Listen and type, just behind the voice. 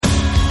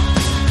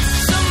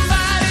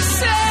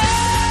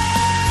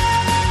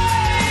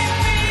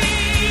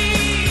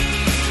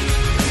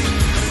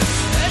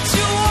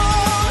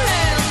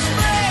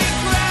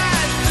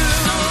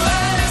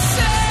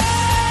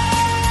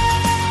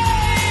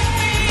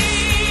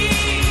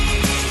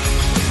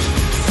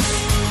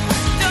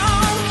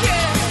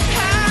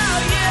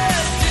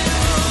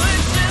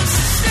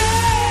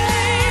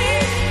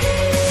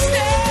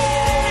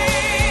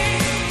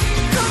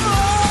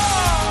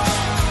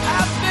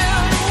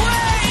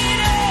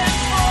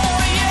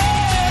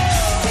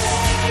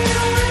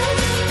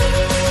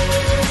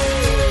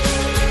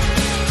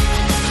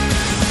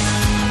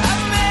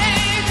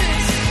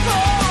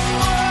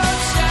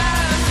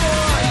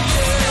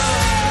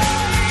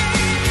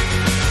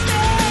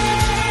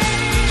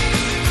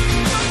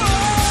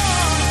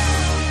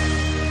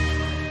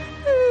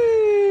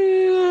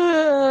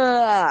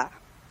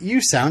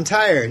sound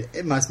tired.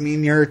 It must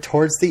mean you're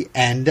towards the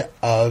end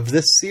of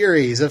the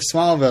series of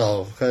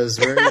Smallville, because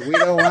we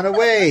don't want to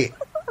wait.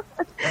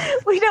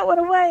 We don't want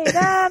to wait.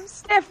 I'm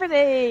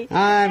Stephanie.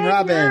 I'm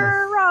Robin.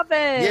 You're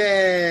Robin.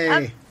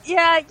 Yay.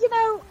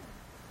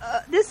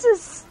 This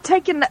has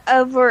taken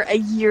over a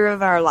year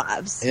of our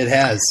lives. It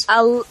has.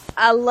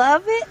 I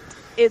love it.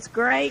 It's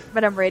great,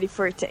 but I'm ready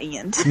for it to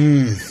end.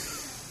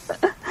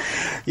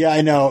 Yeah,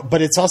 I know.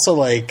 But it's also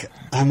like,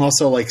 I'm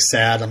also like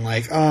sad. I'm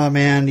like, oh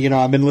man,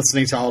 I've been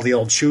listening to all the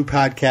old Chew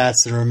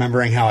podcasts and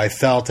remembering how I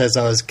felt as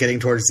I was getting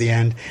towards the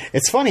end.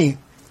 It's funny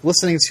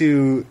listening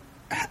to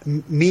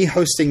me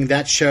hosting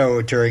that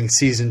show during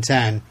season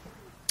 10.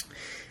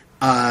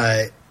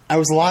 I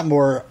was a lot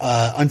more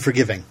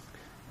unforgiving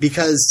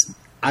because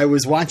I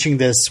was watching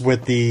this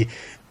with the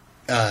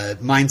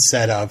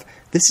mindset of,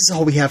 this is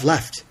all we have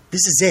left.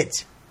 This is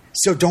it.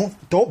 So don't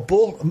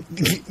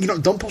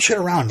bullshit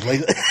around.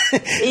 Like,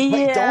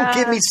 like, don't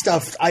give me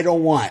stuff I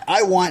don't want.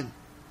 I want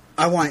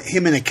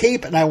him in a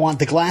cape, and I want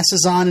the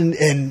glasses on,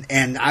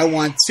 and I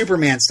want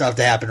Superman stuff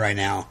to happen right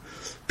now.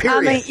 Period.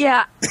 I mean,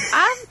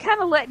 I'm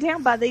kind of let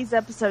down by these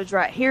episodes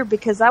right here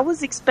because I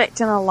was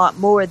expecting a lot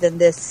more than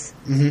this.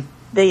 Mm-hmm.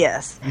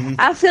 Mm-hmm.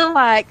 I feel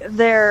like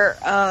they're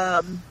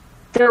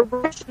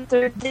rushing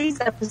through these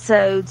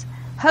episodes.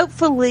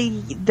 Hopefully,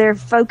 they're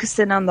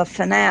focusing on the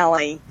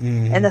finale,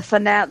 and the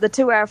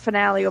 2-hour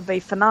finale will be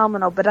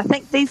phenomenal. But I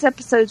think these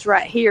episodes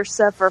right here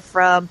suffer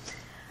from,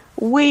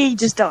 we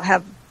just don't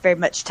have very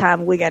much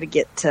time. We got to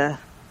get to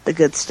the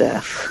good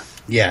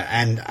stuff. Yeah,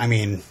 and I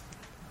mean,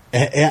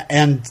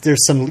 and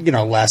there's some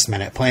last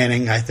minute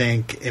planning, I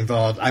think,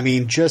 involved. I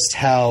mean, just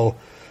how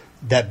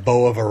that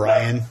Bow of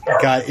Orion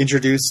got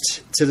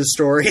introduced to the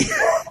story.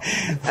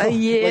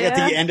 Yeah. Like at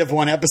the end of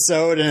one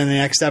episode, and in the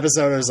next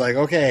episode, it was like,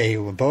 okay,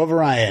 Bow of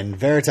Orion,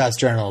 Veritas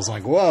Journals. I'm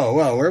like, whoa,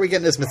 where are we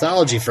getting this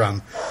mythology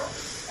from?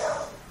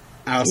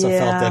 I also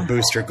felt that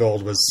Booster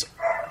Gold was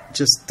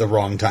just the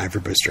wrong time for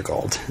Booster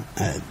Gold.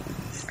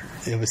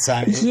 It was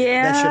time. That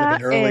should have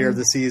been earlier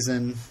this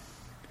season.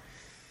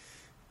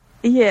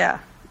 Yeah.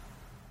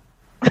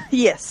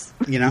 Yes.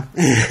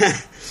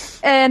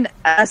 And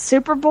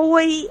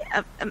Superboy.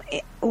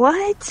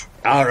 What?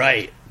 All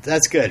right.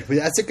 That's good.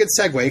 That's a good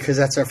segue because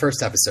that's our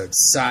first episode.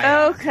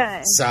 Scion.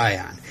 Okay.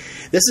 Scion.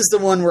 This is the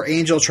one where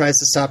Angel tries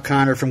to stop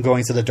Connor from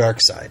going to the dark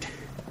side.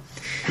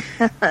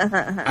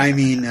 I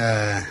mean,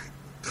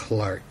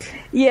 Clark.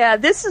 Yeah,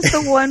 this is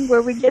the one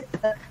where we get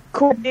the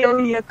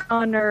Cordelia,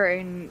 Connor,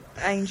 and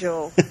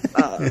Angel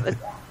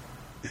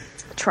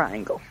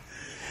triangle.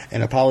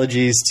 And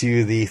apologies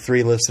to the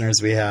 3 listeners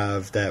we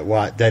have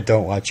that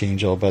don't watch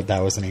Angel, but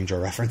that was an Angel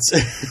reference.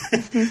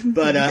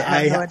 But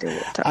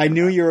I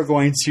knew you were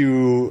going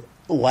to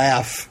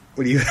laugh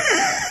when you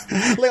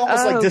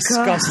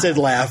disgusted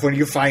laugh when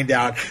you find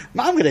out,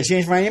 I'm going to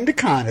change my name to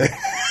Connor.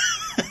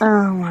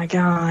 Oh my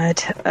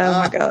god! Oh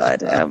my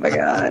god! Oh my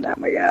god! Oh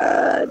my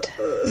god!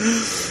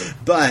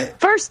 But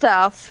first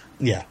off,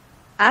 yeah,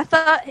 I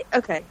thought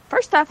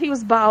First off, he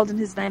was bald and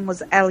his name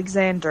was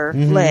Alexander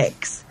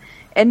Lex.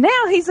 And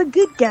now he's a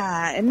good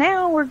guy. And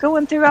now we're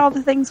going through all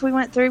the things we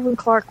went through when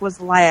Clark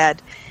was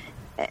lad.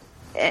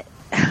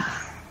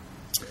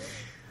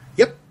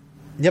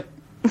 Yep.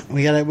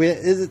 We got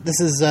this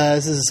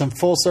is some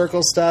full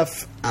circle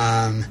stuff.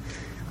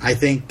 I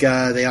think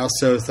they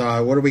also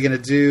thought, what are we going to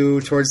do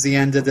towards the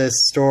end of this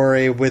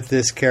story with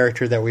this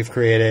character that we've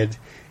created?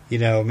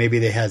 Maybe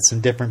they had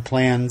some different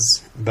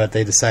plans, but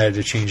they decided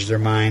to change their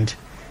mind.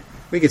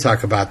 We could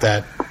talk about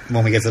that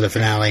when we get to the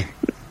finale.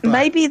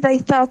 Maybe they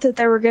thought that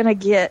they were going to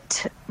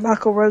get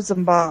Michael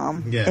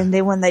Rosenbaum, and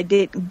then when they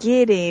didn't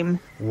get him,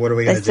 what are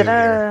we going to do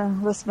here?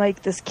 Let's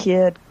make this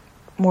kid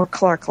more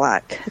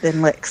Clark-like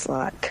than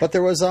Lex-like. But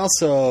there was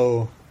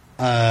also,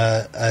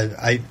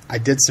 I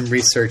did some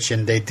research,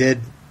 and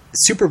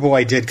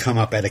Superboy did come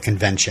up at a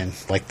convention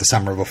like the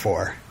summer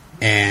before,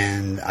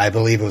 and I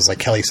believe it was like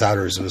Kelly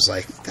Souders was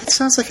like, that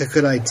sounds like a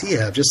good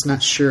idea. I'm just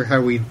not sure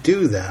how we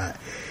do that.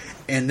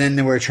 And then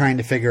they were trying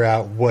to figure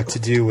out what to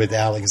do with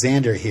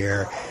Alexander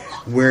here,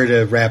 where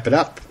to wrap it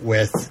up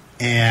with.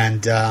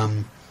 And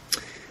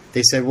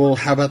they said, well,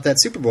 how about that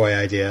Superboy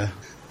idea?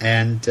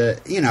 And,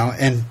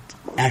 and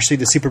actually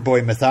the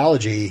Superboy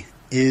mythology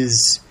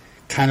is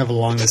kind of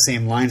along the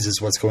same lines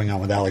as what's going on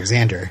with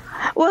Alexander.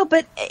 Well,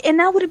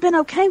 and I would have been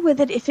okay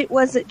with it if it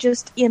wasn't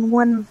just in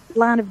one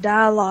line of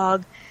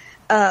dialogue.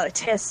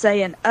 Tess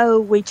saying,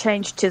 we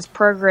changed his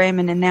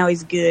programming and now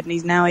he's good and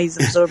he's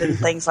absorbing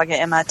things like an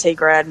MIT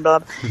grad and blah,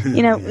 blah.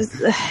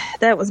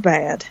 That was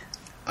bad.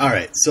 All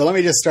right, so let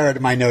me just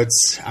start my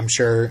notes. I'm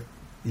sure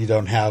you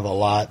don't have a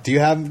lot. Do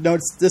you have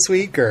notes this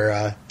week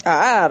or?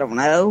 I don't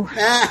know.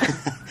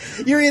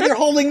 You're either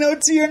holding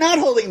notes or you're not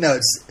holding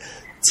notes.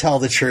 Tell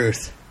the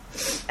truth.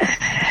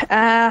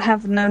 I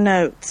have no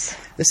notes.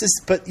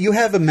 But you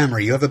have a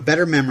memory. You have a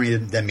better memory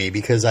than me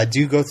because I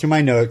do go through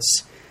my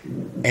notes.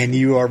 And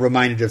you are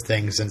reminded of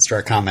things and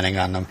start commenting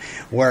on them.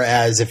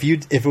 Whereas if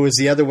it was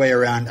the other way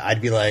around,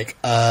 I'd be like,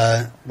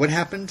 what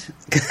happened?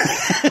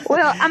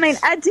 Well, I mean,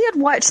 I did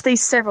watch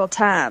these several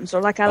times,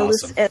 or like I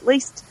awesome. at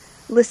least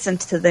listen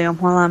to them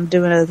while I'm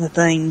doing other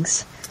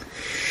things.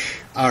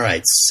 All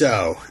right,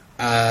 so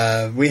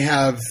we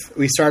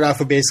start off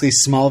with basically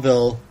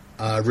Smallville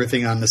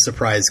riffing on the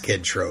surprise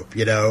kid trope.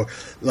 You know,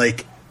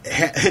 like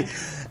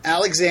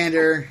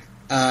Alexander.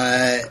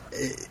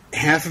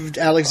 Half of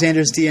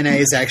Alexander's DNA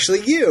is actually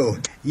you.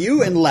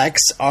 You and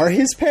Lex are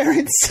his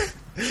parents.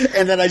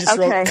 And then I just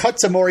wrote, cut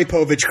to Maury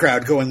Povich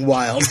crowd going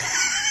wild.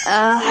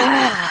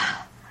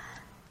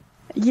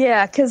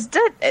 Yeah, because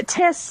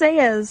Tess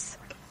says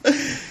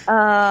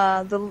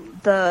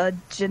the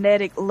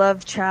genetic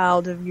love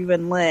child of you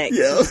and Lex,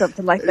 or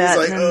something like that.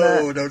 He's like, and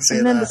then don't say that.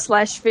 And then the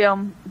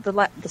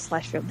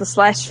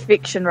slash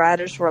fiction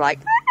writers were like,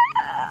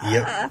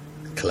 yep,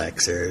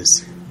 Klexers.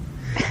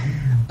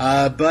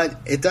 But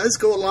it does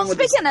go along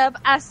with. Speaking of,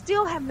 I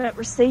still haven't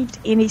received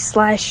any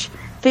slash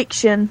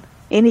fiction,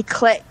 any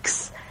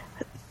Klex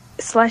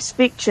slash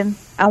fiction.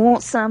 I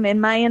want some in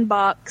my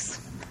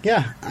inbox.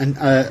 Yeah, and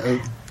I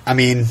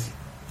mean,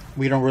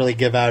 we don't really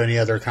give out any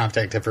other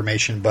contact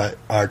information, but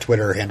our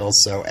Twitter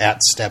handles, so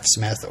at Steph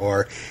Smith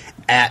or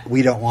at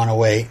We Don't Want to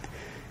Wait,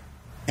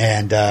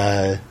 and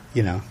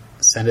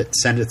send it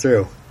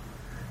through,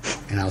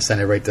 and I'll send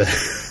it right to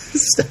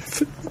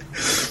Steph.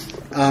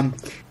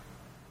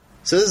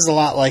 So this is a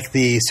lot like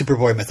the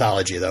Superboy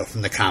mythology, though,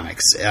 from the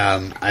comics.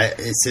 I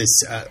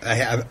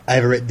have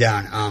it written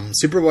down.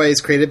 Superboy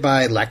is created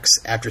by Lex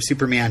after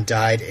Superman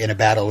died in a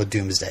battle with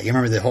Doomsday. You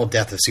remember the whole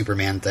death of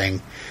Superman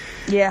thing?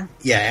 Yeah.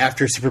 Yeah,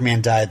 after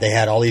Superman died, they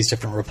had all these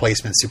different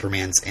replacement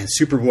Supermans, and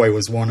Superboy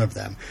was one of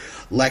them.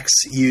 Lex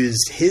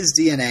used his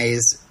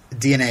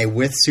DNA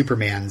with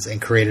Superman's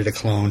and created a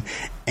clone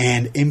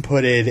and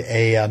inputted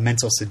a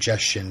mental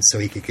suggestion so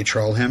he could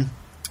control him.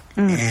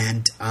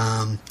 And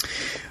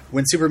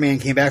when Superman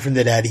came back from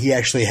the dead, he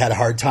actually had a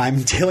hard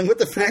time dealing with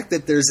the fact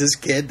that there's this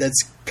kid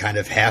that's kind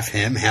of half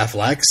him, half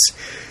Lex,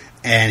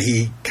 and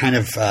he kind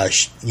of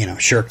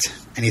shirked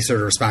any sort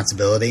of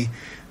responsibility.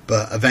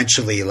 But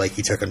eventually, like,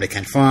 he took him to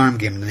Kent Farm,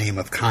 gave him the name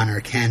of Connor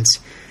Kent,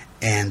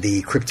 and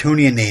the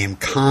Kryptonian name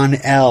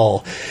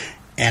Kon-El,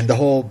 and the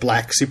whole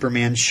black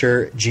Superman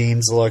shirt,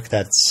 jeans look.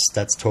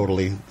 That's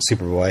totally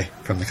Superboy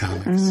from the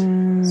comics.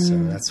 So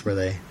that's where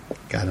they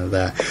got into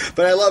that.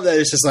 But I love that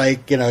it's just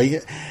like,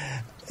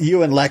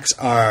 you and Lex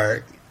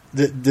are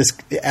this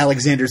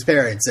Alexander's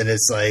parents, and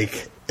it's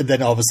like, and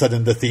then all of a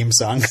sudden the theme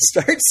song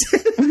starts.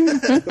 It's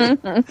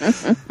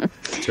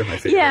my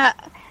favorite. Yeah,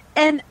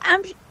 and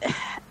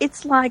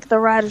it's like the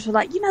writers are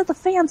like, the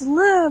fans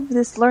love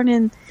this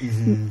learning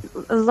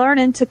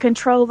to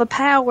control the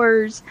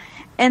powers,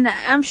 and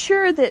I'm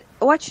sure that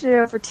watching it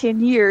over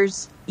 10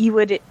 years, you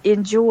would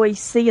enjoy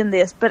seeing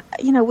this, but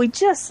we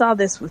just saw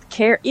this with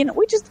Care.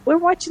 We're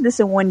watching this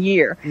in 1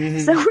 year,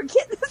 so we're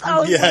getting this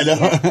all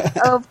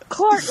of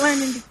Clark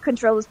learning to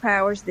control his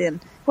powers.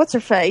 Then what's her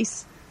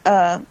face?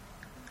 Are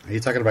you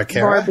talking about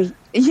Kara? Barbie.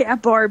 Yeah,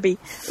 Barbie.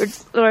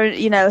 Or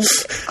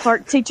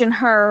Clark teaching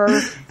her,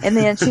 and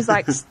then she's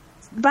like,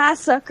 "Bye,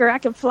 sucker! I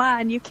can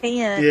fly, and you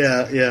can't."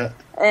 Yeah.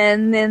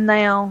 And then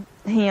now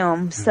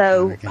him.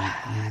 So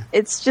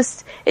it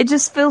just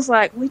feels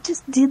like we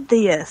just did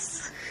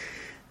this.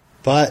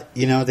 But,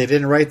 they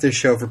didn't write this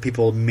show for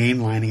people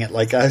mainlining it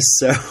like us,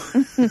 so.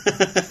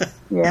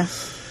 Yeah.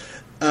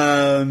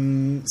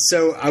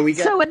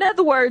 So in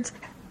other words,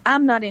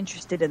 I'm not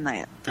interested in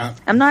that.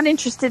 I'm not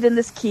interested in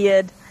this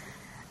kid.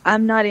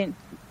 I'm not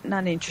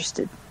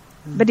interested.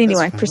 But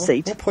anyway,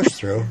 proceed. We'll push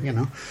through,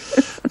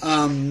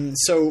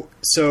 So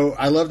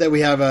I love that we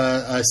have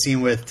a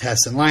scene with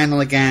Tess and Lionel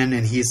again,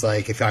 and he's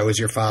like, if I was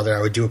your father, I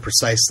would do it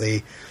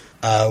precisely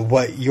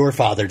what your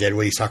father did,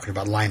 when he's talking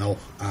about Lionel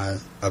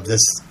of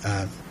this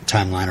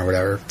timeline or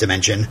whatever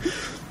dimension.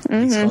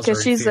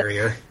 Because she's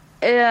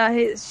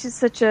she's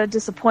such a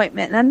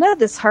disappointment, and I know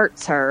this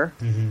hurts her.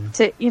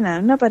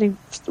 Nobody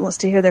wants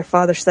to hear their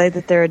father say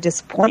that they're a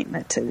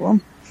disappointment to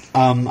them.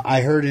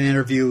 I heard an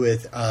interview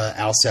with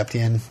Al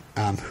Septian,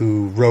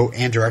 who wrote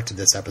and directed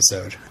this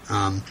episode,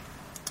 and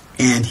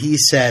he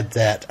said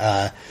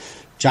that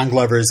John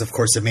Glover is, of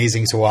course,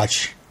 amazing to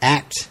watch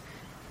act.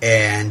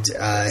 And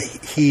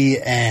he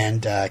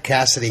and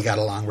Cassidy got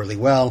along really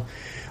well,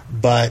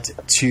 but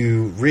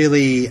to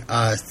really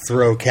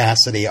throw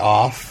Cassidy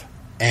off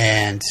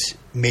and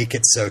make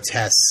it so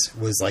Tess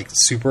was like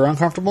super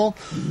uncomfortable,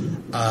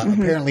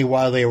 apparently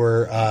while they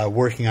were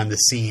working on the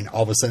scene,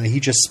 all of a sudden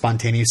he just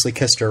spontaneously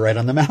kissed her right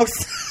on the mouth.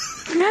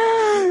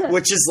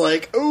 Which is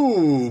like,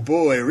 oh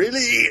boy,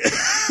 really?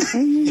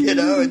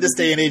 In this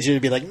day and age,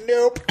 it'd be like,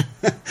 nope.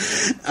 But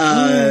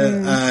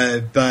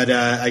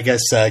I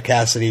guess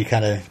Cassidy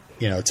kind of,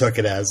 took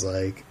it as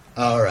like,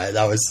 all right,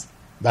 that was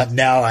that.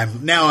 Now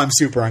I'm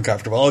super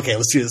uncomfortable. Okay,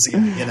 let's do this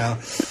again.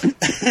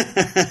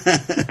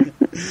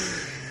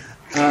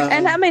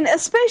 And I mean,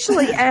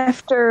 especially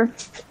after,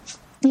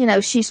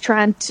 she's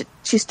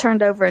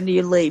turned over a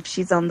new leaf.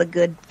 She's on the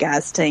good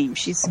guys team.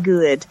 She's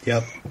good.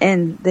 Yep.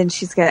 And then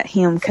she's got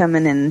him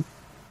coming and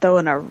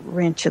throwing a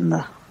wrench in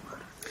the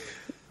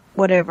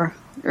operation,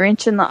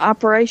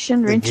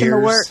 wrench in the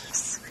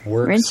works,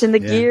 wrench in the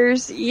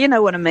gears. You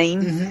know what I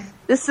mean.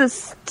 This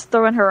is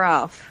throwing her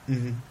off.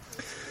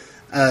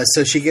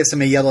 So she gives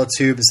him a yellow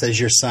tube and says,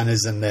 "Your son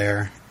is in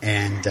there."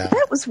 And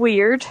that was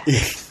weird.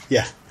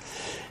 Yeah.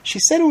 She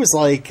said it was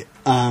like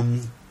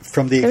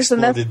from the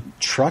exploded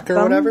truck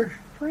or whatever.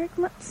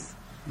 Fragments?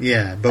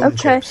 Yeah, bone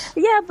chips.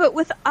 Yeah, but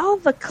with all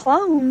the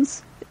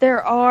clones,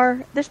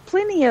 there's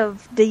plenty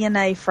of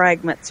DNA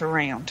fragments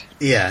around.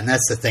 Yeah, and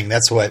that's the thing.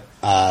 That's what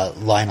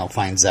Lionel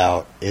finds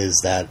out, is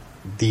that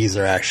these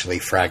are actually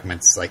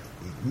fragments, like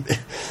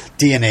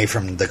DNA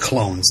from the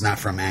clones, not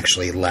from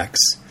actually Lex.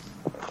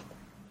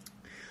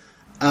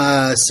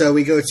 So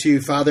we go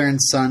to father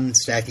and son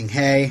stacking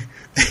hay.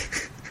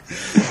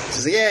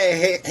 She's like,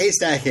 "Yay, hay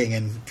stacking,"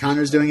 and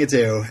Connor's doing it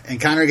too.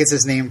 And Connor gets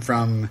his name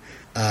from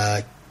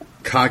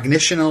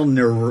cognitional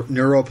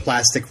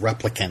neuroplastic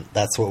replicant.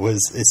 That's what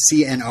was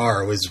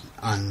CNR was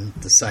on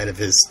the side of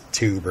his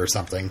tube or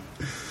something,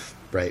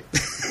 right?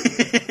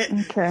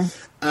 Okay.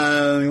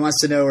 He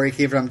wants to know where he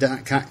came from.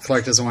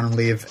 Clark doesn't want him to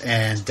leave,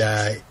 and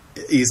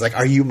he's like,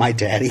 "Are you my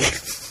daddy?"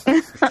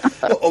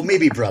 oh,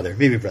 maybe brother.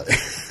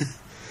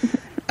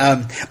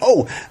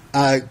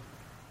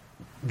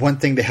 One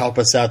thing to help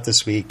us out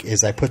this week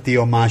is I put the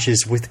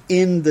homages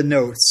within the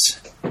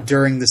notes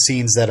during the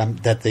scenes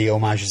that the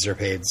homages are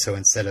paid. So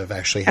instead of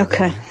actually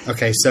having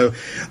okay. So,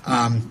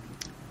 I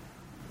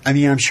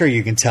mean, I'm sure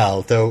you can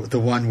tell the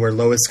one where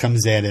Lois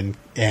comes in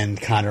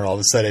and Connor all of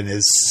a sudden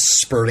is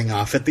spurting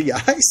off at the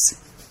eyes.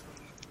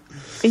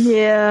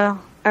 Yeah,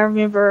 I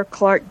remember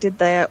Clark did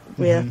that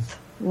with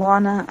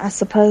Lana, I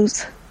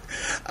suppose.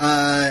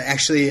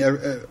 Actually,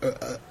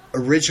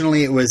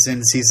 originally it was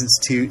in season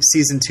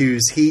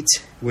 2's Heat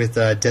with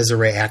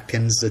Desiree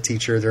Atkins, the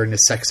teacher during the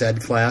sex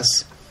ed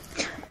class.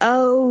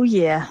 Oh,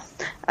 yeah.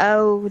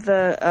 Oh,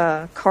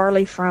 the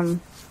Carly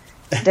from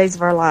Days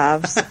of Our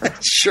Lives.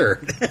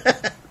 Sure.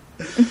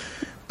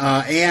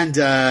 And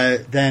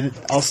then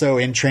also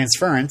in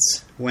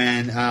Transference,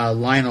 when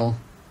Lionel,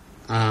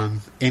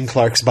 in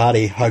Clark's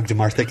body, hugged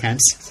Martha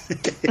Kent.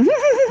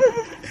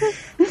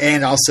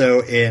 And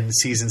also in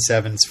season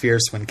 7's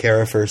Fierce, when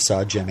Kara first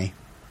saw Jimmy.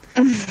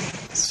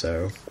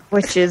 So,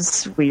 which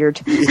is weird.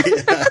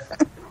 Yeah.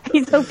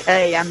 He's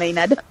okay. I mean,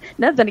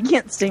 nothing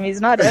against him. He's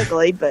not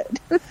ugly, but.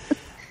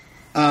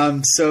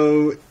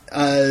 So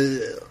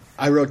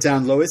I wrote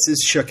down Lois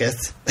is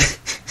shooketh.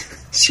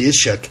 She is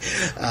shook.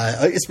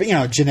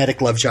 It's genetic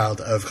love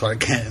child of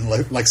Clark Kent and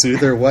Lex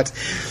Luthor. What?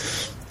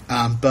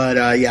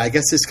 But yeah, I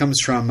guess this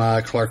comes from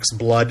Clark's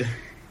blood,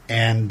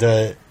 and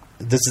this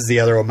is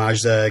the other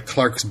homage to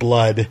Clark's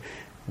blood,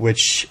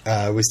 which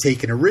was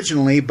taken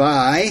originally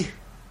by.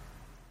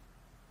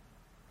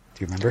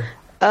 Do you remember?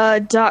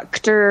 The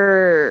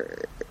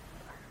doctor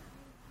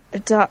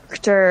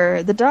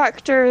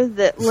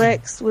that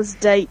Lex was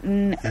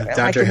dating.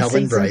 Dr.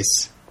 Helen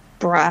Bryce,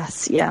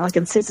 yeah, like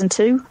in season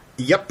 2.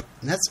 Yep.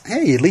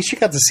 Hey, at least you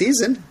got the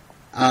season.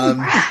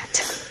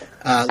 Right.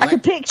 I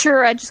could picture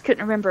her, I just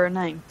couldn't remember her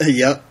name.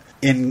 Yep.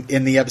 In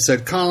the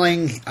episode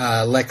Calling,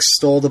 Lex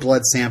stole the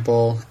blood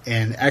sample.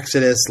 In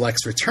Exodus,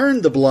 Lex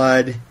returned the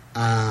blood,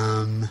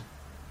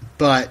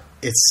 but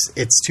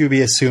it's to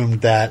be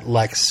assumed that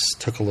Lex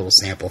took a little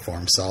sample for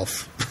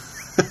himself.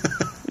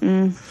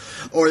 And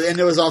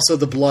there was also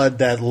the blood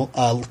that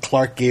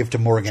Clark gave to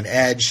Morgan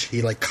Edge.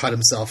 He cut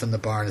himself in the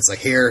bar, and it's like,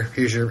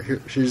 here's your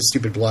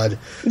stupid blood.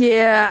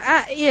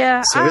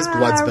 Yeah. So his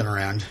blood's been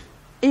around.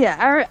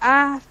 Yeah,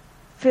 I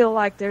feel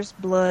like there's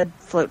blood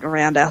floating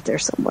around out there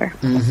somewhere.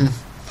 Mm-hmm.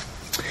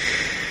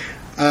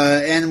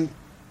 And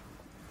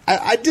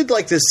I did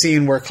like this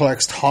scene where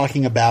Clark's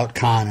talking about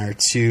Connor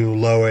to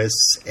Lois,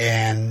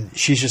 and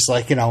she's just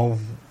like,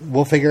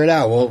 we'll figure it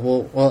out.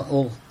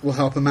 We'll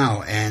help him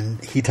out.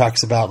 And he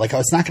talks about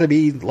it's not going to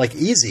be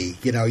easy.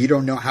 You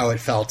don't know how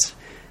it felt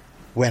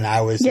when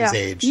I was his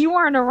age. You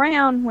weren't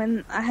around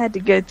when I had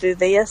to go through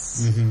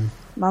this. Mm-hmm.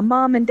 My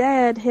mom and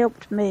dad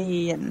helped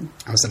me, and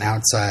I was an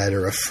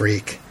outsider, a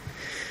freak.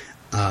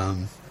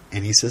 And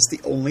he says,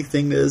 the only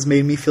thing that has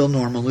made me feel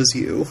normal is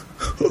you.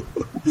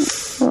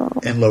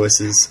 And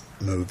Lois is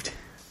moved.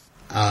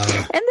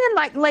 And then,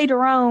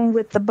 later on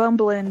with the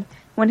bumbling,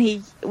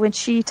 when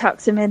she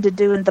talks him into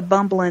doing the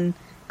bumbling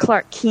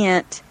Clark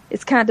Kent,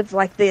 it's kind of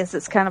like this.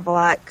 It's kind of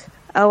like,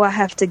 I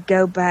have to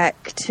go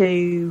back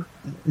to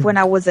when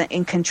I wasn't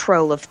in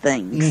control of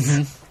things.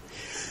 Mm-hmm.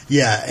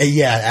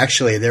 Yeah.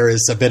 Actually, there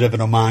is a bit of an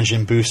homage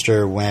in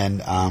Booster when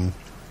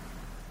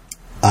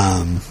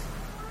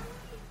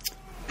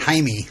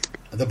Jaime,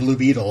 the Blue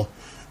Beetle,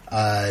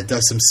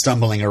 does some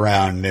stumbling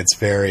around, and it's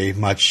very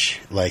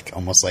much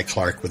almost like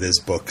Clark with his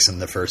books in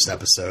the first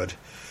episode.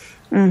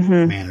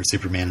 Mm-hmm. Man or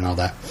Superman and all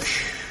that.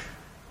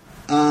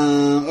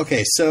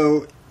 Okay,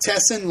 so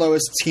Tess and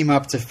Lois team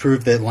up to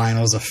prove that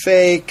Lionel's a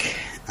fake.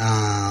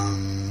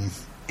 And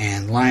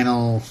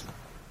Lionel,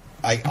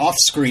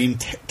 off-screen,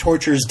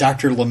 tortures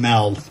Dr.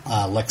 Lamel,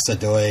 Lexa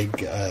Doig.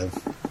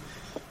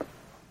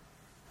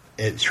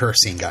 Her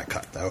scene got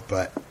cut, though,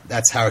 but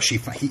that's how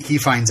he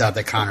finds out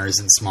that Connor is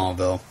in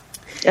Smallville.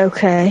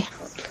 Okay.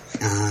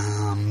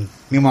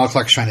 Meanwhile,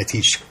 Clark's trying to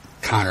teach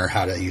Connor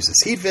how to use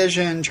his heat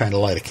vision, trying to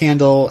light a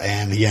candle,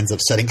 and he ends up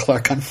setting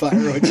Clark on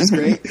fire, which is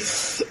great.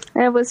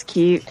 That was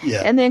cute.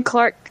 Yeah. And then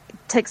Clark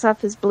takes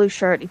off his blue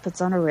shirt. He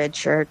puts on a red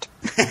shirt.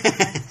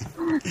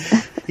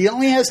 He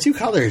only has 2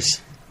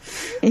 colors.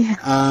 Yeah.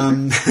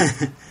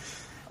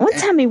 One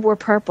time he wore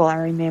purple, I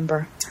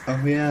remember.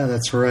 Oh, yeah,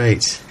 that's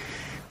right.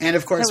 And,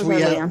 of course,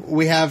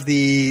 we have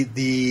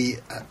the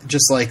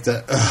just like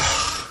the...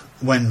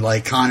 when,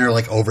 like, Connor,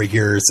 like,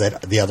 overhears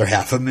that the other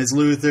half of him is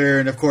Luther,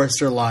 and, of course,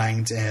 they're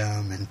lying to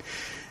him,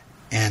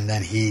 and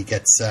then he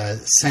gets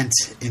sent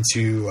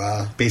into,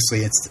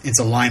 basically,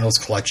 into Lionel's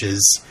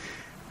clutches,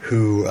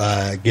 who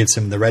gives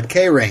him the Red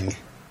K ring.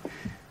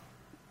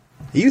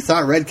 You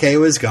thought Red K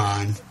was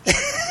gone.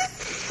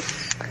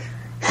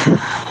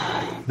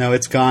 No,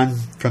 it's gone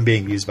from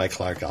being used by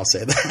Clark, I'll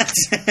say that.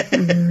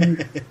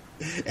 Mm-hmm.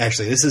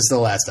 Actually, this is the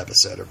last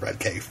episode of Red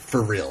K,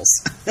 for reals.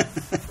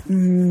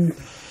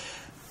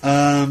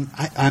 I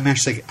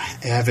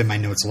have in my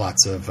notes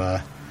lots of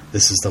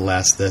this is the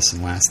last this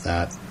and last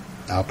that.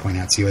 I'll point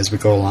out to you as we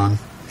go along.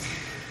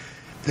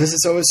 This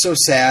is always so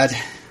sad.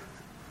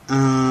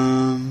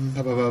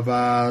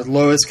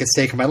 Lois gets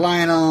taken by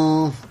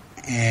Lionel,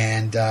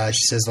 and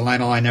she says to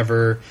Lionel,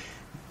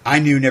 I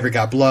knew never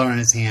got blood on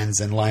his hands,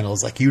 and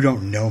Lionel's like, you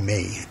don't know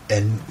me,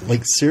 and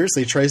like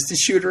seriously tries to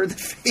shoot her in the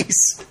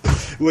face,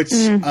 which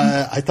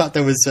I thought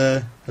that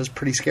was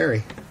pretty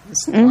scary.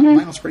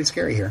 Lionel's pretty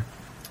scary here.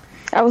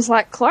 I was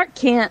like, Clark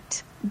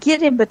can't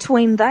get in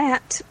between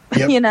that.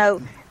 Yep. You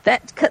know,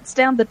 that cuts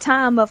down the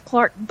time of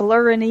Clark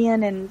blurring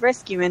in and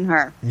rescuing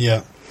her.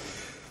 Yeah.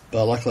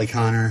 But luckily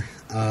Connor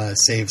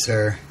saves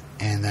her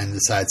and then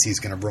decides he's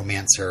going to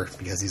romance her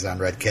because he's on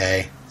Red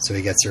K. So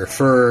he gets her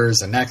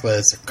furs, a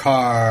necklace, a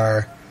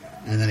car,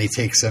 and then he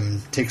takes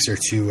her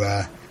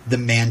to the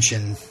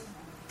mansion,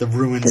 the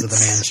ruins of the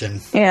mansion.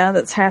 Yeah,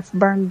 that's half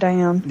burned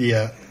down.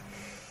 Yeah.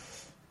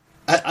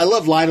 I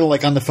love Lionel,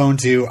 like, on the phone,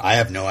 too. I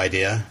have no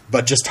idea.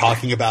 But just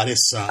talking about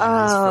his son,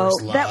 his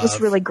first love. That was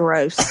really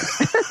gross.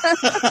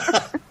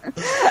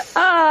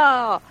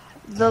 Oh,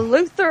 the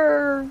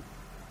Luther...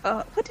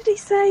 what did he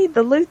say?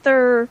 The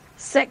Luther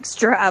sex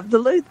drive. The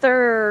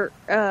Luther...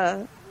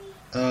 what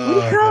do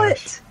you call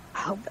it?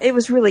 Oh, it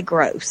was really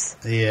gross.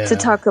 Yeah. To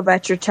talk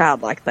about your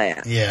child like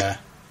that. Yeah.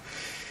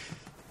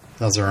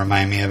 Doesn't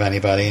remind me of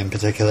anybody in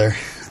particular.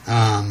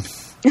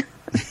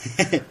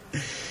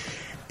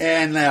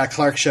 And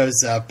Clark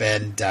shows up,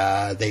 and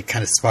they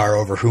kind of spar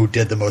over who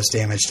did the most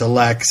damage to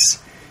Lex,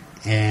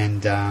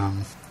 and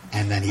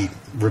then he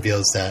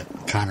reveals that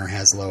Connor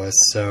has Lois.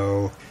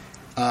 So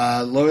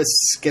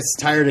Lois gets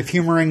tired of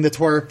humoring the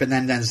twerp, and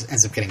then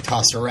ends up getting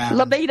tossed around.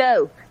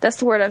 Libido. That's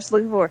the word I was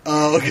looking for.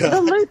 Oh, God. The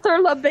Luther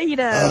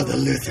libido. Oh, the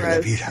Luther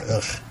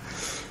libido.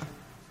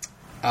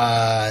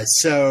 Ugh.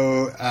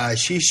 So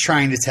she's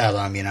trying to tell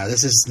him, you know,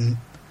 this isn't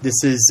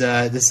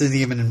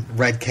even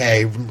Red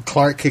K.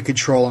 Clark could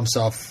control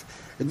himself.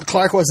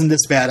 Clark wasn't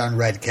this bad on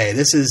Red K.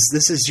 This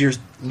is your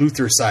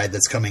Luther side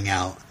that's coming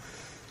out.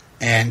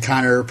 And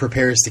Connor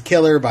prepares to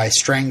kill her by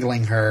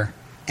strangling her.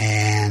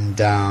 And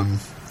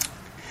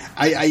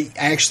I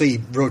actually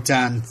wrote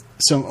down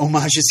some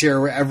homages here,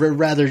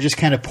 rather just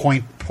kind of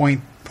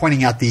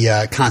pointing out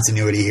the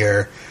continuity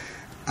here.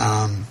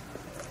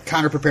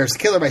 Connor prepares to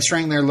kill her by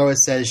strangling her. Lois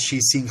says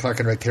she's seen Clark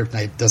in Red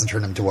Kryptonite doesn't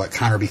turn him to what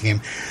Connor became.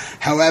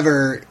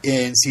 However,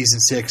 in Season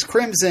 6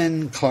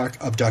 Crimson, Clark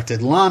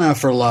abducted Lana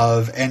for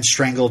love and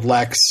strangled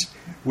Lex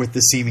with the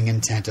seeming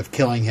intent of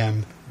killing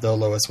him, though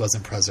Lois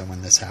wasn't present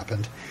when this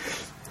happened.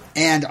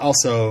 And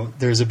also,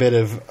 there's a bit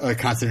of a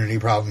continuity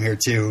problem here,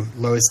 too.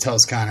 Lois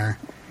tells Connor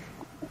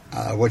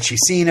what she's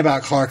seen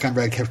about Clark on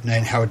Red Kryptonite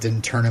and how it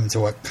didn't turn him to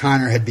what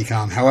Connor had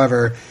become.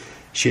 However,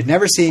 she had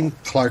never seen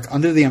Clark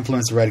under the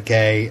influence of Red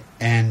K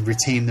and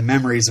retained the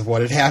memories of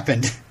what had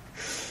happened.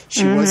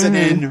 She wasn't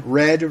in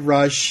Red,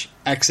 Rush,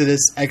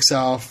 Exodus,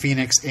 Exile,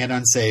 Phoenix, and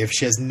Unsafe.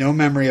 She has no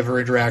memory of her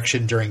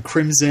interaction during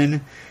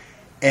Crimson,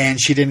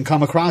 and she didn't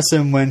come across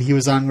him when he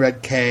was on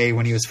Red K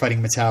when he was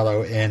fighting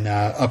Metallo in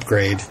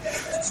Upgrade.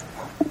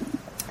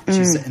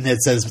 And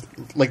it says,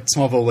 like,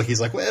 Smallville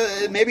Wiki's like,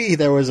 well, maybe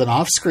there was an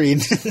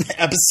off-screen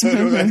episode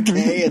of Red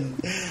K,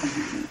 and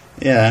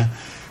yeah.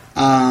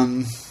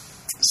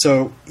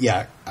 So,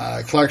 yeah,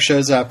 Clark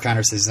shows up.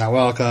 Connor says he's not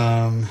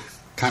welcome.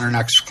 Connor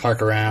knocks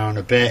Clark around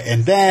a bit.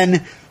 And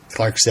then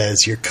Clark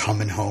says, you're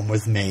coming home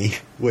with me.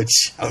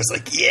 Which I was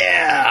like,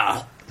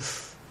 yeah!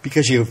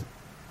 Because you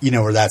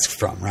know where that's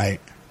from, right?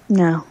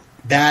 No.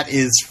 That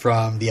is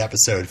from the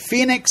episode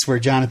Phoenix, where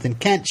Jonathan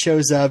Kent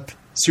shows up,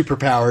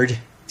 superpowered,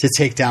 to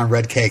take down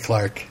Red K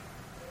Clark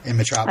in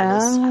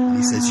Metropolis. And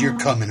he says, you're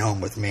coming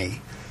home with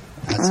me.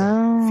 That's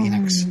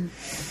Phoenix.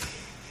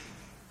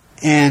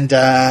 And,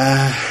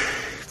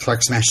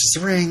 Clark smashes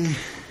the ring.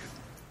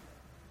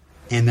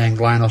 And then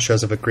Lionel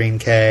shows up at Green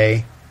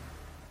K.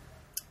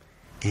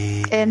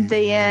 And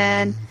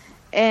then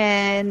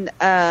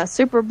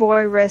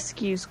Superboy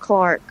rescues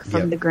Clark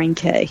from the Green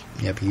K.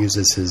 Yep, he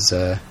uses his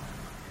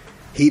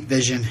heat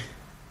vision.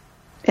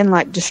 And,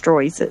 like,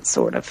 destroys it,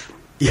 sort of.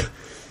 Yeah.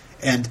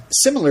 And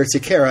similar to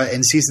Kara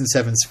in Season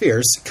 7's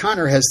Fears,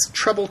 Connor has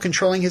trouble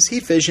controlling his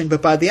heat vision, but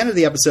by the end of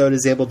the episode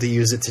is able to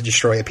use it to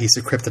destroy a piece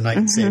of kryptonite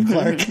and save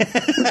Clark.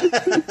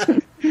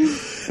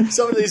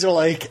 Some of these are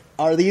like,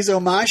 are these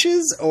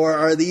homages, or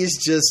are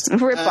these just...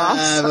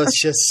 rip-offs?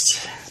 Let's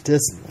just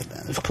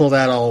pull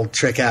that old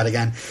trick out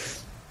again.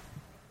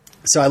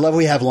 So I love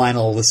we have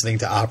Lionel listening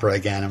to opera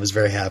again. I was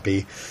very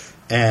happy.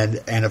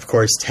 And of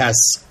course, Tess,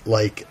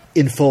 like,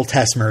 in full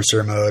Tess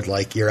Mercer mode,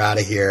 like, you're out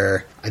of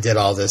here. I did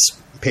all this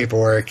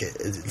paperwork.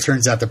 It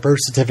turns out the birth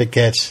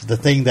certificate, the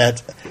thing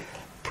that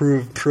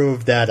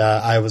proved that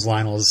I was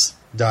Lionel's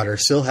daughter,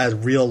 still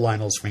had real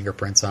Lionel's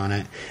fingerprints on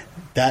it.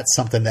 That's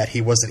something that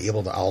he wasn't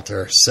able to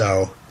alter.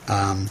 So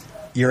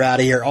you're out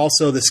of here.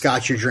 Also, the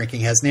scotch you're drinking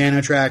has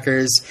nano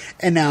trackers,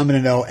 and now I'm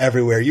going to know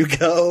everywhere you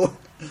go.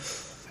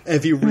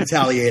 If you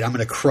retaliate, I'm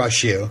going to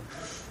crush you.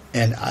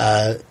 And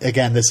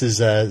again, this is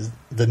the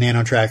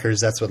nano trackers.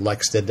 That's what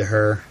Lex did to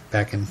her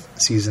back in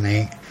Season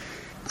 8.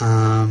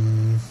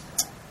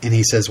 And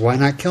he says, why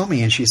not kill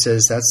me? And she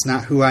says, that's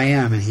not who I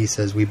am. And he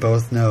says, we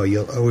both know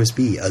you'll always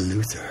be a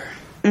Luthor.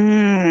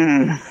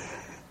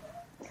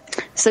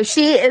 So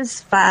she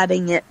is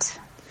fighting it.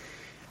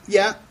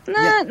 Yeah.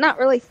 Not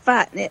really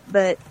fighting it,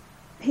 but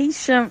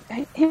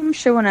him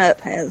showing up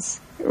has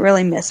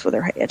really messed with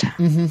her head.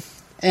 Mm-hmm.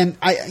 And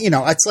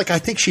it's like, I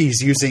think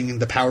she's using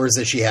the powers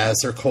that she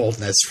has, her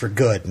coldness, for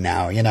good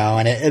now,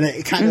 and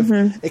it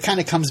kind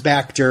of comes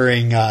back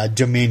during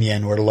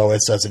Dominion, where Lois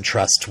doesn't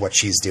trust what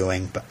she's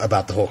doing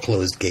about the whole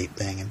closed gate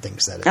thing and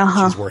thinks that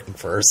she's working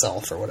for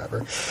herself or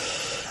whatever.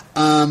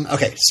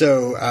 Okay,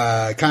 so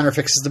Connor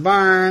fixes the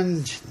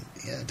barn.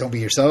 Yeah, don't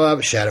beat yourself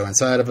up. Shadow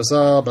inside of us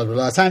all. Blah blah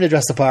blah. Time to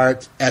dress the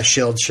part.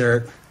 S-Shield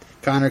shirt.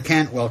 Connor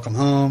Kent, welcome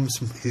home.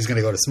 He's going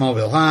to go to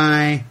Smallville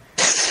High.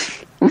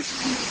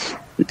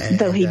 And,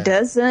 though he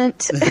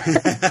doesn't.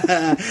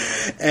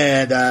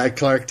 And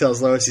Clark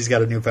tells Lois he's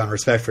got a newfound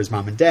respect for his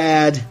mom and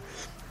dad,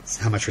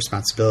 how much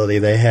responsibility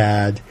they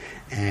had,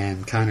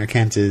 and Connor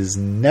Kent is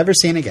never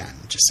seen again,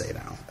 just so you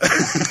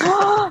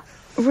know.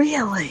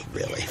 Really?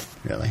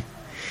 Really.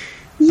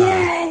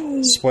 Yay!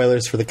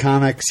 Spoilers for the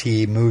comics,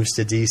 he moves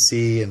to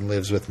DC and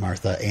lives with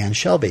Martha and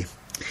Shelby.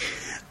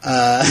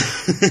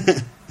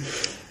 If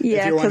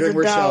you're wondering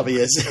where Shelby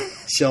is,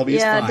 Shelby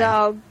is fine.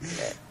 Dog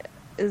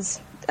is...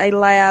 A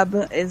lab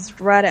is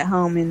right at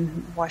home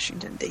in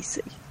Washington, D.C.,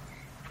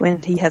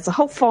 when he has a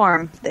whole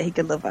farm that he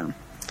could live on.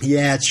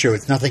 Yeah, it's true.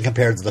 It's nothing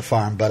compared to the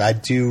farm, but I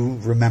do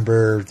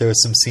remember there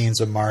was some scenes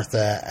with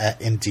Martha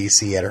in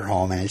D.C. at her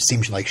home, and it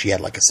seemed like she had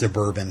like a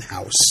suburban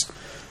house.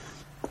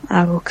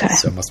 Oh, okay.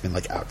 So it must have been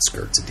like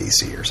outskirts of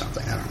D.C. or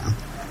something. I don't know.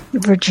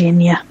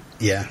 Virginia.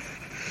 Yeah.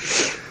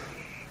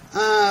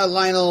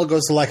 Lionel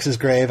goes to Lex's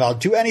grave. I'll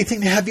do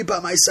anything to have you by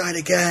my side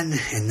again.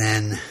 And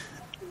then...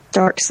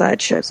 Darkseid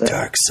shows up.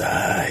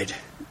 Darkseid.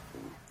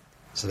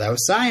 So that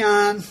was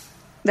Scion.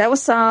 That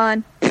was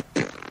Scion.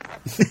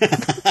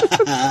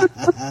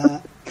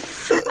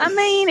 I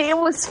mean, it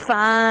was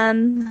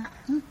fun,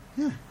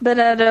 but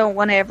I don't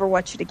want to ever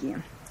watch it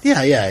again.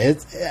 Yeah.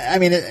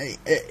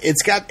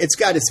 It's got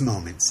its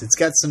moments. It's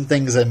got some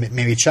things that made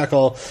me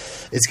chuckle.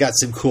 It's got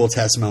some cool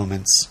Tess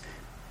moments.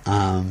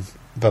 But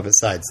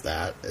besides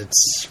that,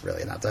 it's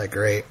really not that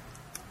great.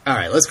 All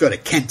right, let's go to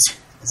Kent.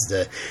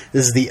 This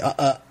is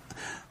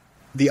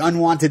the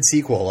unwanted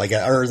sequel,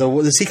 or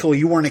the sequel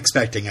you weren't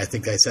expecting, I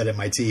think I said in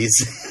my tease.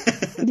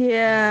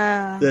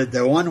 Yeah.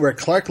 The one where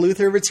Clark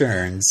Luthor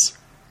returns.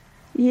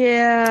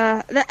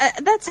 Yeah.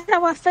 That's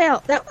how I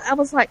felt. I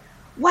was like,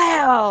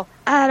 wow,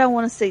 I don't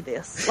want to see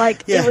this.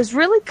 It was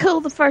really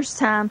cool the first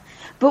time,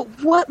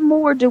 but what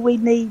more do we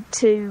need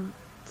to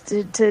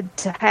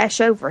hash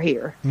over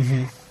here?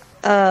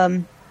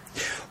 Mm-hmm.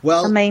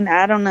 Well, I mean,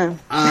 I don't know.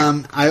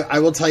 I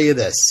will tell you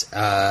this.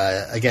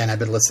 Again, I've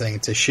been listening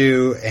to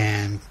Shu,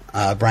 and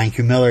Brian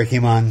Q. Miller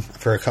came on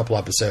for a couple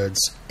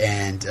episodes,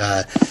 and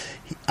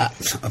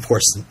of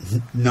course,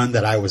 none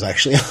that I was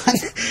actually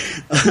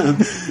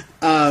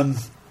on.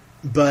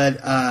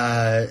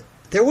 But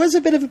there was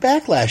a bit of a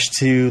backlash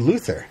to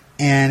Luthor,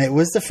 and it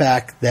was the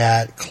fact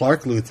that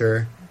Clark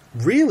Luthor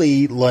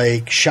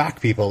really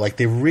shocked people.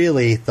 They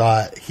really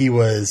thought he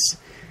was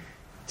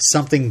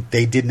something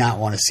they did not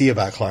want to see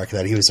about Clark,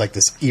 that he was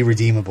this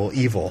irredeemable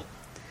evil.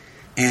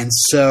 And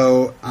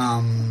so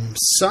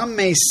some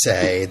may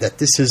say that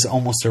this is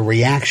almost a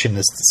reaction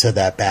to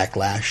that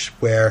backlash,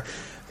 where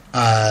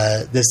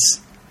that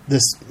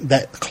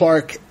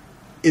Clark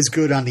is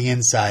good on the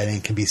inside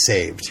and can be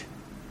saved.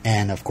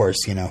 And of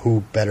course,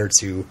 who better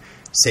to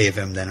save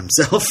him than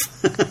himself?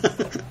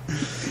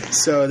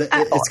 So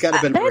it's got a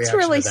bit of a reaction to that. That's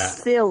really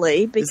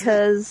silly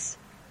because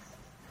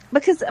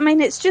I mean,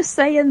 it's just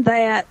saying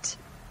that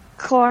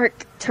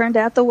Clark turned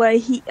out the way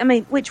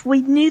which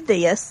we knew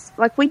this,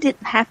 we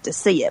didn't have to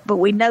see it, but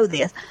we know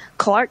this.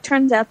 Clark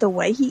turns out the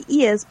way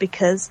he is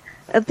because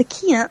of the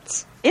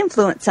Kent's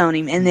influence on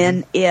him. And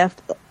then if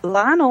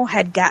Lionel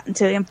had gotten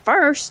to him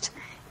first,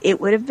 it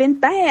would have been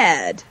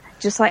bad.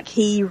 Just like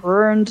he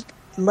ruined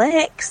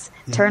Lex,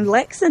 turned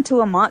Lex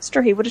into a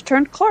monster, he would have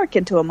turned Clark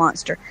into a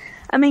monster.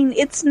 I mean,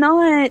 it's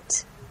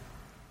not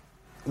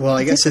Well,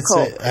 I guess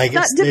difficult. it's I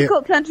guess not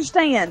difficult to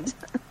understand.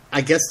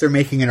 I guess they're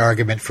making an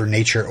argument for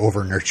nature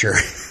over nurture.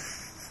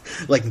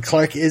 Like,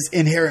 Clark is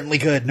inherently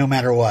good no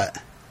matter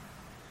what.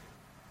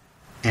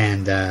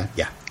 And,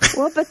 yeah.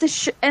 Well, but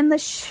okay.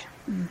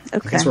 I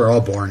guess we're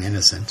all born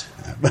innocent.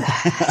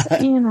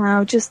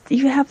 Just,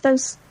 you have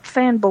those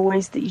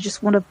fanboys that you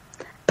just want to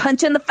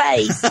punch in the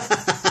face.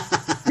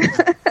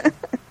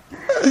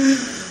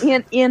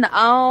 in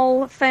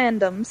all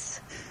fandoms,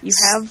 you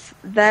have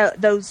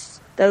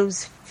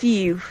those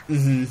few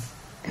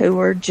who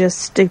are just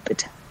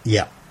stupid.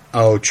 Yeah.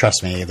 Oh,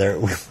 trust me,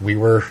 we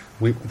were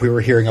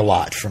hearing a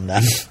lot from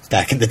them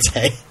back in the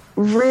day.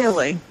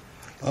 Really?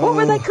 What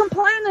were they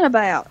complaining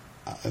about?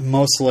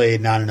 Mostly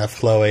not enough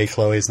Chloe.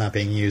 Chloe's not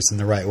being used in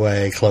the right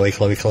way. Chloe,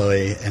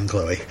 and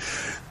Chloe.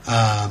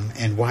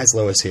 And why is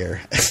Lois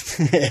here?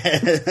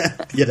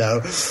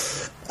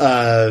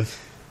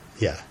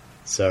 Yeah.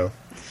 So,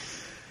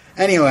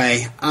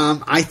 anyway,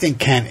 I think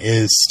Kent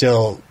is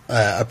still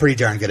a pretty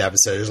darn good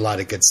episode. There's a lot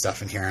of good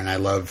stuff in here, and I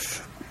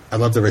love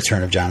the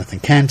return of Jonathan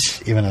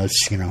Kent, even though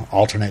it's,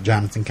 alternate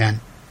Jonathan Kent.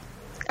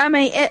 I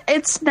mean,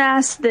 it's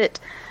nice that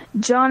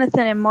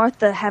Jonathan and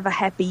Martha have a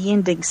happy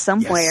ending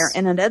somewhere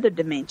in another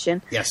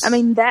dimension. Yes. I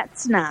mean,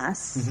 that's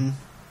nice. Mm-hmm.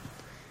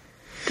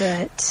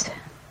 But...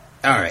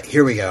 All right,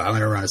 here we go. I'm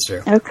going to run us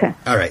through. Okay.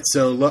 All right,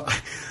 so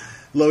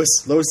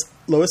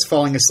Lois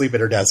falling asleep at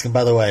her desk. And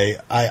by the way,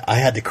 I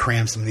had to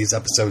cram some of these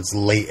episodes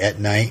late at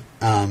night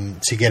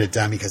to get it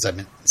done because I've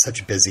been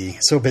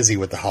so busy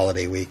with the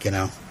holiday week,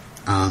 and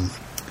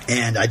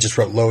I just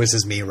wrote Lois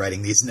is me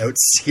writing these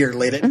notes here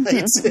late at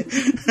night.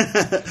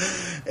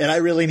 And I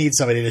really need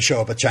somebody to show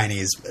up at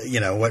Chinese,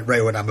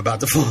 right when I'm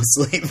about to fall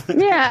asleep.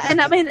 Yeah, and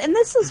I mean, and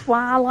this is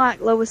why I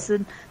like Lois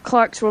and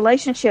Clark's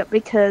relationship,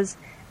 because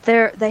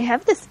they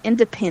have this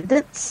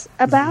independence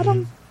about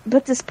them,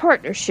 but this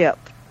partnership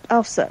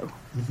also.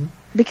 Mm-hmm.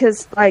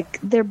 Because,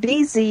 they're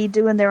busy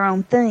doing their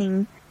own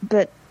thing,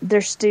 but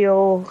they're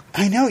still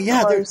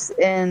close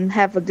and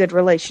have a good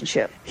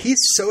relationship. He's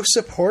so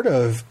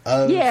supportive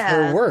of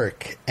her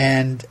work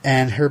and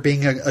her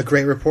being a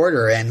great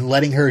reporter and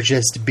letting her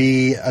just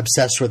be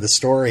obsessed with the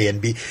story and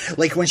be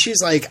like, when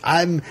she's like,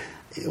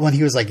 when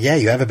he was like, yeah,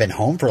 you haven't been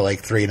home for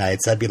 3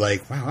 nights, I'd be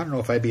like, wow, I don't know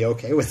if I'd be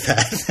okay with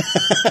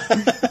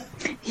that.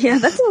 Yeah,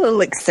 that's a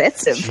little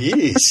excessive.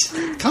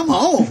 Jeez, come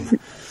home.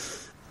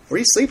 Were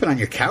you sleeping on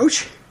your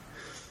couch?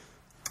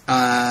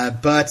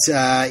 But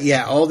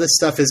all this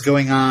stuff is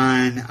going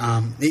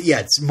on.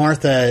 It's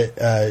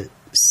Martha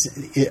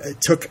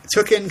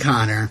took in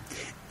Connor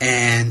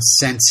and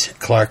sent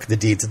Clark the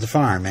deed to the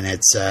farm, and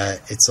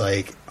it's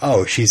like,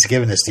 oh, she's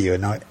giving this to you,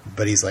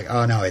 but he's like,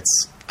 oh no,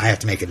 I have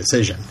to make a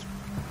decision.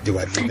 Do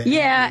I move it?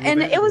 Yeah,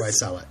 and it was. Do I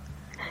sell it?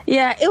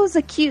 Yeah, it was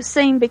a cute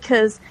scene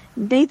because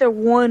neither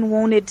one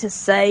wanted to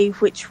say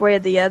which way or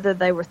the other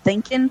they were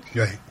thinking.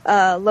 Right.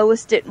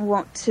 Lois didn't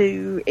want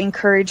to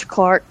encourage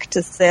Clark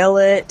to sell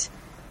it.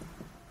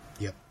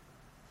 Yep.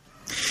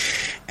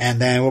 And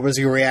then what was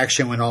your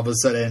reaction when all of a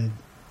sudden,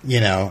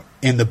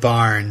 in the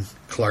barn,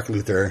 Clark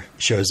Luthor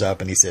shows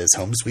up and he says,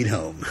 "Home sweet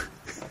home"?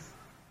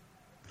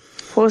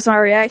 What was my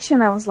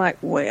reaction? I was like,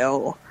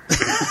 well,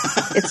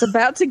 it's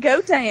about to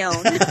go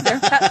down. They're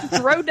about to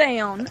throw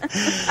down.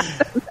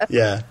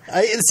 Yeah,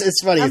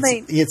 it's funny.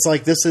 It's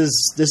like this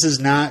is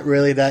not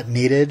really that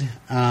needed,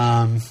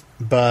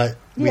 but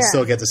we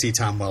still get to see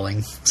Tom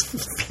Welling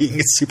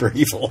being super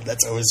evil.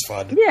 That's always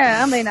fun.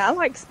 Yeah, I mean, I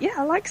like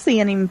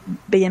seeing him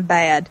being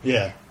bad.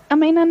 Yeah, I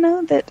mean, I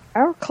know that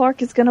our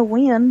Clark is going to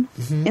win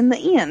in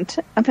the end.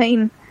 I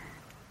mean,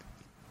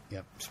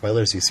 yep.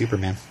 Spoilers, he's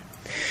Superman.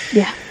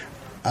 Yeah.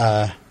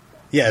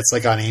 Yeah, it's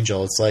like on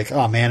Angel. It's like,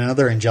 oh man,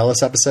 another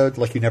Angelus episode?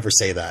 Like, you never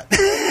say that.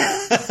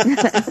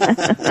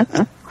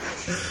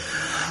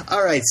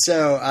 All right,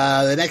 so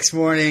the next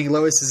morning,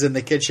 Lois is in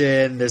the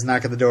kitchen. There's a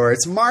knock on the door.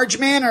 It's Marge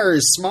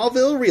Manners,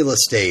 Smallville Real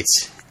Estate.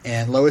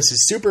 And Lois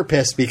is super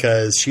pissed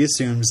because she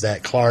assumes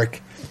that Clark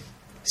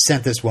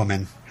sent this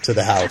woman to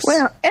the house.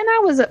 Well, and I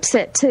was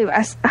upset too.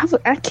 I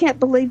can't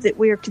believe that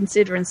we are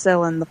considering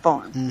selling the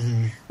farm.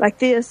 Mm-hmm. Like,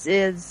 this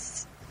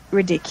is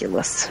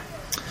ridiculous.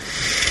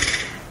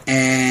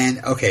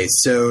 And,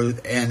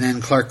 and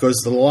then Clark goes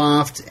to the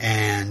loft,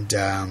 and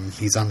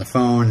he's on the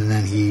phone, and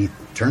then he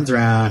turns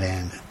around,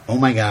 and, oh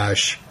my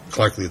gosh,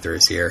 Clark Luthor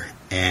is here.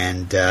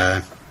 And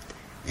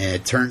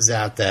it turns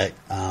out that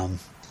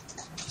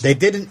they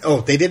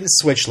didn't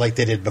switch like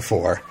they did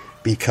before,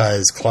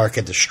 because Clark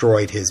had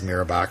destroyed his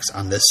mirror box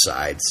on this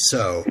side.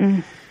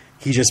 So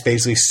he just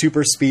basically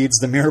super speeds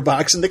the mirror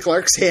box into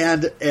Clark's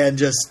hand and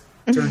just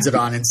turns it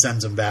on and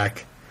sends him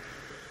back.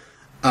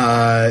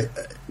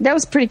 That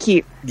was pretty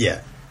cute.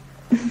 Yeah.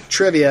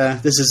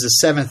 Trivia, this is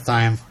the 7th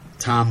time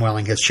Tom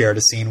Welling has shared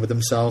a scene with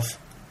himself.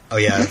 Oh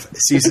yeah,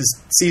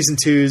 season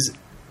 2's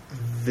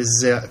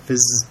Visage.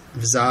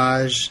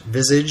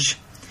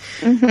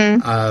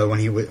 Mm-hmm. When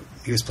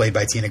he was played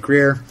by Tina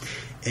Greer.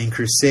 In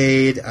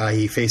Crusade,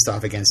 he faced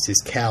off against his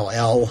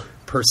Kal-El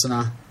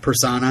persona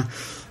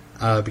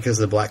because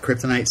of the Black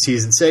Kryptonite.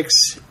 Season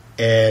 6,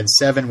 And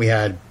 7, we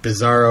had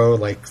Bizarro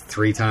like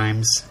 3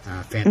 times,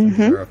 Phantom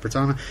Bizarro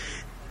Persona.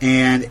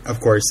 And, of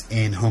course,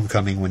 in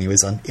Homecoming when he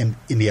was in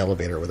the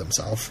elevator with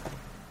himself.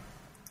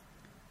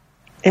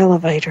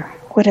 Elevator.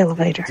 What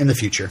elevator? In the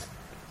future.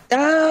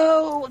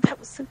 Oh, that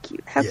was so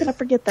cute. How could I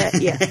forget that?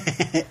 Yeah.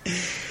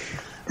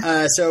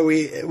 So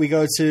we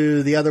go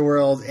to the other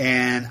world,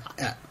 and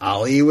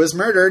Ollie was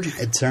murdered.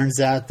 It turns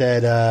out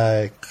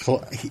that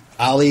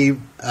Ollie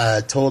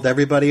told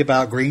everybody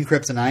about green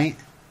kryptonite,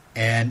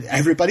 and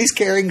everybody's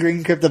carrying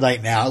green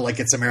kryptonite now, like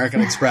it's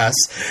American Express.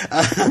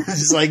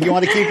 It's like, you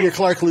want to keep your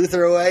Clark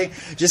Luthor away?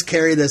 Just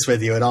carry this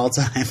with you at all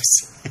times.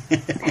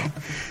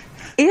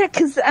 Yeah,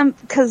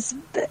 because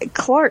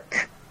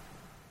Clark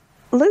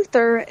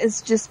Luthor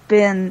has just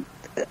been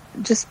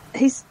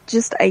he's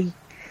just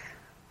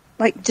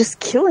just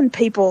killing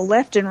people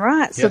left and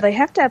right. So they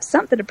have to have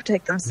something to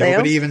protect themselves.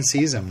 Nobody even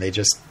sees them.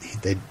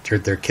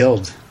 They're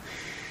killed.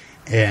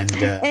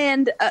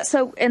 And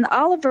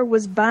Oliver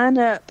was buying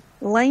up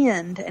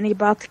land, and he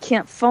bought the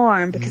Kent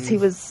farm because he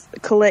was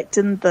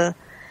collecting the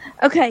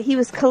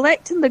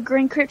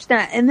green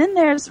kryptonite, and then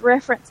there's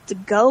reference to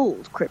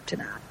gold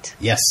kryptonite.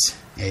 Yes.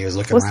 Yeah, he was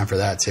looking around for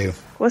that too.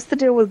 What's the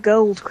deal with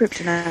gold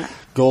kryptonite?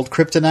 Gold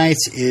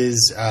kryptonite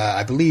is,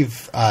 I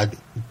believe,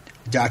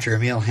 Dr.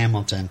 Emil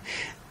Hamilton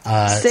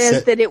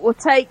says that it will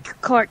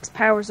take Clark's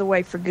powers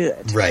away for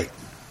good. Right.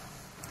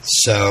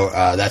 So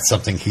that's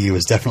something he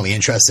was definitely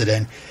interested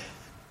in.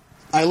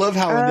 I love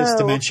how in this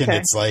dimension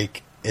it's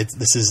like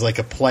this is like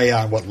a play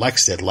on what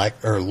Lex did,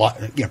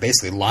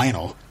 basically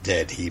Lionel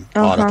did. He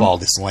bought up all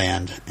this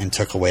land and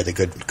took away the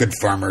good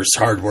farmers,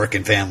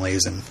 hard-working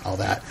families, and all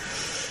that.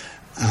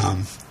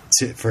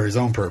 For his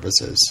own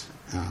purposes.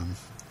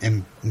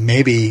 And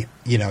maybe,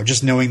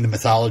 just knowing the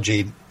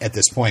mythology at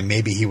this point,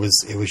 maybe it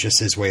was just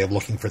his way of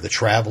looking for the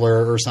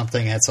Traveler or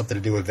something. It had something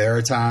to do with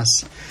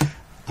Veritas.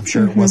 I'm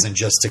sure it wasn't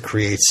just to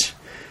create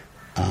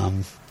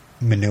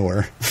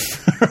manure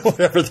or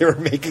whatever they were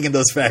making in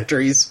those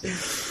factories.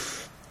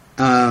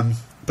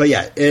 But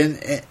yeah, in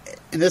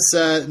this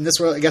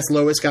world, I guess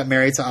Lois got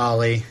married to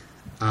Ollie,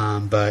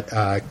 but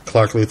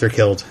Clark Luthor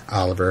killed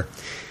Oliver.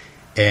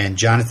 And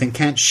Jonathan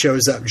Kent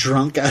shows up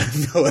drunk out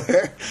of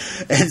nowhere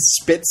and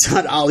spits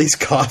on Ollie's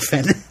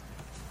coffin.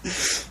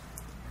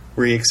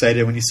 Were you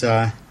excited when you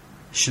saw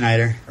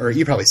Schneider? Or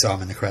you probably saw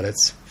him in the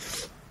credits.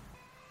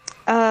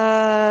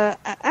 I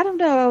don't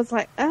know. I was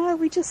like,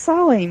 we just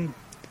saw him.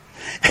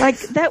 Like,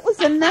 that was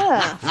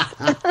enough.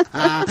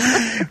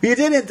 You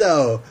didn't,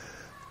 though.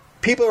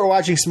 People who are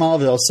watching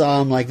Smallville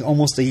saw him like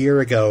almost a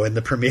year ago in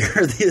the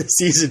premiere of the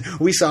season.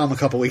 We saw him a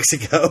couple weeks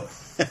ago.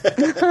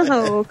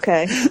 Oh,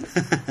 okay.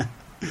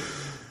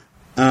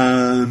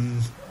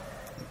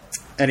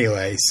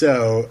 Anyway,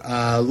 so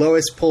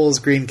Lois pulls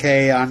Green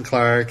K on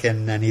Clark,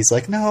 and then he's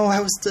like, "No, I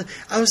was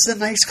the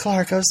nice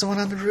Clark. I was the one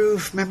on the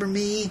roof. Remember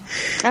me?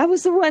 I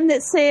was the one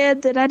that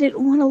said that I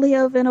didn't want to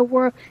live in a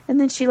world." And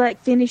then she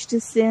finished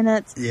his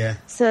sentence. Yeah.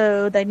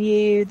 So they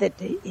knew that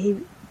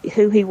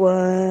who he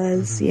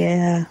was.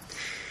 Yeah.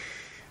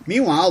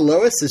 Meanwhile,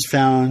 Lois has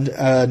found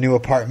a new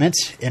apartment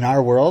in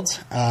our world.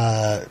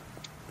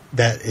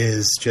 That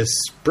is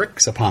just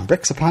bricks upon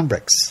bricks upon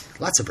bricks.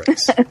 Lots of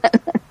bricks.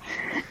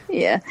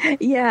 Yeah.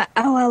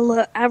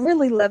 Oh, I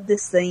really love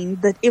this scene,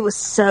 but it was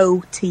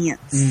so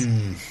tense.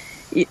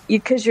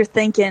 Because you're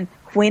thinking,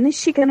 when is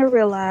she going to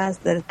realize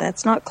that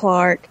that's not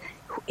Clark?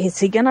 Is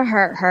he going to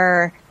hurt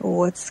her?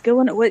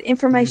 What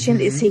information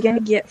is he going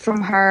to get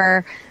from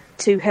her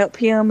to help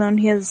him on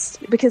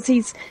because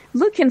he's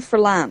looking for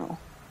Lionel.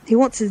 He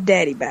wants his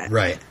daddy back.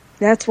 Right.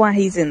 That's why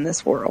he's in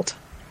this world.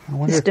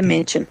 This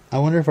dimension. I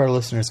wonder if our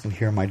listeners can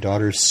hear my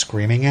daughters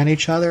screaming at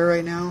each other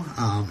right now.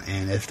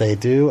 And if they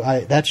do,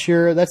 that's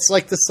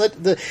like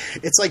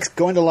it's like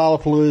going to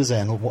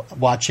Lollapalooza and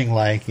watching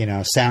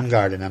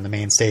Soundgarden on the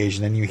main stage,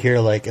 and then you hear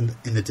in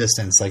the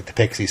distance the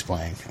Pixies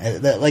playing.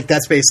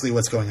 That's basically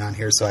what's going on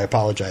here. So I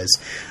apologize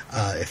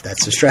if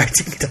that's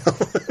distracting.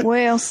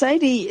 Well,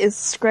 Sadie is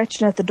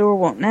scratching at the door,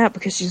 wanting out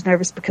because she's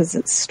nervous because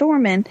it's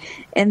storming,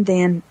 and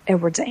then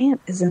Edward's aunt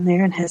is in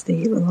there and has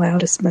the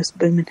loudest, most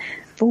booming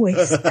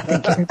voice. I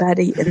think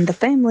everybody in the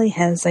family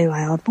has a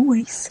loud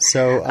voice.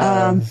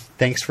 So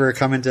thanks for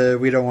coming to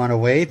We Don't Want to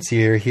Wait.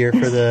 You're here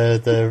for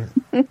the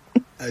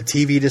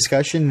TV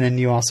discussion, and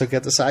you also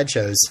get the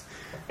sideshows.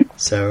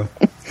 So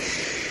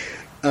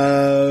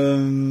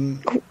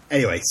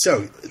anyway,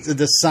 so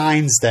the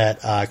signs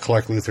that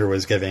Clark Luthor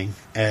was giving,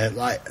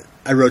 I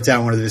wrote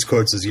down one of his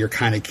quotes is, "You're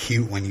kind of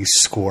cute when you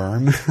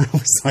squirm." I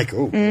was like,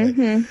 oh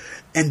boy.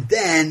 And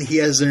then he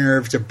has the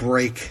nerve to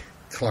break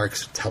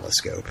Clark's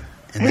telescope.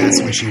 And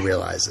that's when she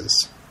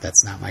realizes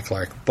that's not my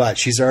Clark. But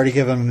she's already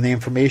given him the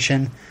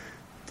information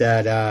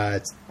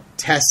that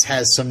Tess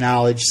has some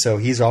knowledge, so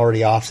he's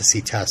already off to see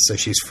Tess, so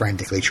she's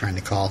frantically trying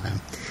to call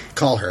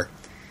her.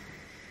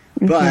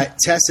 But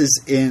Tess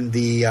is in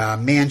the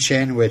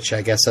mansion, which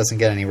I guess doesn't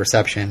get any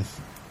reception.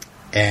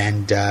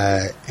 And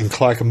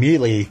Clark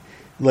immediately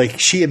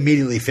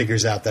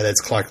figures out that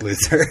it's Clark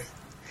Luthor.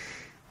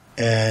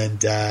 And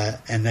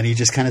then he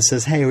just kind of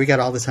says, "Hey, we got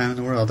all the time in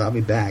the world. I'll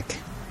be back."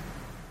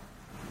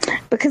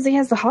 Because he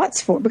has the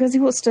hots for it. Because he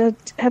wants to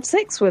have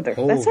sex with her.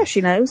 That's how she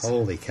knows.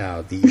 Holy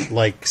cow. The,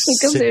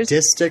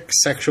 sadistic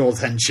sexual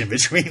tension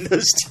between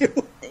those two.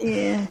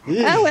 Yeah.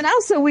 Oh, and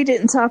also we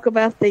didn't talk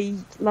about the,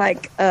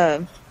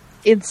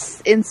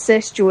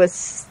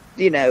 incestuous,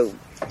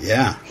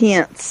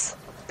 hints.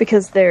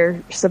 Because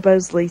they're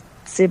supposedly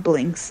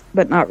siblings,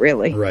 but not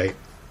really. Right.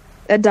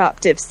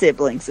 Adoptive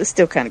siblings. It's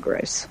still kind of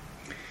gross.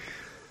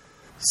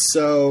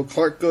 So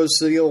Clark goes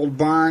to the old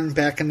barn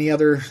back on the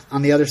other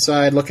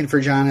side looking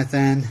for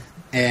Jonathan,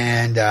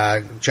 and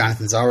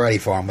Jonathan's all ready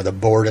for him with a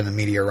board and a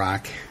meteor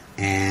rock.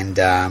 And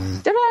they're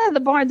not in the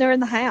barn; they're in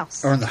the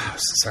house. Or in the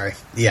house, sorry.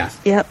 Yeah.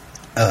 Yep.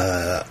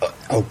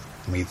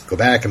 Let me go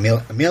back.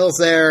 Emil's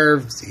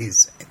there.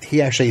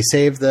 He actually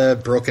saved the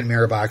broken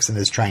mirror box and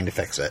is trying to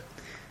fix it.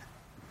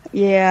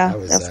 Yeah,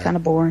 that's kind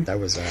of boring. That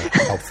was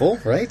helpful,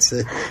 right?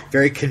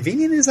 Very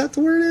convenient, is that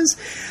the word is?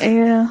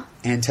 Yeah.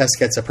 And Tess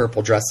gets a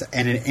purple dress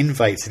and an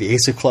invite to the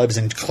Ace of Clubs,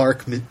 and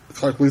Clark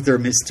Luthor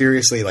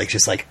mysteriously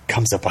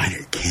comes up behind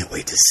her. Can't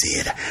wait to see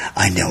it.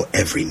 I know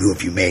every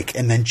move you make,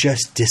 and then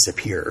just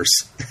disappears.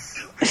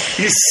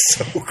 He's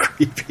so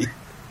creepy.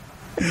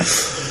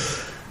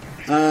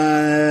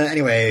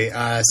 Anyway,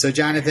 so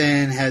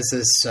Jonathan has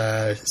this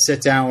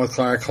sit down with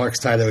Clark. Clark's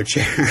tied to a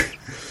chair.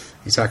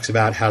 He talks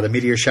about how the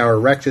meteor shower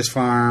wrecked his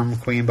farm.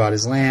 Queen bought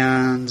his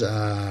land.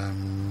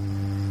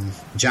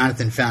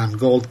 Jonathan found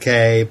Gold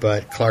K,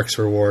 but Clark's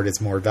reward is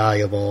more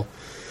valuable.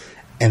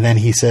 And then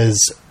he says,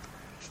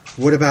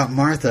 "What about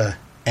Martha?"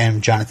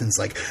 And Jonathan's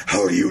like,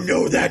 "How do you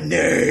know that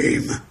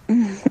name?"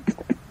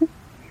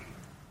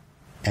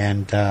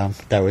 And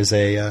that was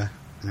an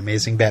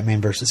amazing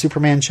Batman versus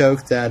Superman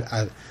joke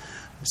that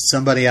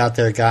somebody out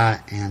there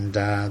got, and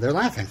they're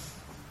laughing.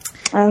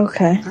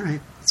 Okay. All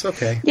right. It's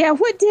okay. Yeah,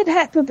 what did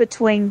happen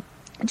between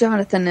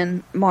Jonathan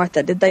and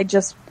Martha? Did they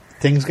just...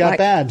 Things got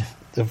bad.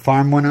 The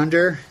farm went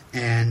under,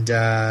 and,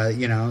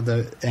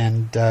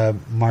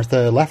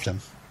 Martha left him.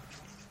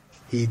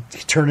 He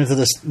turned into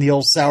the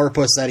old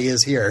sourpuss that he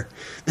is here.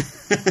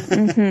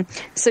 Mm-hmm.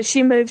 So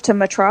she moved to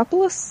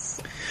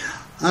Metropolis?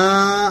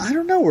 I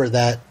don't know where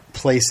that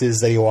place is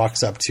that he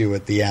walks up to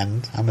at the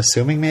end. I'm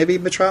assuming maybe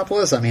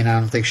Metropolis. I mean, I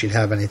don't think she'd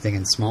have anything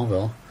in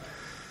Smallville.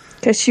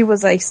 Because she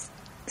was a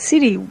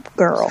city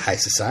girl. High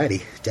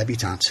society.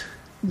 Debutante.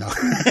 No.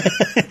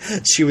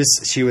 she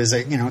was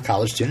a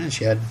college student.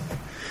 She had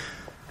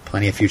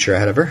plenty of future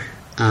ahead of her.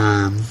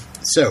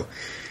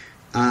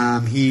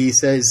 He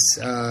says,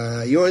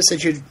 "You always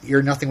said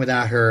you're nothing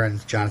without her,"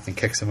 and Jonathan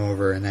kicks him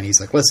over, and then he's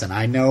like, "Listen,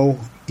 I know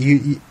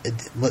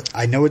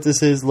I know what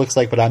this looks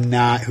like, but I'm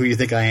not who you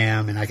think I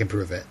am, and I can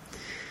prove it."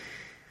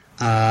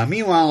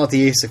 Meanwhile, at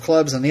the Ace of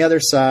Clubs on the other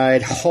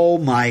side, oh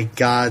my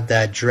God,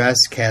 that dress,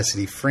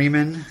 Cassidy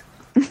Freeman.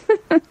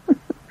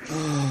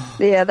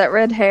 Yeah, that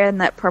red hair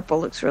and that purple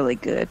looks really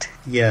good.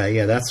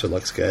 Yeah, that's what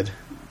looks good.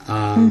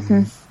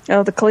 Oh,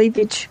 the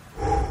cleavage.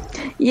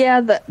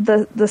 Yeah,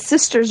 the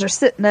sisters are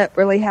sitting up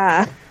really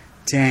high.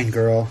 Dang,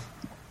 girl.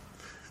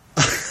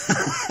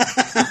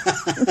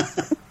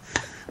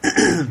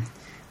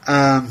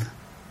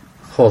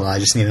 Hold on, I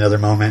just need another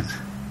moment.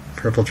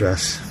 Purple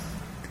dress.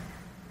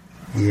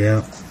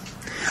 Yep.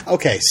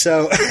 Okay,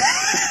 so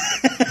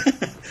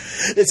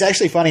it's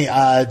actually funny.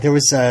 There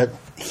was a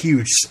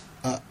huge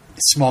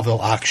Smallville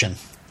auction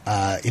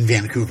in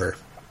Vancouver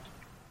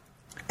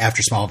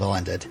after Smallville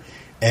ended.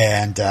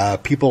 And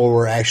people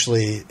were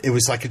actually, it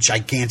was like a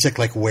gigantic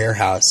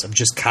warehouse of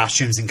just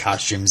costumes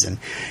and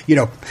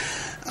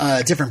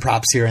different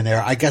props here and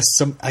there. I guess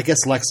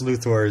Lex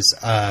Luthor's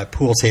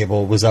pool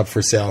table was up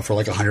for sale for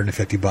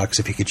 $150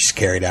 if he could just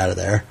carry it out of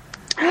there.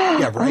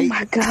 Yeah, right. Oh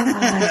my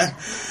God.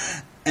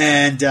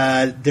 And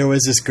there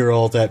was this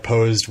girl that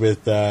posed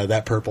with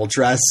that purple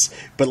dress,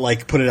 but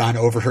put it on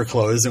over her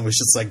clothes and was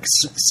just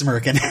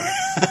smirking.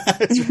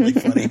 It's really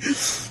funny.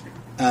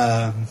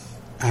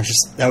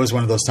 That was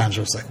one of those times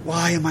where I was like,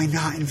 why am I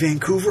not in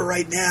Vancouver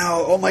right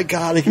now? Oh my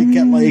God, I could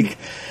get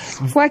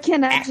why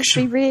can't I just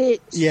be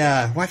rich?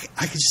 Yeah, why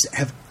I could just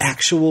have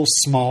actual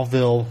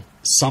Smallville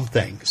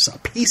something, a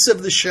piece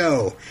of the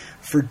show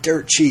for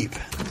dirt cheap.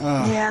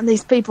 Yeah, and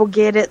these people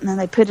get it and then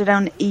they put it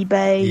on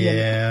eBay.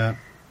 Yeah,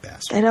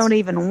 bastards. They don't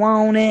even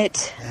want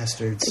it.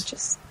 Bastards. They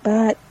just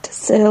buy it to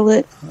sell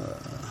it.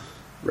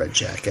 Red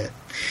Jacket.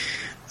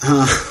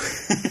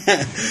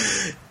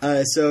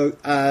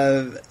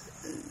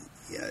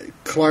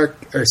 Clark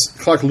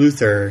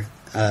Luthor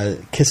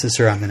kisses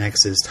her on the neck,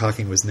 says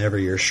talking was never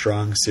your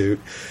strong suit,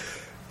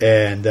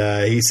 and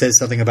he says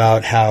something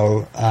about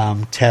how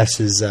Tess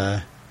is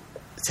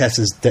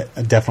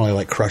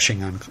definitely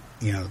crushing on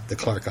the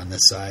Clark on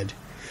this side,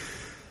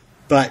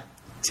 but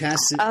Tess.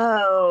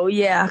 Oh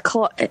yeah,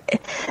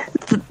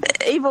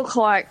 evil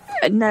Clark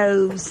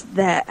knows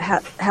that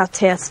how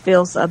Tess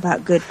feels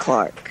about good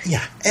Clark.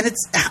 Yeah, and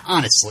it's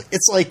honestly,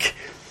 it's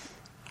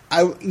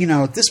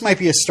this might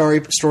be a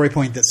story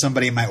point that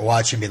somebody might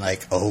watch and be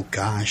like, oh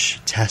gosh,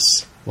 Tess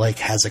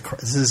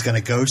this is going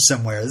to go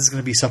somewhere. This is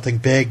going to be something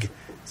big.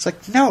 It's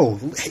like, no,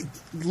 hey,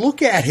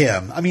 look at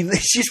him. I mean,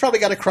 she's probably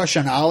got a crush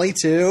on Ollie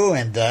too,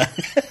 and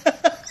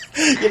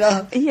You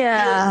know?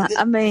 Yeah,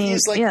 I mean,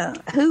 He's like, yeah.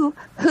 Who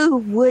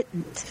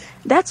wouldn't?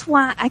 That's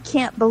why I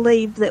can't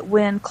believe that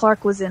when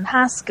Clark was in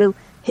high school,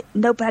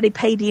 nobody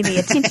paid any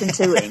attention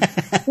to him.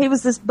 He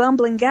was this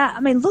bumbling guy. I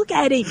mean, look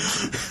at him.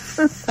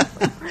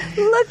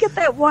 Look at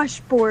that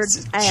washboard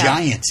abs.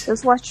 Giant.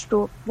 Those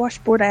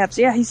washboard abs.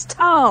 Yeah, he's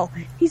tall.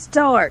 He's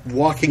dark.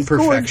 Walking he's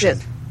perfection.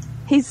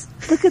 Gorgeous.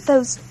 Look at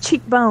those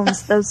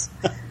cheekbones. Those,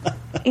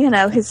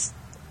 his.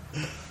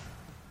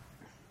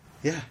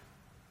 Yeah.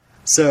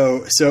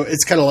 So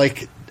it's kind of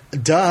like,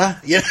 duh.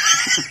 Yeah.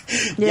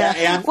 Yeah.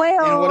 And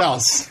what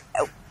else?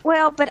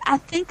 Well, but I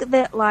think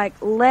that like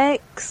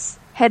Lex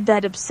had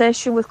that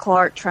obsession with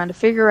Clark, trying to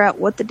figure out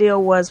what the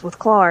deal was with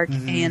Clark,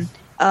 and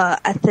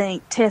I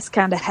think Tess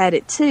kind of had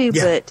it too,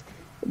 but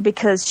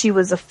because she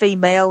was a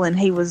female and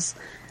he was,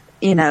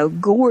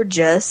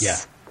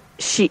 gorgeous,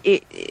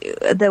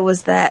 there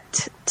was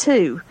that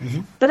too.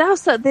 Mm-hmm. But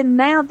also, then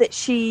now that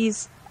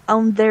she's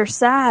on their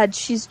side,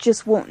 she's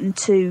just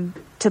wanting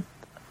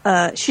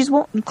she's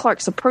wanting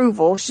Clark's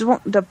approval. She's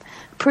wanting to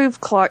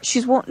prove Clark.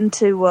 She's wanting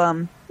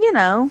to,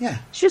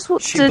 she just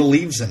wants she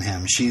believes in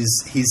him.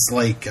 He's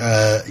like,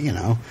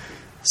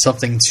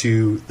 something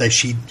that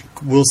she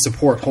will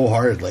support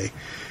wholeheartedly,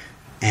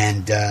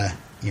 and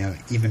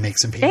even make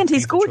some. And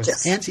he's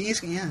gorgeous. And he's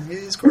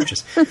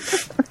gorgeous.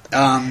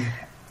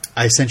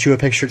 I sent you a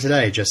picture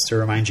today just to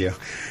remind you.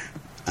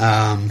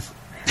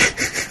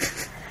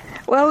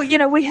 Well,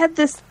 we had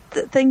this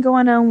thing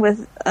going on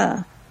with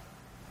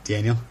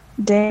Daniel,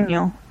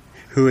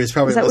 who is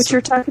probably... Is that what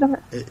you're talking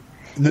about?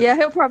 Yeah,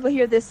 he'll probably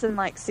hear this in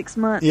like 6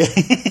 months. Yeah.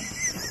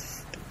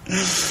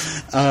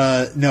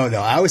 No.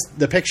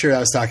 The picture I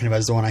was talking about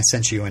is the one I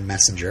sent you in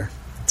Messenger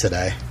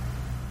today.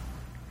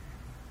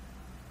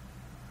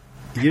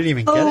 You didn't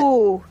even get it?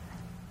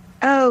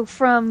 Oh,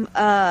 from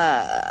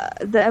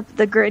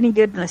the Granny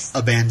Goodness.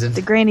 Abandoned.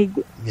 The Granny...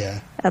 Yeah.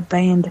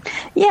 Abandoned.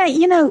 Yeah,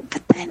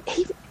 but then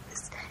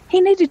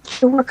he needed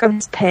to work on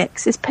his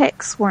pecs. His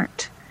pecs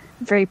weren't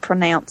very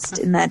pronounced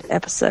in that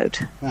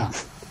episode. Wow.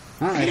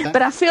 All right, then.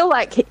 But I feel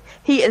like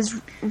he is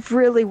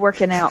really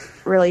working out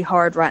really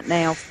hard right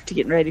now to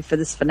getting ready for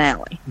this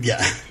finale.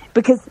 Yeah.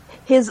 Because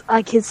his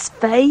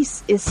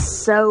face is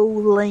so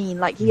lean.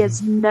 Like he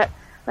has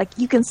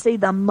you can see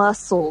the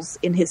muscles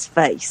in his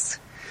face.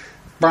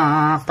 So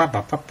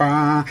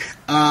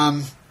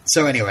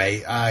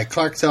anyway,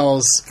 Clark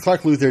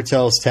Luthor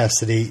tells Tess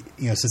that he,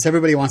 since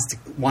everybody wants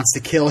to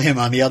kill him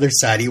on the other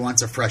side, he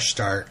wants a fresh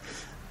start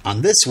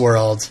on this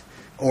world,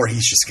 or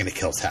he's just going to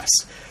kill Tess.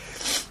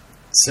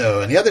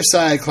 So on the other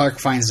side, Clark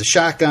finds a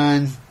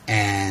shotgun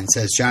and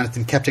says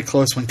Jonathan kept it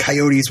close when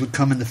coyotes would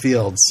come in the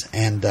fields.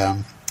 And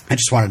I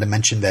just wanted to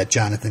mention that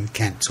Jonathan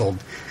Kent told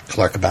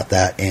Clark about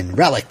that in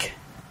Relic,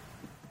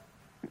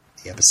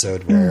 the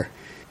episode where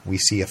we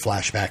see a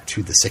flashback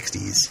to the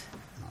 60s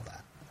and all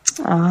that.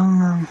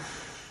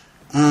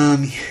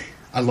 Oh.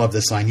 I love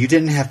this line. You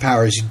didn't have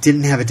powers. You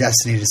didn't have a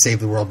destiny to save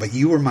the world, but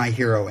you were my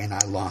hero and I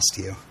lost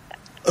you.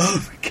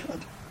 Oh, my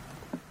God.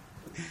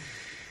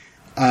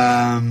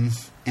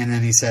 And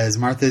then he says,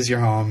 Martha's your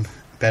home.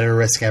 Better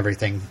risk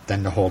everything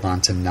than to hold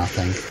on to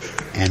nothing.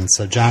 And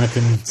so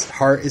Jonathan's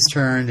heart is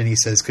turned and he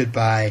says,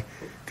 goodbye,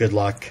 good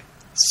luck,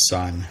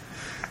 son.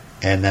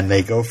 And then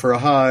they go for a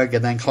hug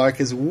and then Clark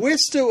is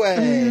whisked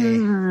away.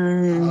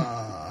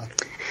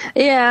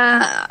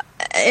 Yeah.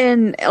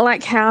 And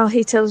like how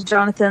he tells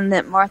Jonathan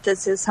that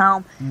Martha's his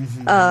home.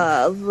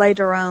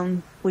 Later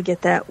on, we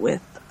get that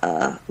with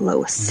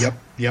Lois.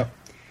 Yep.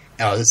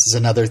 Oh, this is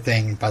another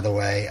thing, by the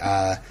way.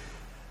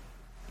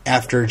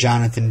 After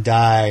Jonathan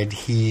died,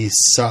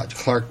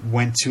 Clark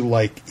went to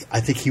I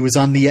think he was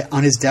on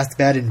his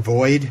deathbed in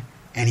Void,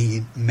 and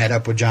he met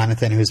up with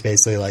Jonathan, who's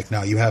basically like,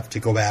 no, you have to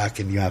go back,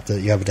 and you have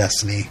a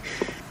destiny.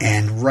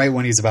 And right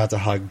when he's about to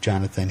hug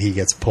Jonathan, he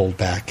gets pulled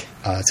back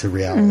to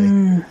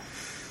reality.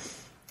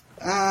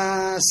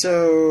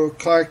 So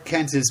Clark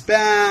Kent is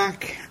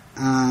back.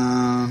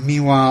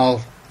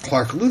 Meanwhile,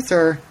 Clark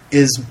Luthor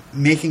is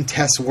making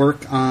Tess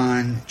work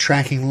on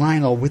tracking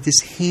Lionel with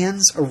his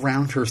hands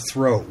around her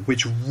throat,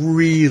 which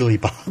really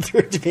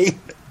bothered me.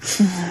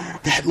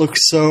 That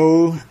looks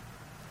so...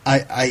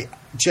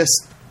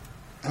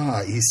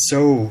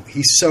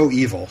 he's so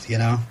evil,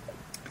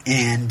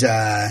 And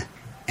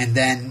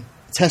then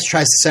Tess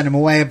tries to send him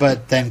away,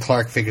 but then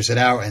Clark figures it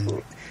out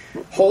and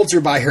holds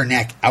her by her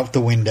neck out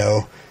the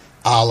window,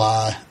 a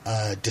la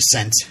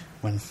Descent,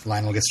 when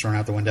Lionel gets thrown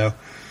out the window.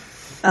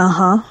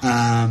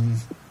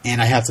 And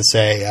I have to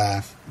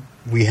say,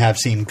 we have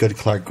seen good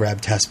Clark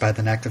grab Tess by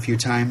the neck a few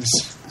times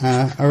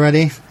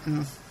already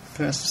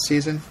past the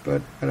season,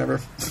 but whatever.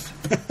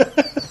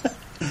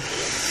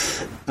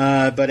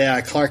 But yeah,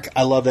 Clark,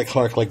 I love that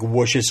Clark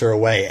whooshes her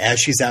away as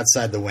she's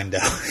outside the window.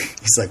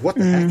 He's like, what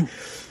the heck?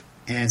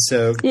 And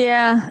so...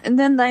 Yeah, and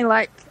then they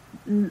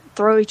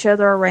throw each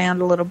other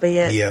around a little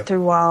bit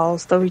through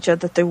walls, throw each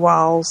other through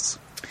walls.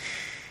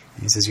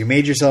 He says, you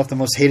made yourself the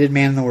most hated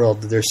man in the world,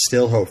 but there's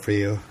still hope for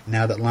you.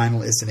 Now that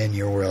Lionel isn't in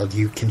your world,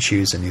 you can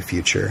choose a new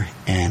future.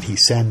 And he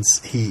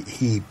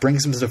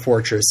brings him to the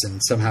fortress,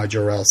 and somehow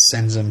Jor-El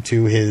sends him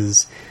to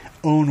his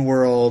own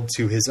world,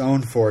 to his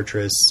own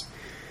fortress,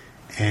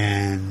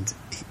 and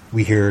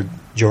we hear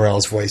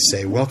Jor-El's voice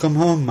say, "Welcome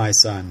home, my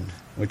son,"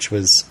 which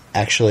was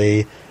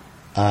actually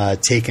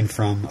taken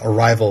from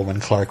Arrival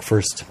when Clark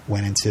first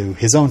went into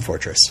his own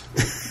fortress.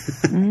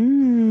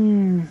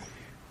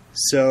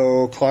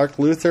 So Clark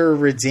Luthor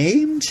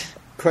redeemed?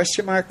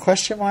 Question mark,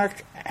 question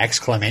mark,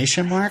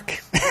 exclamation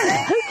mark.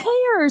 Who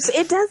cares?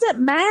 It doesn't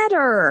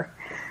matter.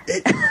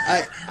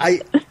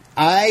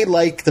 I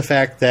like the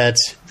fact that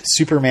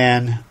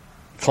Superman,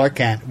 Clark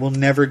Kent, will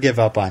never give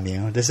up on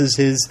you. This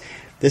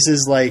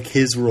is like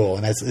his rule,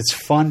 and it's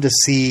fun to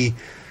see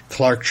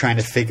Clark trying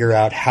to figure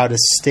out how to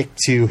stick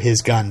to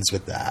his guns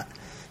with that.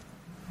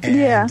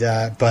 And,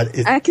 but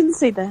I can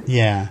see that.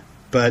 Yeah,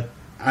 but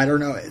I don't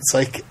know. It's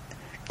like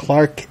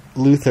Clark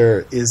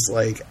Luthor is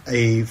like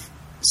a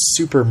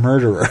super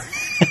murderer.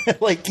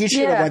 Like he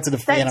should have went to the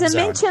Phantom Zone.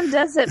 That dimension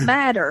doesn't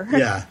matter.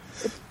 Yeah,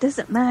 it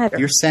doesn't matter.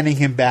 You're sending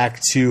him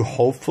back to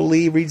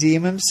hopefully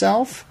redeem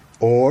himself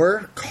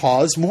or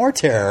cause more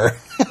terror.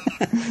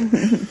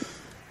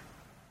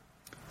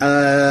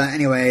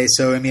 Anyway,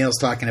 so Emil's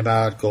talking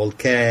about Gold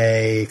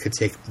K could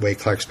take away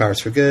Clark's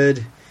powers for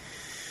good.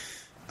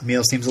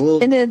 Emil seems a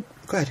little... And then,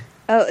 go ahead.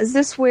 Oh, is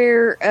this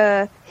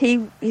where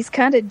he's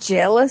kind of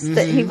jealous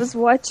that he was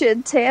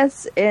watching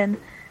Tess and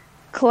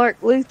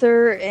Clark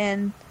Luthor,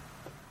 and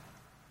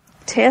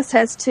Tess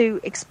has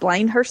to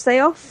explain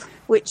herself,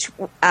 which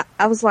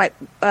I was like,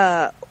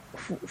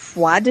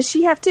 why does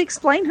she have to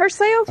explain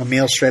herself?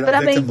 Emil straight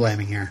up victim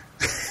blaming here.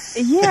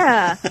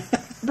 Yeah.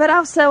 But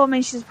also, I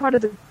mean, she's part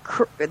of the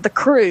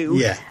crew.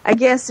 Yeah. I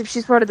guess if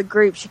she's part of the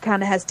group, she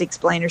kind of has to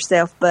explain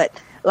herself. But,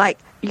 like,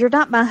 you're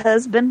not my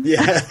husband.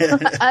 Yeah.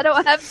 I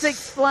don't have to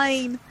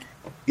explain.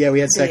 Yeah, we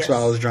had sex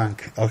while I was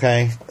drunk.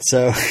 Okay?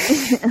 So.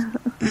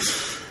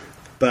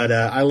 But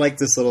I like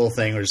this little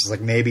thing where it's just like,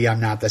 maybe I'm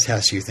not the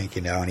Tess you think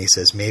you know. And he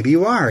says, maybe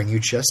you are, and you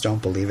just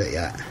don't believe it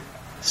yet.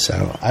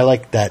 So I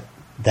like that.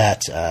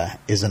 That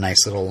is a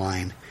nice little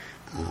line.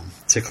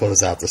 To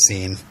close out the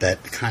scene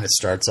that kind of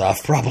starts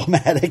off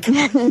problematic.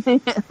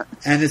 And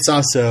it's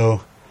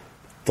also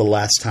the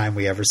last time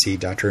we ever see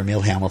Dr.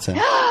 Emil Hamilton.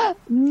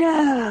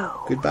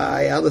 No.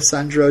 Goodbye,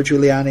 Alessandro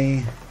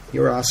Giuliani.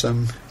 You're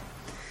awesome.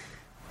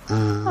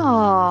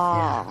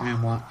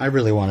 Yeah, I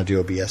really want to do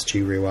a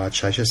BSG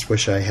rewatch. I just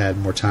wish I had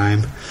more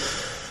time.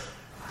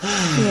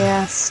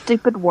 Yeah,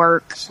 stupid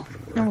work.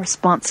 No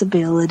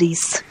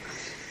responsibilities.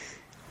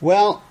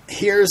 Well,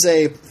 here's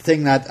a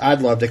thing that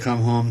I'd love to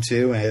come home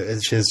to.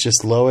 It's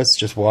just Lois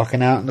just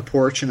walking out on the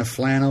porch in a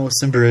flannel with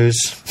some brews.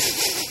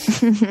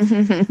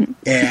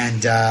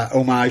 And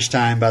homage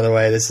time, by the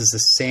way. This is the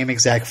same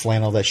exact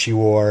flannel that she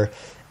wore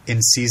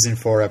in Season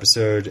 4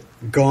 episode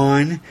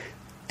Gone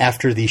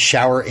after the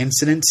shower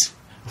incident.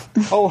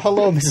 Oh,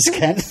 hello, Mrs.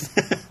 Kent.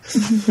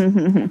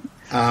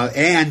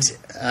 And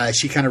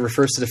she kind of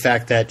refers to the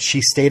fact that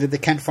she stayed at the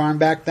Kent farm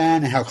back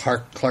then, and how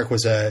Clark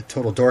was a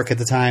total dork at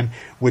the time,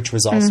 which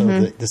was also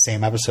the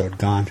same episode,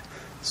 Gone.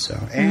 So,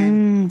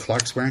 and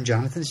Clark's wearing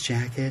Jonathan's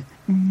jacket.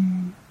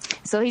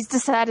 So he's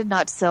decided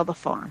not to sell the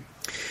farm.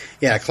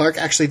 Yeah, Clark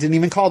actually didn't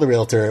even call the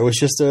realtor. It was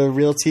just a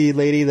realty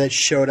lady that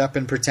showed up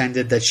and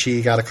pretended that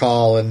she got a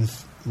call and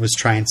was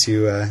trying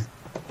to,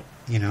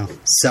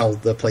 sell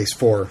the place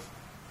for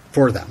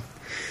them.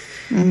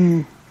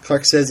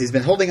 Clark says he's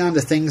been holding on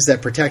to things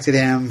that protected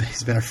him.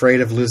 He's been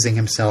afraid of losing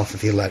himself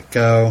if he let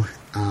go.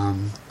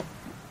 And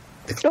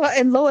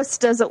Lois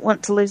doesn't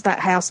want to lose that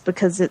house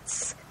because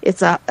it's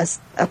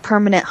a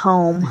permanent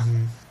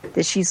home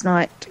that she's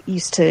not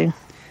used to.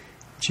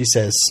 She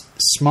says,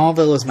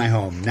 Smallville is my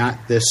home,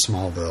 not this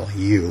Smallville,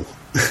 you.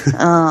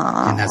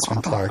 And that's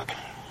when Clark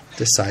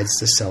decides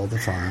to sell the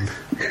farm.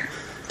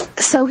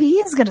 So he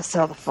is going to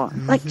sell the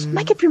farm. Like,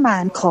 make up your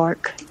mind,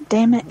 Clark.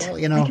 Damn it. Well,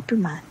 make up your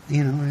mind.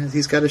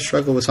 He's got to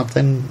struggle with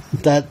something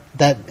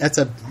that's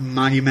a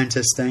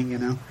monumentous thing,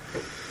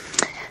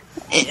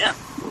 Yeah.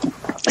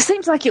 It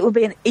seems like it would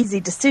be an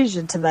easy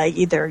decision to make,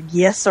 either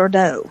yes or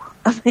no.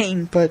 I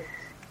mean...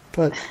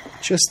 But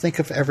just think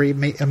of every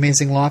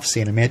amazing loft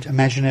scene.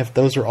 Imagine if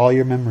those are all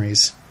your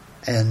memories.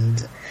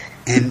 And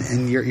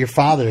your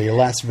father, your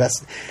last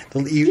best.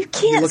 You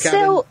can't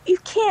sell. You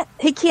can't.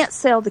 He can't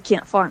sell the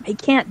Kent farm. He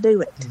can't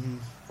do it.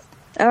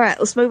 All right,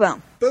 let's move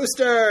on.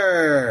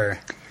 Booster.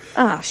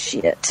 Oh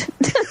shit!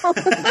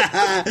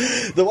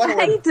 The one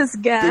I hate this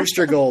guy.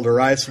 Booster Gold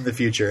arrives from the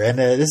future, and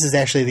this is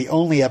actually the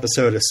only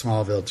episode of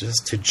Smallville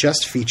to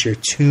feature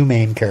two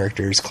main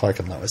characters, Clark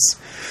and Lois.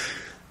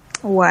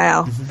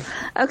 Wow.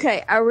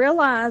 Okay, I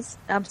realize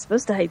I'm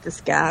supposed to hate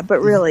this guy,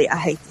 but really, I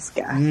hate this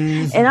guy.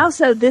 And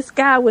also, this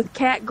guy with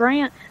Cat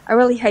Grant, I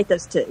really hate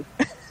those two.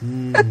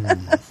 And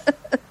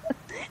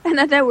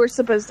I know we're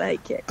supposed to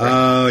hate Cat Grant.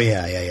 Oh,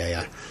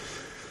 yeah.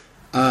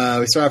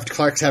 We start off,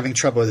 Clark's having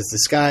trouble with his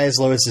disguise.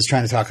 Lois is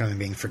trying to talk to him and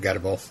being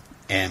forgettable.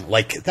 And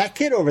like that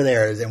kid over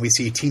there, and we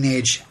see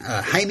teenage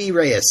Jaime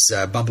Reyes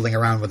bumbling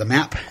around with a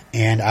map.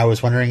 And I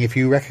was wondering if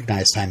you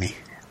recognized Jaime.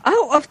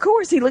 Oh, of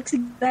course. He looks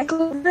exactly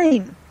the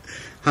same.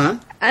 Huh?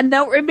 I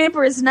don't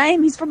remember his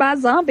name. He's from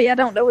iZombie. I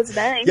don't know his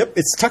name. Yep,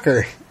 it's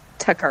Tucker.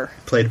 Tucker.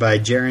 Played by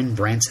Jaron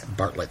Brant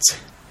Bartlett.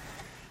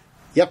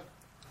 Yep.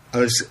 I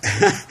was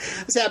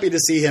happy to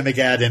see him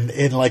again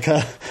in like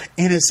a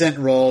innocent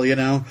role, you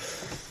know.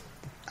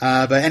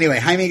 But anyway,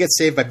 Jaime gets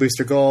saved by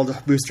Booster Gold.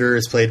 Booster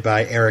is played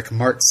by Eric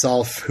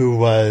Martsolf, who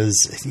was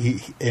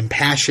in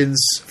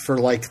Passions for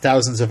like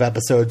thousands of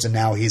episodes, and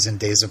now he's in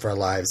Days of Our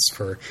Lives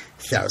for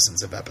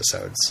thousands of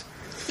episodes.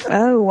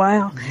 Oh,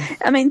 wow.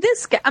 I mean,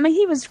 this guy,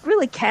 he was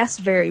really cast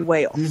very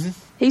well. Mm-hmm.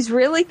 He's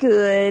really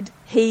good.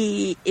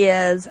 He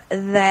is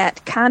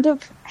that kind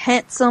of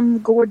handsome,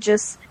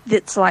 gorgeous,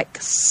 that's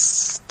like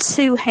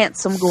too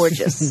handsome,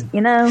 gorgeous,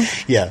 you know?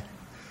 Yeah.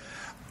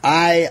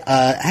 I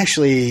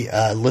actually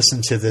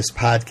listened to this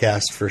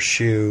podcast for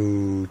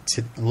Shu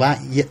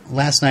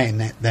last night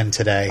and then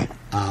today.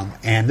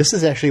 And this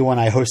is actually one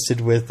I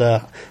hosted with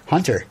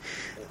Hunter.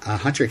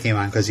 Hunter came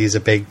on because he's a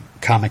big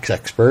comics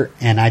expert.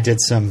 And I did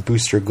some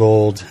Booster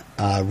Gold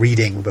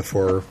reading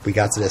before we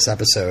got to this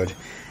episode.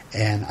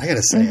 And I got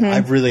to say, I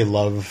really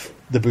love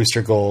the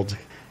Booster Gold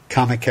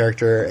comic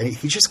character. And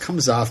he just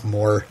comes off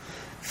more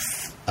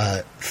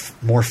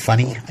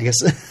funny, I guess,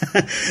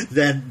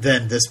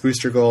 than this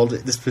Booster Gold.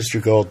 This Booster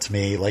Gold, to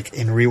me, like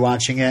in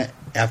rewatching it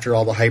after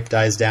all the hype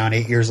dies down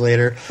 8 years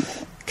later,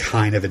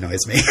 kind of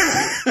annoys me.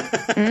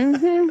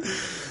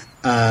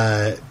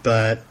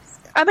 But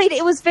I mean,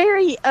 it was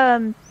very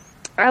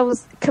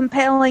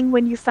compelling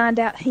when you find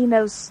out he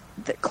knows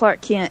that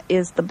Clark Kent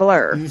is the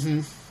Blur,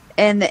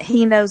 and that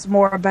he knows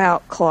more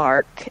about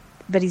Clark,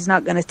 but he's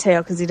not going to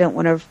tell because he don't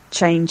want to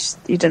change.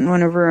 He didn't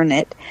want to ruin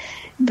it,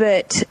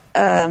 but.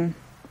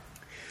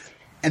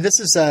 And this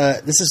is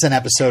an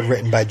episode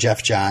written by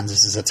Jeff Johns.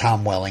 This is a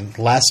Tom Welling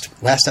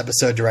last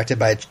episode directed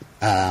by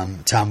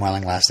Tom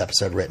Welling. Last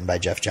episode written by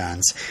Jeff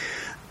Johns.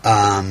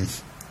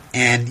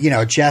 And you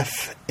know,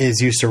 Jeff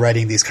is used to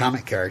writing these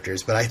comic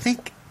characters, but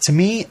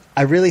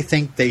I really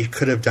think they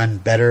could have done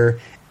better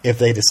if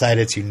they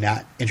decided to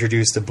not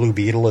introduce the Blue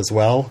Beetle as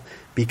well,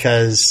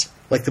 because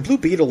like the Blue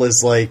Beetle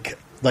is like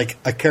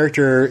a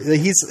character.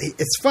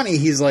 It's funny.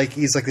 He's like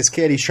this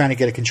kid. He's trying to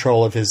get a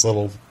control of his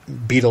little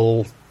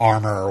beetle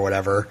armor or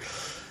whatever.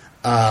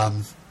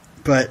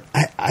 But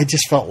I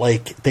just felt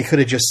like they could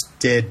have just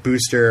did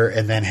Booster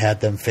and then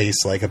had them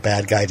face like a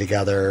bad guy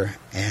together,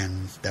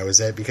 and that was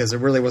it, because there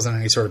really wasn't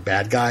any sort of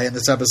bad guy in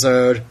this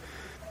episode.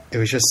 It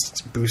was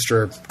just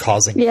Booster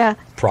causing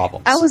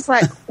problems. I was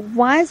like,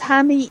 why is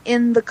Jaime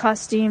in the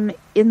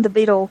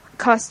beetle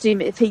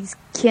costume if he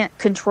can't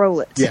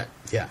control it? Yeah.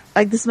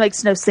 Like, this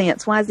makes no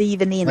sense. Why is he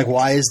even in it? Like,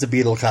 why is the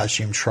beetle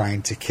costume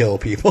trying to kill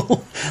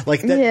people?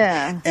 Like that.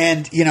 Yeah.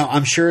 And, you know,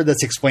 I'm sure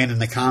that's explained in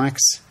the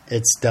comics.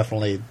 It's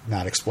definitely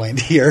not explained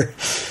here.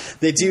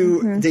 They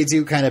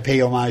do kind of pay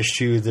homage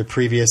to the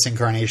previous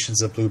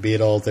incarnations of Blue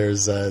Beetle. There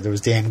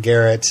was Dan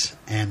Garrett,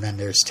 and then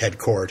there's Ted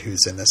Kord,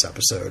 who's in this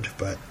episode,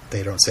 but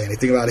they don't say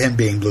anything about him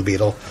being Blue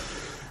Beetle.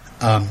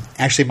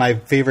 Actually, my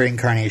favorite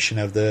incarnation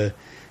of the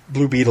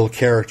Blue Beetle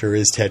character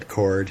is Ted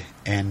Kord,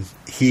 and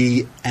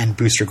he and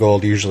Booster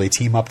Gold usually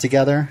team up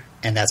together,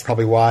 and that's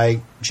probably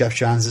why Jeff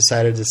Johns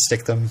decided to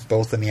stick them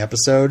both in the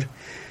episode,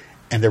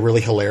 and they're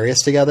really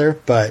hilarious together,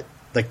 but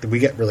like we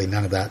get really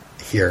none of that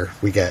here.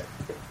 We get,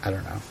 I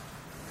don't know.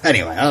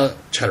 Anyway, I'll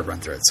try to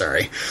run through it,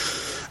 sorry.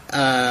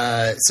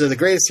 So the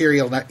greatest hero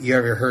you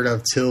ever heard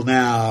of till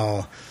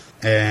now,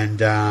 and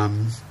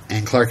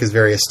Clark is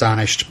very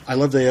astonished. I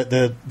love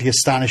the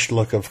astonished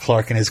look of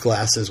Clark in his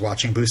glasses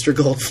watching Booster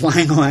Gold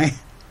flying away.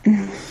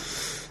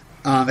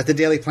 At the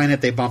Daily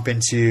Planet, they bump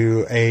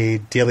into a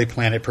Daily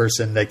Planet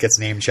person that gets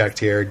name checked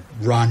here,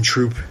 Ron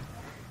Troop,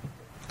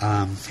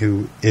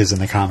 who is in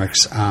the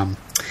comics.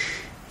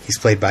 He's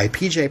played by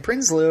PJ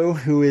Prinsloo,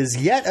 who is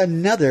yet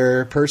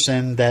another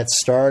person that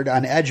starred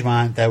on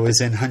Edgemont, that was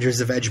in hundreds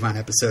of Edgemont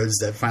episodes,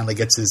 that finally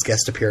gets his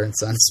guest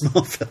appearance on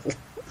Smallville.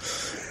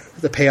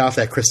 The payoff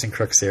that Kristen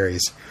Crook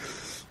series.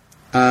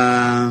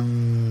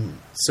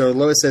 So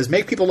Lois says,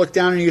 make people look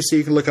down on you so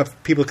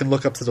people can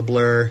look up to the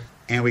Blur,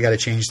 and we got to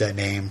change that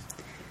name.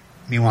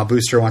 Meanwhile,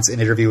 Booster wants an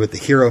interview with the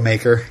Hero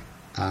Maker.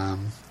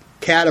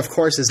 Cat, of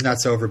course, is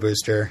nuts over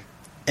Booster.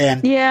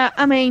 And yeah,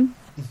 I mean,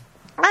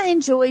 I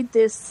enjoyed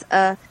this,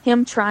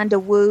 him trying to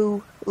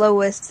woo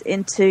Lois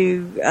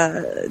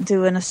into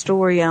doing a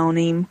story on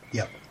him.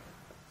 Yep.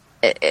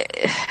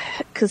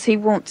 Because he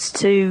wants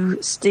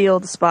to steal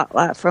the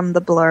spotlight from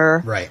the Blur.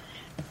 Right.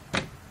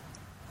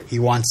 He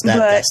wants that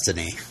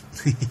destiny.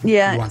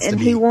 Yeah,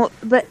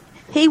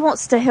 he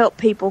wants to help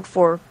people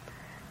for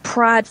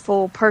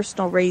prideful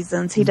personal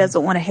reasons. He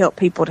doesn't want to help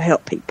people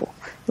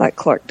like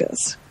Clark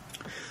does.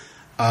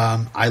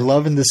 I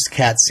love in this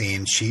cat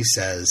scene, she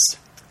says,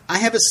 I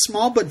have a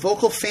small but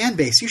vocal fan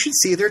base. You should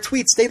see their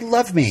tweets. They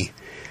love me.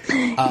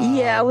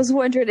 Yeah, I was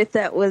wondering if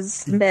that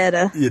was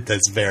meta.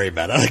 That's very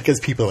meta, because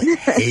people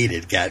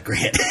hated Cat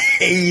Grant.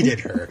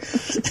 Hated her.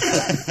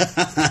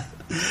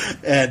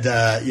 And,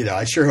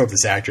 I sure hope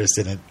this actress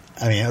didn't.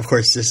 I mean, of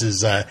course, this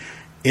is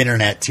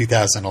Internet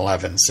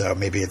 2011, so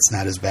maybe it's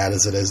not as bad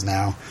as it is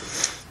now.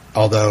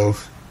 Although,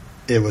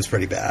 it was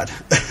pretty bad.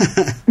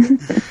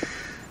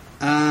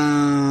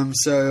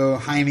 So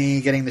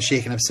Jaime getting the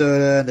shaken up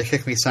soda, the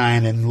kick me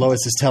sign, and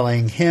Lois is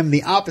telling him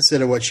the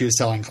opposite of what she was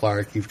telling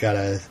Clark. You've got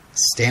to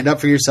stand up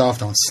for yourself,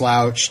 don't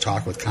slouch,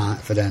 talk with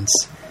confidence,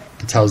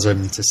 and tells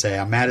him to say,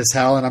 I'm mad as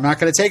hell and I'm not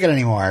going to take it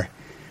anymore.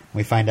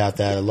 We find out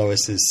that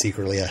Lois is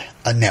secretly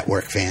a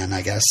network fan,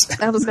 I guess.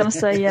 I was going to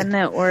say, yeah,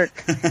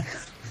 network.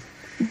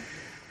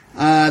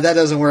 That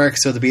doesn't work,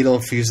 so the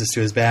Beetle fuses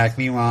to his back.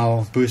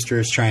 Meanwhile, Booster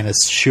is trying to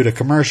shoot a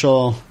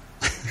commercial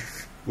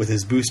with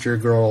his Booster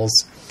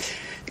girls.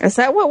 Is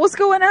that what was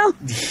going on?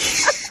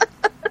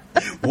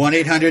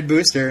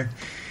 1-800-BOOSTER.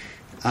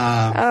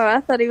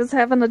 I thought he was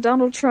having a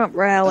Donald Trump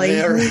rally.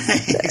 Yeah, right.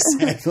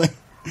 Exactly.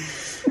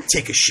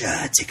 Take a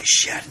shot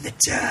in the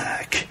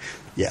dark.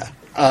 Yeah.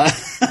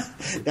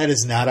 That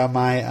is not on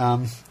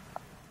my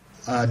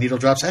needle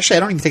drops. Actually, I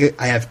don't even think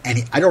I have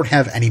any. I don't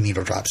have any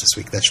needle drops this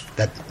week.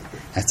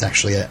 That's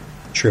actually it.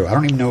 True. I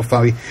don't even know if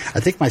I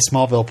think my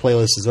Smallville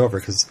playlist is over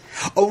because.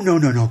 Oh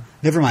no!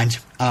 Never mind.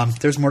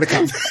 There's more to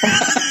come.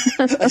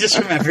 I just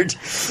remembered.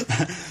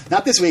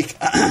 Not this week.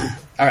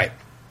 All right.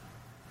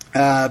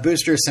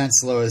 Booster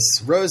sends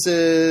Lois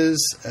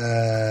roses.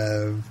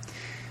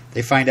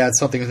 They find out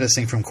something is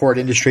missing from Cord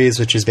Industries,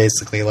 which is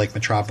basically like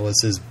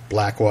Metropolis's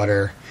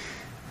Blackwater.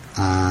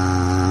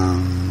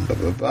 Cat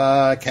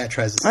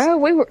tries to... Oh,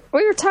 we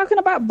were talking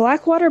about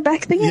Blackwater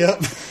back then?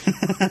 Yep.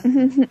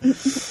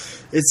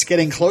 It's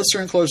getting closer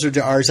and closer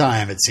to our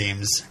time, it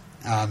seems.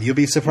 You'll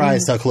be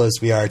surprised how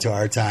close we are to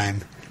our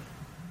time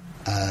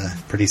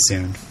pretty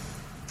soon.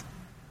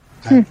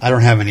 I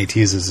don't have any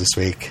teases this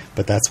week,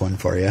 but that's one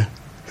for you.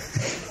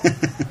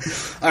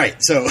 All right,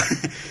 so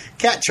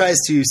Cat tries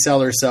to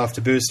sell herself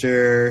to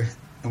Booster.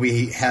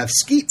 We have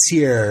Skeets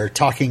here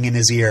talking in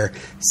his ear.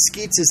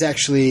 Skeets is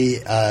actually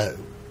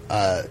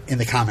in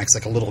the comics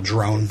like a little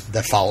drone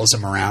that follows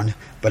him around,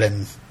 but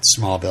in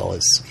Smallville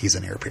he's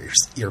an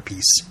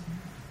earpiece.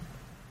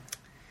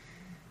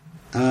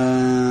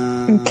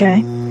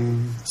 Okay.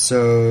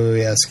 So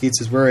yeah, Skeets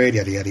is worried.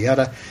 Yada yada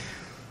yada.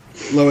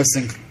 Lois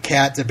and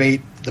Cat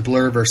debate the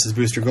Blur versus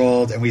Booster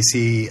Gold, and we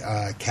see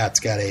Cat's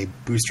got a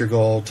Booster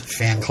Gold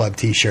fan club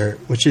T-shirt,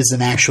 which is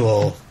an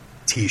actual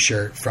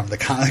T-shirt from the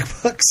comic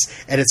books,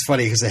 and it's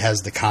funny because it has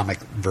the comic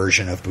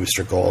version of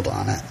Booster Gold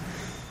on it.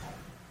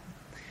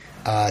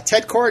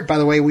 Ted Kord, by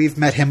the way, we've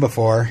met him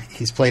before.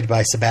 He's played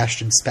by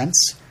Sebastian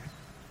Spence.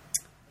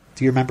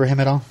 Do you remember him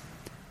at all?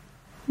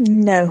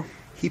 No.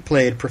 He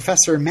played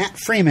Professor Matt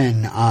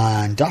Freeman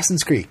on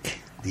Dawson's Creek,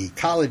 the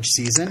college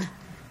season,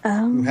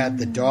 who had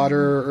the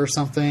daughter or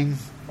something,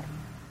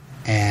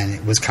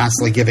 and was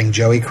constantly giving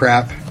Joey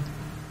crap.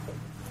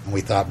 And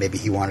we thought maybe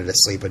he wanted to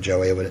sleep with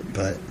Joey,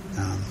 but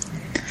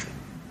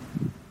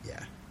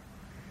yeah.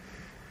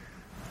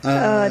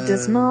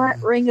 Does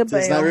not ring a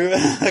bell.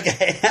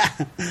 Okay.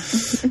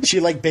 She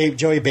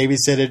Joey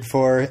babysitted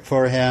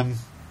for him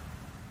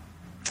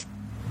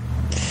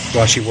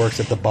while she worked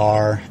at the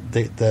bar.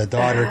 The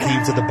daughter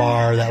came to the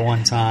bar that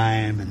one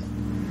time.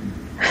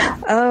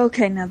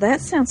 Okay, now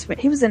that sounds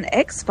familiar. He was in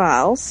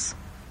X-Files.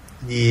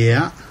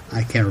 Yeah,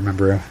 I can't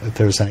remember if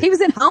there was any. He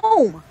was in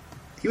Home.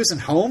 He was in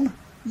Home?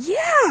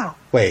 Yeah.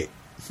 Wait,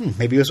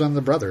 maybe he was one of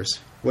the brothers.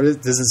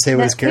 Does it say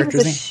what his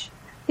character's name?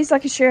 He's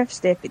like a sheriff's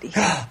deputy.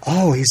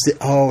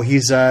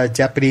 He's a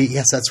deputy.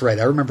 Yes, that's right.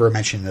 I remember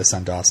mentioning this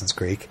on Dawson's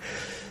Creek.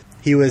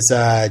 He was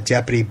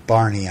Deputy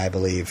Barney, I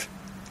believe,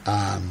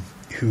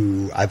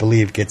 who I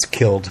believe gets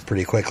killed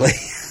pretty quickly.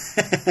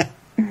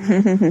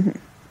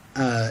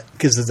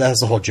 Because that was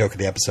the whole joke of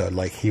the episode.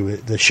 Like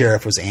the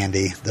sheriff was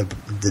Andy,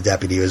 the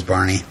deputy was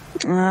Barney.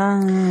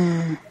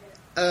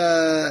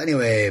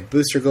 Anyway,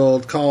 Booster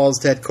Gold calls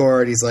Ted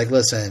Kord. He's like,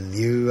 "Listen,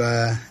 you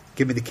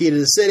give me the key to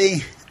the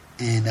city,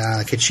 and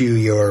I'll get you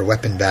your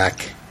weapon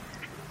back."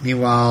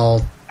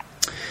 Meanwhile,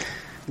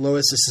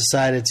 Lois has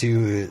decided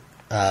to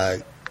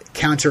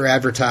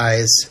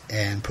counter-advertise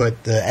and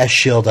put the S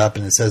shield up,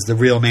 and it says "The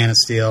Real Man of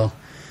Steel"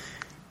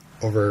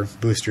 over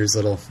Booster's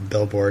little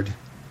billboard.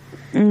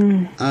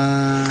 I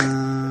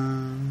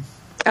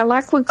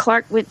like when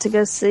Clark went to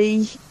go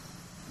see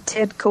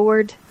Ted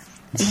Kord,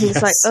 and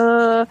he's like,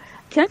 "Can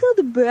I go to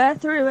the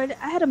bathroom?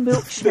 I had a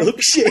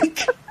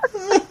milkshake."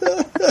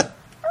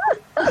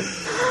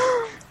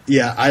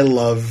 Yeah, I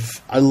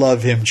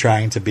love him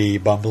trying to be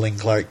bumbling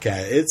Clark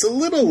Kent. It's a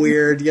little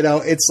weird,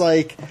 It's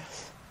like,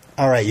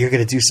 all right, you're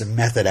going to do some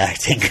method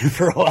acting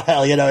for a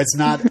while. It's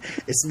not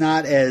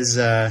as.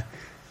 I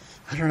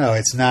don't know.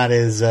 It's not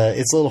as.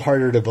 It's a little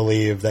harder to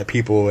believe that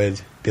people would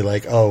be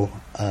like, "Oh,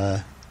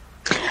 well,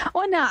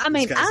 no, I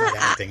mean, this guy's not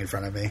acting in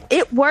front of me."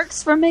 It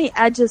works for me.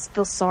 I just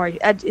feel sorry.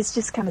 It's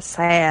just kind of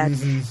sad.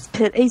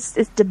 Mm-hmm.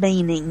 It's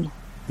demeaning.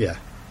 Yeah.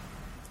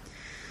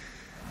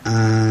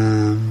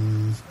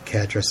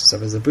 Cat dresses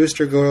up as a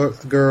Booster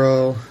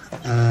girl.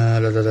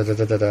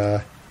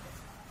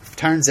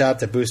 Turns out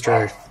that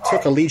Booster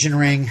took a Legion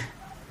ring,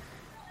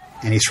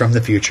 and he's from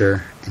the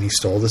future, and he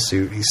stole the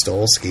suit. He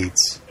stole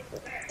Skeets.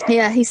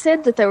 Yeah, he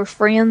said that they were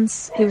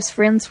friends. He was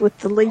friends with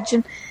the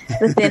Legion,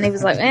 but then he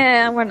was like,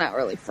 we're not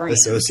really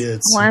friends.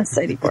 Associates. Why is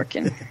Sadie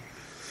working?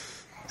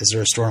 Is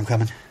there a storm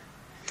coming?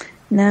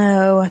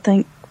 No, I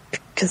think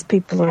because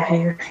people are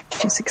here.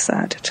 She's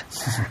excited.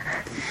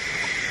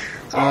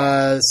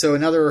 So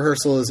another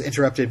rehearsal is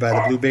interrupted by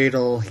the Blue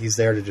Beetle. He's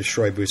there to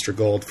destroy Booster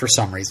Gold for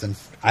some reason.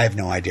 I have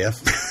no idea.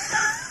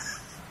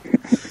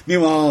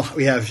 Meanwhile,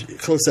 we have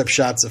close-up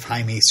shots of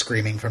Jaime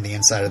screaming from the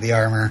inside of the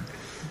armor.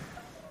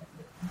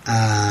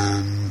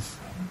 And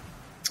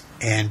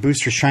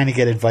Booster's trying to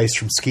get advice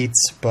from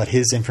Skeets, but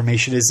his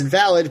information is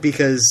invalid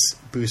because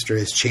Booster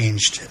has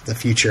changed the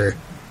future.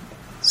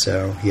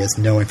 So he has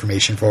no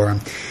information for him.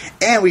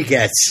 And we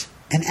get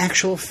an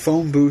actual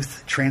phone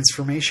booth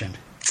transformation.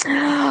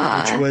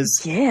 Which was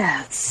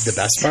the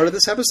best part of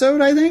this episode,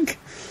 I think.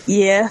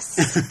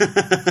 Yes.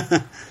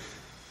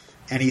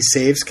 And he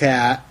saves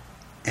Kat,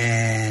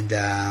 and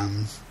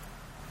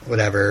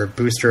whatever.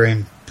 Booster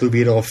and Blue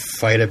Beetle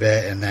fight a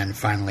bit, and then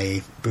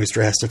finally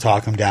Booster has to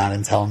talk him down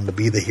and tell him to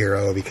be the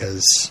hero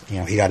because, you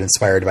know, he got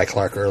inspired by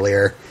Clark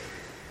earlier.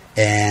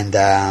 And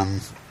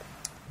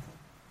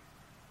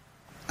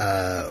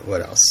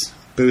what else?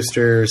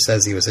 Booster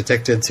says he was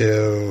addicted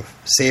to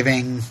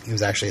saving. He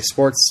was actually a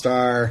sports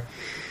star.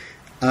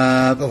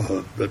 Blah,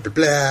 blah, blah,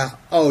 blah.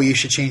 Oh, you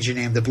should change your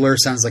name. The Blur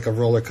sounds like a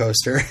roller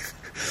coaster.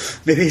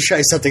 Maybe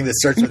try something that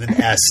starts with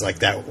an S, like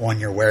that one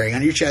you're wearing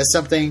on your chest.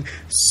 Something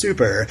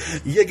super.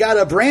 You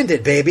gotta brand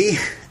it, baby.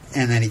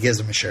 And then he gives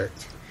him a shirt.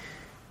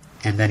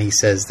 And then he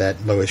says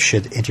that Lois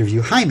should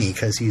interview Jaime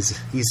because he's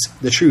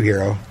the true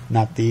hero,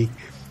 not the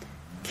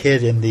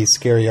kid in the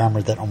scary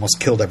armor that almost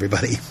killed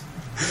everybody.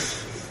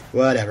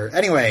 Whatever.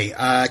 Anyway,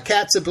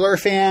 Kat's a Blur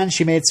fan.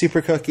 She made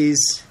super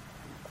cookies.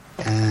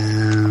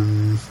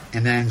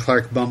 And then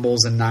Clark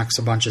bumbles and knocks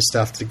a bunch of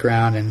stuff to the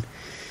ground. And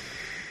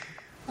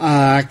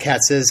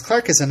Kat says,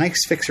 Clark is a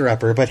nice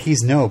fixer-upper, but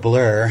he's no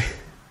Blur.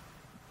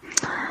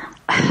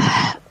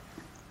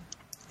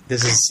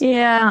 This is...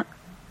 Yeah.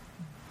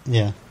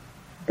 Yeah.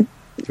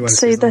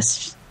 See,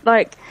 that's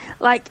like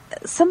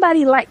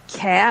somebody like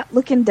Kat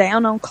looking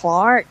down on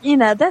Clark. You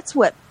know, that's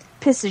what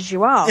pisses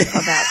you off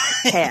about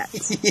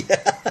cats. Yeah.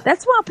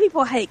 That's why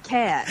people hate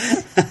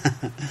cats.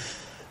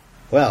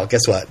 Well,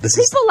 guess what?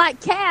 People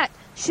like Kat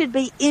should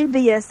be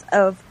envious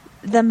of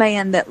the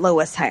man that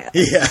Lois has.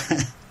 Yeah.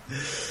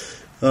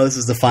 Well, this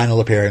is the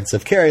final appearance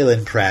of Carrie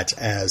Lynn Pratt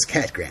as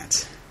Cat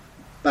Grant.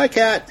 Bye,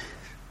 Kat.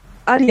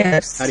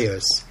 Adios.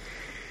 Adios.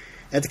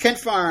 At the Kent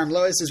farm,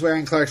 Lois is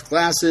wearing Clark's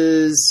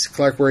glasses.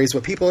 Clark worries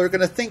what people are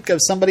going to think of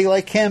somebody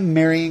like him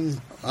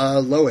marrying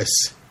Lois.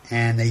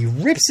 And he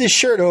rips his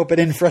shirt open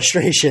in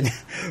frustration,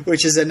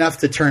 which is enough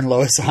to turn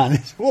Lois on.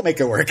 We'll make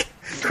it work.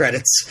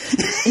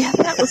 Credits. Yeah,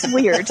 that was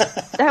weird.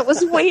 That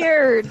was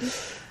weird.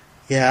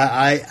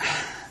 Yeah,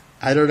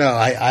 I don't know.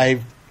 I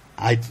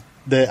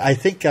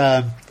think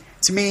to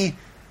me,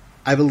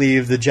 I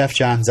believe the Jeff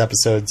Johns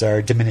episodes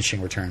are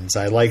diminishing returns.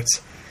 I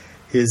liked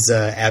his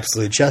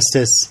Absolute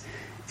Justice,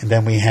 and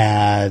then we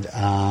had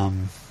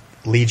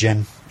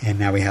Legion, and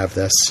now we have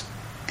this.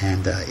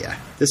 And yeah,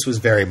 this was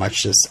very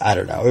much just, I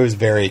don't know, it was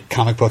very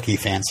comic booky,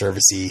 fan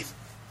servicey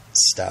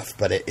stuff,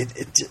 but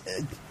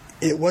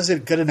it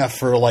wasn't good enough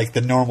for like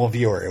the normal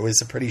viewer. It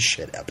was a pretty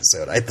shit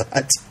episode, I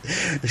thought,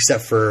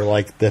 except for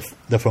like the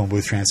phone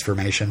booth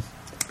transformation.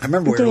 I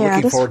remember we were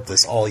looking forward to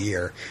this all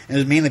year, and it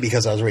was mainly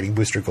because I was reading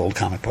Booster Gold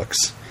comic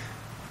books.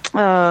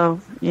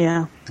 Oh,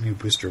 yeah. I knew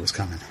Booster was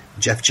coming.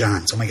 Jeff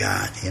Johns, oh my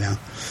god, you know.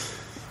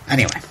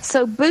 Anyway.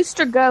 So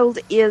Booster Gold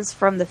is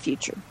from the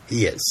future.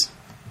 He is.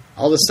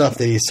 All the stuff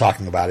that he's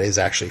talking about is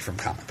actually from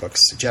comic books.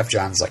 Jeff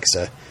Johns likes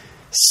to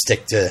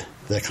stick to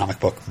the comic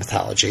book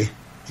mythology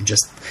and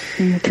just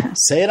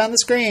say it on the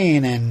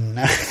screen, and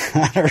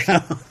I don't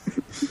know.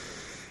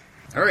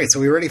 All right, so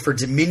we ready for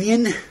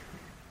Dominion?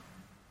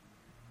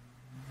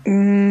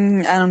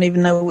 I don't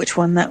even know which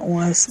one that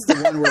was. It's the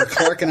one where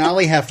Clark and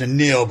Ollie have to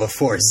kneel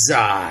before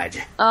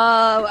Zod.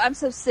 Oh, I'm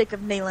so sick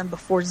of kneeling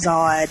before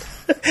Zod.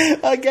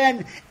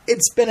 Again,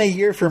 it's been a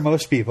year for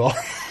most people.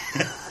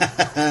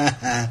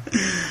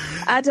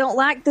 I don't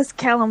like this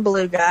Callum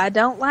Blue guy. I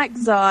don't like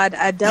Zod.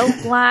 I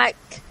don't like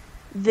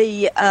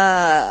the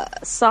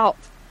salt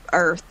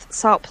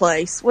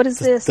place. What is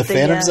this? The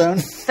Phantom Zone?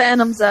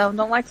 Phantom Zone.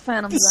 Don't like the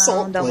Phantom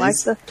Zone. Don't like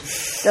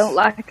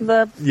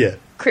the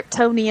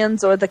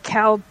Kryptonians or the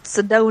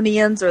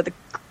Chalcedonians or the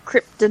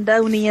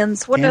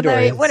Kryptonians. What are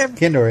they? Whatever.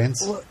 Kandorians.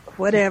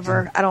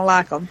 Whatever. I don't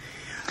like them.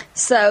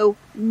 So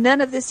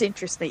none of this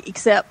interests me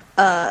except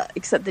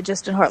that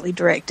Justin Hartley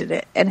directed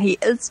it, and he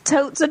is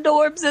totes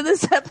adorbs in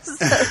this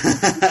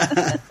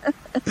episode.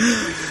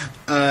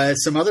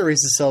 Some other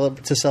reasons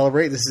to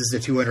celebrate. This is the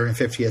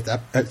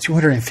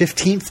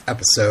 215th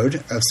episode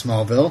of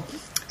Smallville,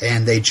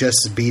 and they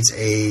just beat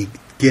a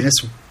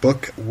Guinness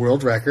Book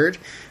World Record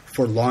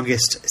for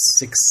longest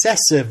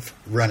successive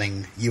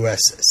running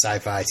U.S.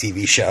 sci-fi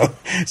TV show.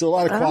 So a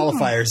lot of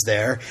qualifiers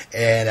there,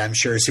 and I'm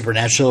sure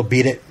Supernatural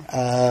beat it,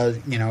 a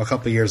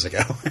couple of years ago.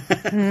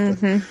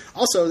 Mm-hmm.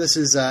 Also, this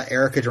is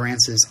Erica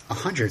Durance's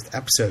 100th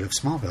episode of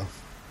Smallville.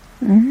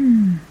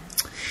 Mm.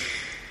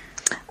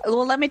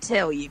 Well, let me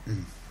tell you.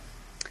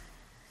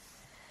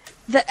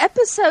 The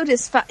episode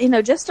is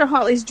fine. Justin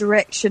Hartley's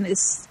direction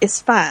is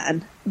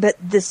fine, but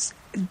this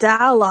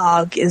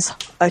dialogue is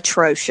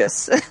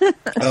atrocious.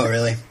 Oh,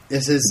 really?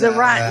 This is the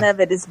writing of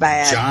it is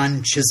bad.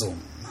 John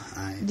Chisholm.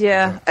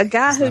 A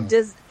guy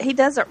who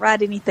doesn't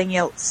write anything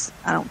else,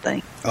 I don't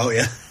think. Oh,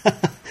 yeah.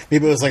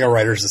 Maybe it was like a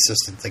writer's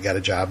assistant that got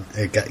a job.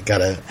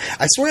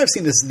 I swear I've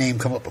seen this name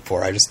come up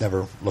before. I just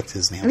never looked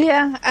his name.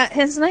 Yeah,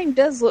 his name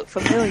does look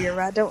familiar.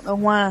 I don't know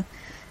why.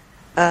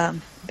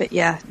 But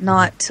yeah,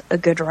 not a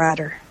good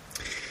writer.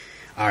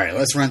 All right,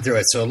 let's run through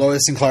it. So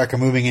Lois and Clark are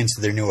moving into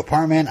their new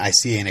apartment. I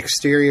see an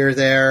exterior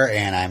there,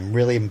 and I'm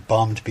really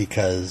bummed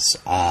because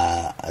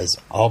as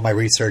all my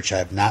research,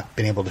 I've not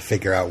been able to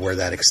figure out where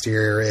that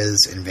exterior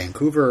is in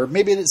Vancouver. Or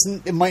maybe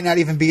it might not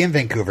even be in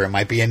Vancouver. It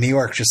might be in New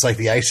York, just like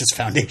the ISIS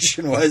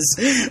Foundation was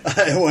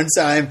at one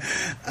time.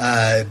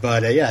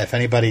 But yeah, if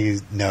anybody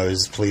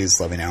knows, please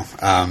let me know.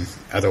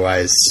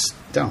 Otherwise,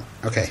 don't.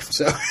 Okay,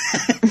 so...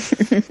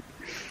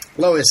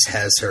 Lois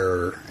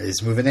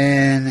is moving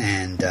in,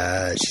 and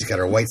she's got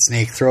her white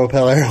snake throw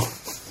pillow.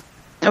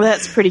 Oh,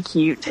 that's pretty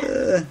cute.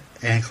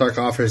 And Clark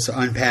offers to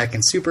unpack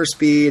in super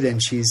speed,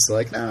 and she's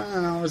like,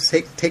 no, let's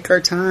take our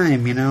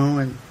time,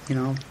 and,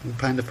 we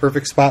find the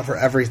perfect spot for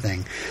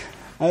everything.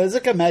 I was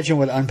like, imagine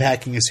what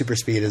unpacking in super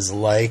speed is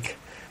like,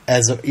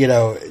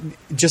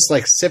 just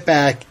like sit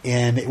back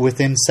and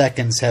within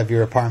seconds have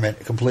your apartment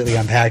completely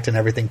unpacked and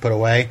everything put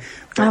away.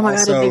 But oh my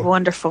God, it'd be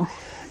wonderful.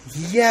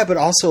 Yeah, but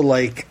also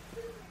like,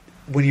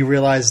 when you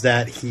realize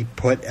that he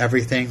put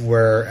everything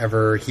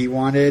wherever he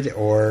wanted, is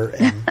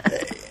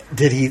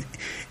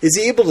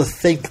he able to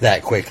think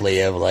that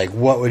quickly of like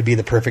what would be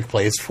the perfect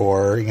place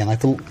for, like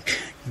the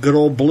good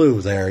old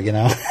Blue there,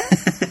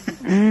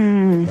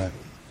 But,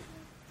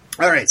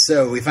 all right,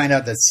 so we find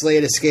out that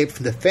Slade escaped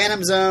from the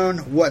Phantom Zone.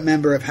 What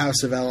member of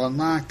House of L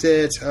unlocked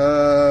it?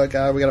 Oh,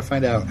 God, we got to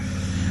find out.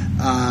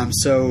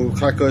 So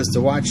Clark goes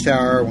to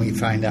Watchtower. We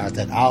find out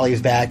that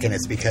Ollie's back, and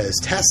it's because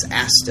Tess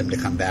asked him to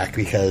come back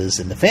because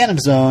in the Phantom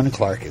Zone,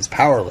 Clark is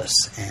powerless,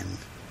 and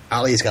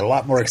Ollie's got a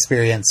lot more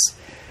experience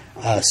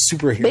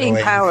superhero being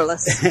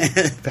powerless.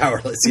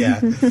 Powerless, yeah.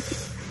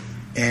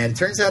 And it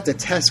turns out that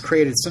Tess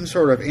created some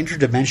sort of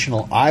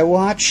interdimensional eye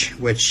watch,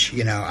 which,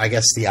 I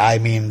guess the eye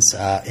means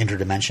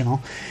interdimensional.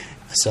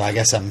 So I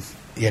guess I'm,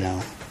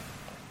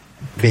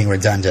 being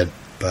redundant.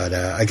 But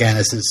again,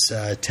 this is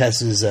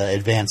Tess's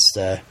advanced...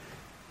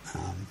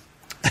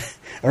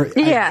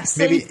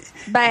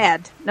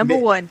 bad. Number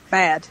one,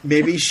 bad.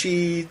 Maybe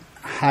she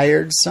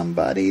hired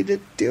somebody to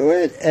do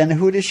it, and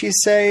who does she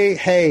say,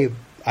 hey,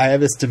 I have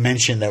this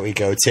dimension that we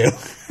go to.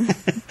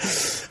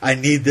 I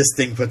need this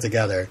thing put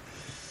together.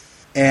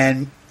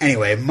 And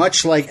anyway,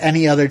 much like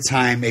any other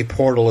time a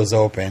portal is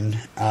opened,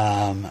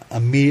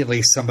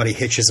 immediately somebody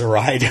hitches a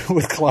ride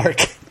with Clark,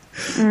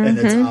 and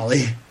it's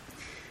Ollie.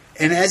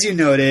 And as you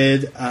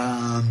noted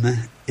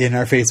in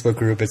our Facebook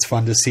group, it's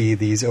fun to see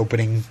these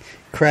opening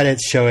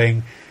credits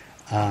showing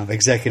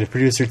executive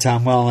producer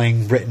Tom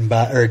Welling,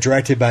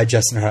 directed by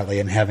Justin Hartley,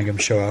 and having them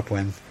show up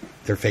when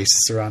their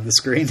faces are on the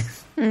screen.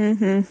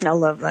 Mm-hmm. I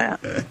love that.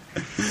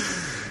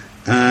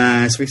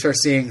 So we start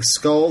seeing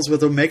skulls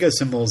with Omega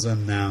symbols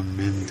in them,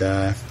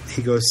 and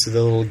he goes to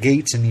the little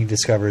gate and he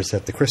discovers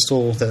that the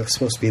crystal that was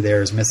supposed to be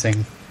there is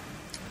missing.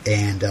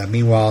 And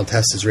meanwhile,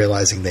 Tess is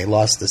realizing they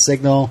lost the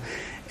signal,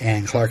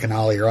 and Clark and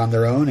Ollie are on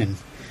their own, and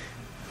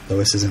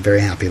Lois isn't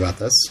very happy about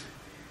this.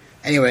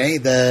 Anyway,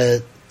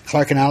 the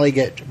Clark and Ollie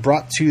get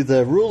brought to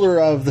the ruler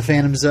of the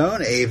Phantom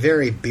Zone, a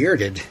very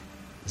bearded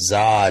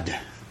Zod,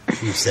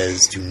 who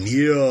says to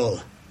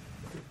Neil,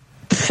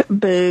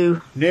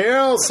 "Boo.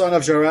 Neil, son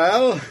of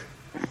Jor-El."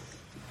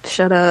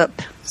 Shut up.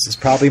 This is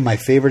probably my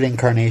favorite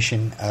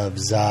incarnation of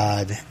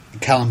Zod,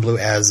 Callum Blue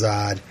as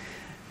Zod,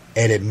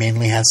 and it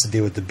mainly has to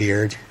do with the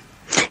beard.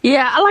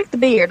 Yeah, I like the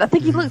beard. I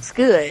think he looks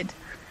good.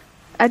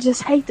 I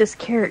just hate this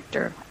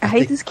character. I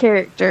hate this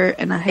character,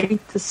 and I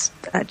hate this.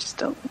 I just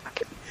don't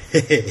like it.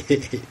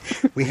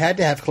 We had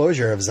to have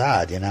closure of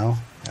Zod,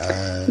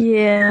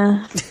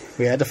 yeah.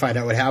 We had to find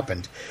out what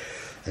happened.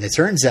 And it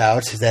turns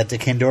out that the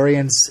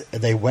Kandorians,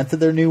 they went to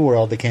their new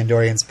world, the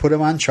Kandorians put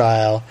him on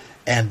trial,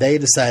 and they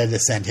decided to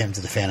send him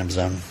to the Phantom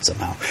Zone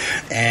somehow.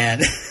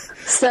 And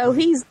so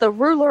he's the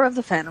ruler of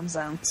the Phantom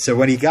Zone. So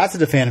when he got to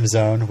the Phantom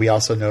Zone, we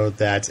also know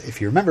that,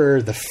 if you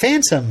remember, the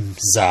Phantom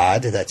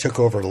Zod that took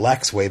over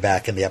Lex way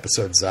back in the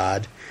episode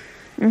Zod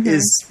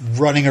is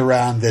running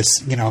around this,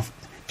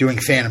 doing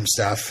Phantom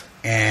stuff,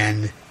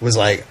 and was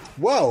like,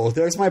 whoa,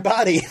 there's my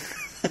body.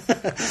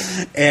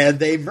 And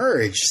they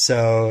merge.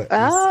 So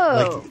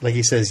like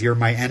he says, you're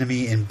my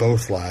enemy in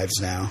both lives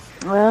now.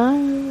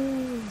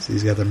 Oh. So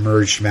he's got the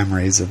merged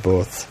memories of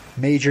both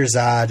Major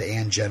Zod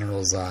and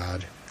General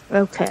Zod.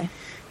 Okay.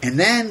 And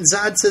then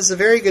Zod says a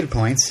very good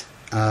point.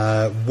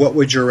 What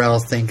would Jor-El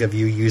think of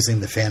you using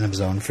the Phantom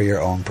Zone for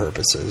your own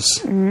purposes?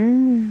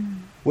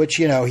 Which,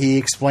 he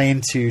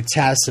explained to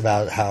Tess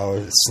about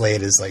how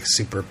Slade is like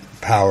super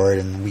powered,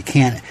 and we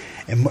can't.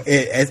 And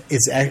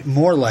it's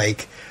more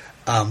like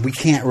we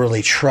can't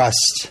really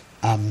trust,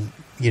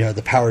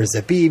 the powers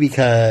that be,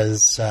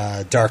 because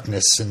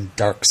darkness and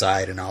dark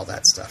side and all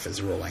that stuff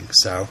is ruling.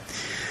 So,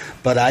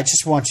 but I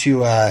just want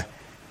to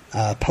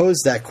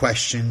posed that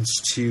question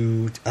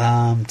to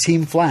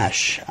Team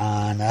Flash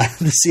on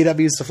the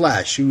CW's The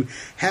Flash, who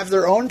have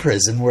their own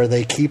prison where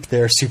they keep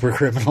their super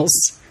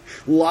criminals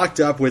locked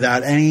up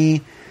without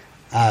any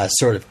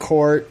sort of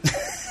court,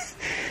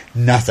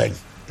 nothing.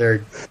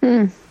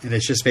 And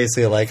it's just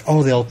basically like,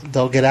 oh,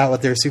 they'll get out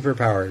with their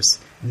superpowers.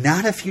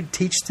 Not if you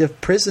teach the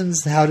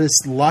prisons how to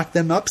lock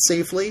them up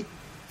safely.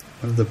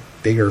 One of the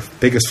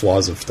biggest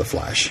flaws of The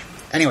Flash.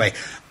 Anyway,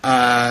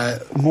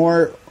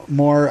 more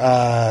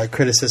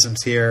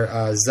criticisms here.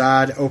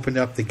 Zod opened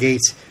up the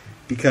gate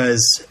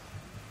because,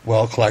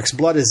 well, Clark's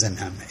blood is in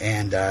him.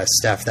 And,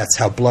 Steph, that's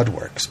how blood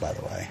works, by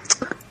the way.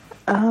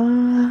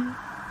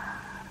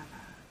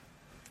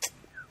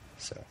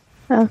 So,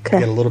 okay.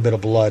 You get a little bit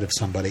of blood of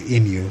somebody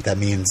in you. That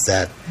means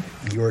that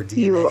your DNA...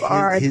 You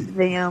are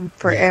them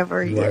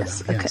forever, yeah, yes.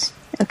 Them, okay. Yes.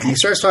 Okay. And he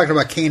starts talking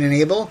about Cain and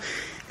Abel,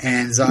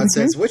 and Zod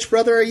says, which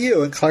brother are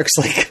you? And Clark's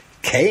like,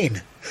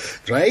 Cain,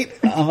 right?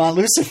 I'm on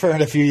Lucifer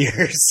in a few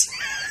years.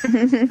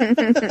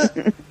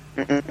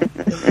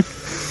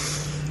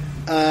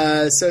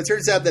 So it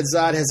turns out that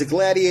Zod has a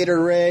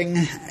gladiator ring,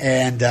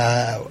 and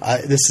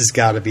this has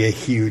got to be a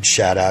huge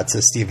shout-out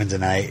to Stephen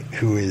DeKnight,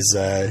 who is,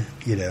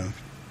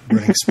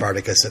 running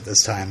Spartacus at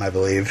this time, I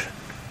believe.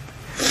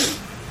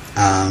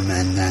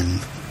 And then,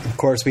 of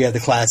course, we have the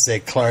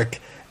classic Clark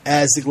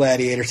as the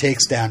gladiator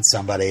takes down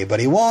somebody, but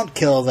he won't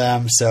kill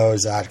them, so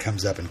Zod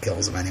comes up and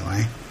kills him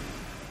anyway.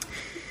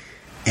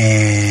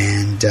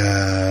 And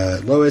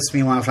Lois,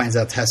 meanwhile, finds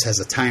out Tess has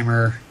a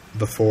timer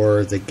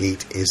before the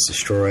gate is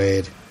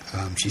destroyed.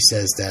 She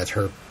says that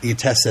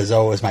Tess says,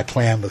 oh, it was my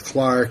plan with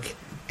Clark,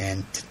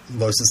 and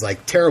Lois is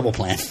like, terrible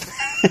plan,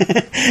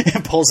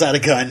 and pulls out a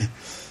gun.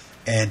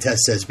 And Tess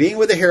says, being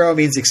with a hero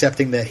means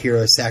accepting that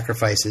hero's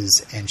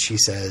sacrifices, and she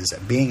says,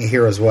 being a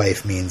hero's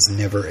wife means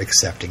never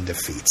accepting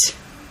defeat.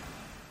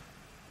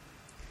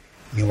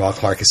 Meanwhile,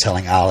 Clark is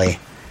telling Ollie,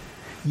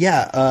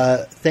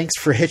 yeah, thanks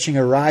for hitching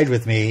a ride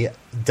with me,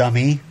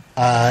 dummy.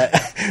 I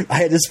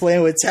had this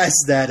plan with Tess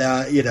that,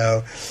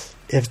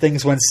 if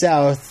things went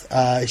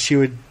south, she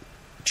would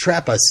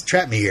trap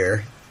me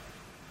here.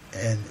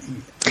 And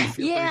you feel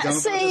pretty dumb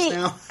about this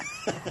now?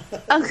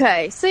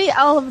 Okay, see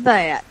all of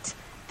that.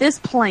 This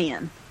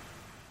plan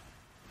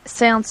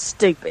sounds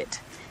stupid.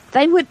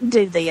 They wouldn't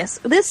do this.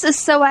 This is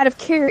so out of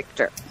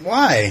character.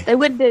 Why? They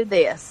wouldn't do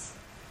this.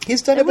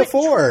 He's done it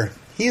before.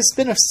 He's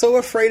been so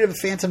afraid of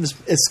Phantoms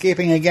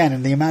escaping again,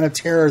 and the amount of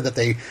terror that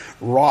they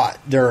wrought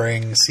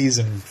during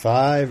season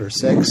 5 or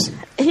 6.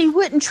 He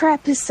wouldn't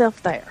trap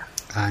himself there.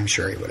 I'm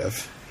sure he would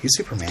have. He's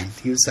Superman.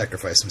 He would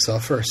sacrifice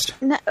himself first.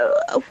 No,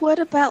 what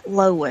about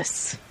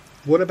Lois?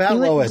 What about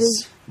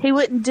Lois? He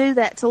wouldn't do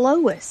that to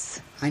Lois.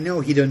 I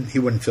know he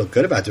wouldn't feel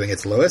good about doing it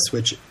to Lois,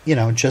 which,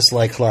 just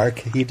like Clark,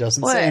 he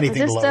doesn't say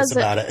anything to Lois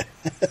about it.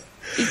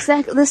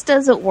 Exactly. This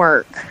doesn't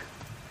work.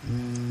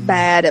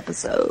 Bad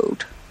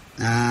episode.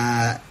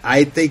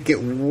 I think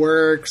it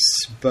works,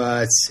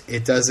 but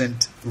it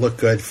doesn't look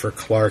good for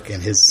Clark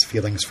and his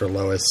feelings for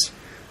Lois.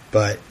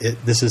 But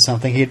this is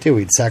something he'd do.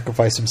 He'd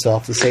sacrifice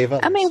himself to save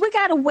others. I mean, we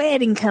got a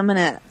wedding coming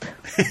up.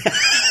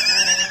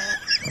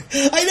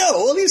 I know.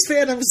 All these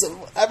Phantoms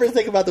ever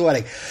think about the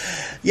wedding.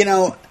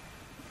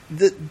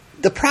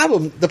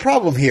 The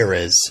problem here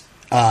is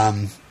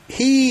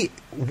he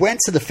went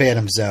to the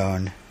Phantom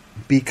Zone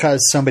because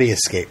somebody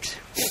escaped.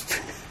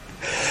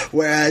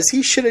 Whereas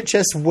he should have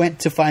just went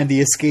to find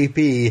the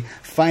escapee,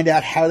 find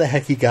out how the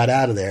heck he got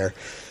out of there.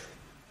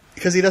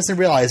 Because he doesn't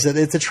realize that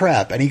it's a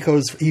trap, and he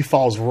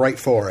falls right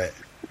for it.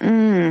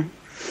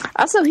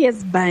 Also, he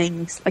has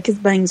bangs. Like, his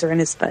bangs are in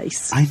his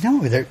face. I know.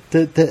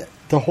 The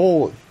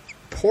whole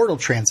portal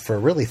transfer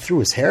really threw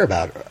his hair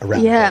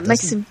around. Yeah, it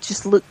makes him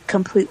just look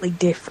completely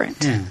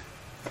different. Yeah.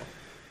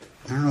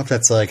 I don't know if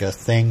that's like a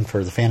thing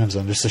for the Phantom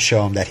Zone, just to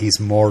show him that he's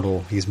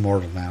mortal. He's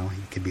mortal now.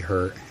 He could be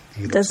hurt.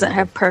 He doesn't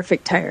have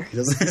perfect hair. He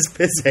doesn't.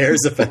 His hair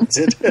is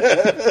affected.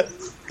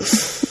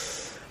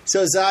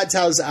 So Zod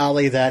tells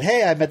Ollie that,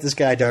 hey, I met this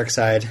guy,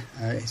 Darkseid.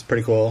 He's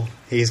pretty cool.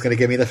 He's going to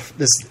give me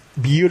this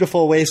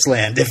beautiful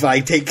wasteland if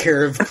I take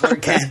care of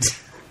Clark Kent.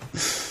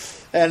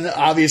 And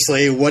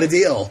obviously, what a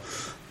deal.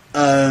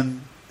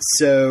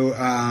 So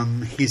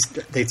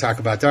they talk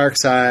about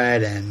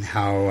Darkseid and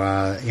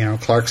how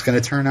Clark's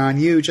going to turn on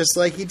you just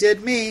like he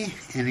did me.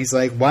 And he's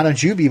like, why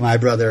don't you be my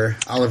brother,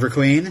 Oliver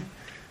Queen?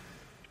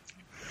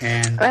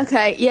 And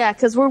okay, yeah,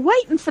 because we're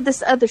waiting for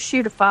this other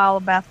shoe to fall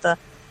about the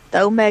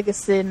Omega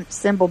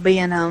symbol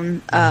being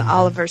on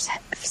Oliver's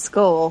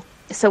skull.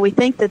 So we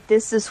think that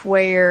this is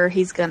where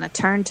he's going to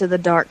turn to the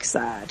dark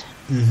side.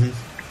 Mm-hmm.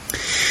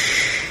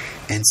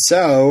 And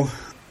so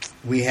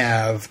we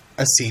have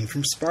a scene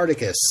from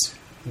Spartacus,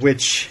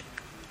 which,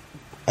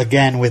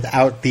 again,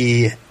 without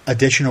the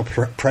additional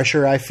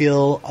pressure, I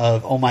feel,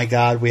 of, oh my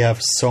God, we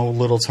have so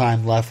little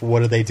time left,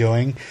 what are they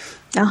doing?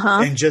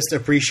 And just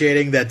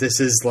appreciating that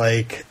this is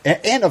like...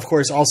 And, of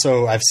course,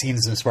 also, I've seen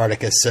some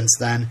Spartacus since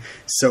then,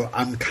 so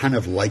I'm kind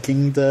of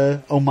liking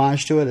the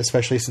homage to it,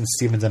 especially since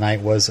Stephen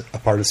DeKnight was a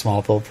part of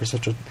Smallville for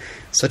such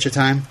a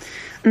time.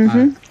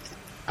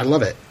 I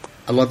love it.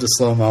 I love the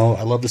slow-mo.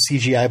 I love the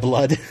CGI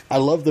blood. I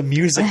love the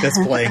music that's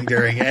playing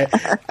during it.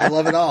 I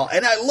love it all.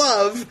 And I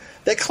love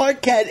that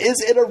Clark Kent is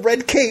in a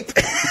red cape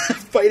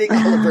fighting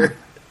Oliver.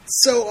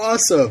 So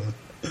awesome.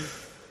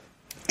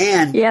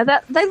 And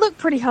yeah, they look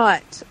pretty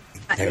hot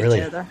at they really,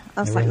 each other.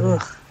 I was like,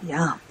 ugh,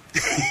 yeah.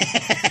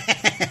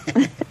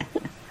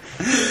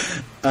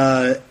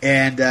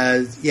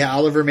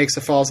 Oliver makes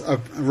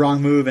a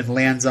wrong move and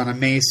lands on a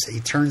mace.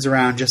 He turns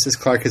around just as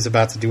Clark is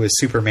about to do his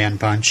Superman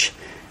punch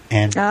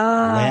and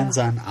lands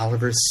on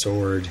Oliver's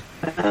sword.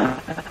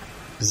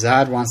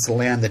 Zod wants to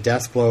land the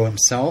death blow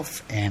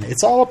himself, and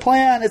it's all a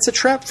plan. It's a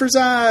trap for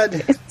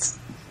Zod.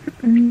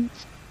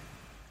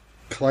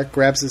 Clark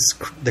grabs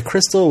the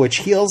crystal, which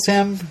heals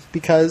him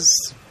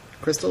because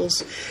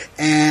crystals,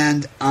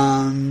 and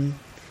then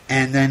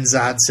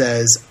Zod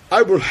says,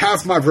 "I will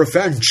have my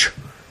revenge."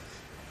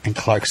 And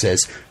Clark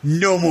says,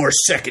 "No more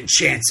second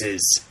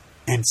chances,"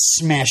 and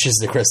smashes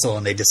the crystal,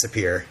 and they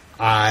disappear.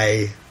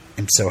 I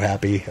am so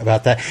happy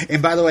about that.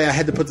 And by the way, I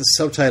had to put the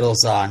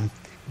subtitles on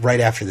right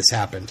after this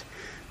happened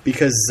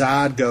because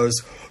Zod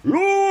goes,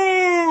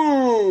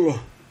 "Lou!"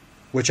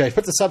 which I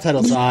put the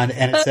subtitles on,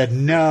 and it said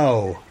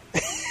no.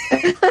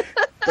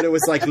 But it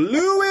was like,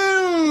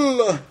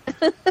 "Lou!"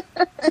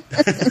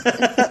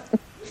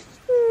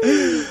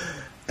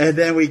 And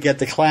then we get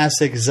the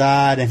classic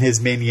Zod and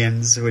his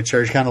minions, which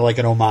are kind of like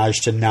an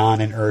homage to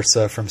Non and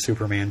Ursa from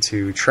Superman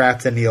 2,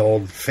 trapped in the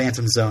old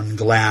Phantom Zone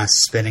glass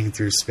spinning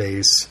through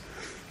space.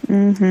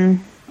 Mm-hmm.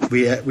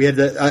 We had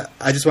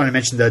I just want to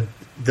mention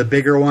the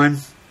bigger one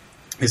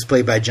is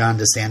played by John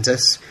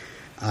DeSantis,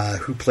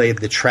 who played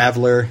the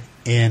Traveler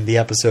in the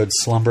episode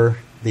Slumber,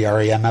 the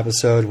REM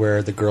episode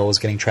where the girl was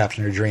getting trapped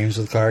in her dreams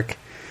with Clark.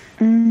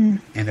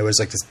 And there was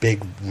like this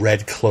big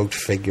red cloaked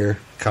figure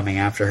coming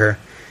after her.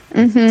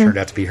 Turned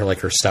out to be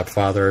her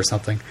stepfather or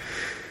something.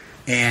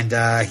 And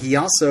he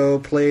also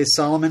plays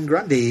Solomon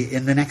Grundy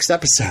in the next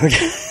episode.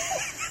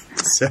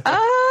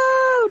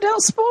 Oh,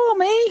 don't spoil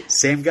me.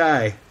 Same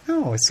guy.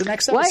 No, it's the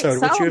next episode.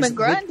 Solomon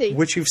Grundy.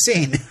 Which you've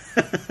seen.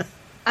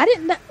 I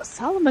didn't know.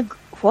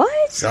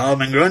 What?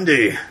 Solomon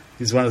Grundy.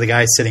 He's one of the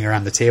guys sitting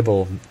around the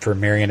table for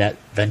Marionette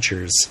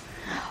Ventures.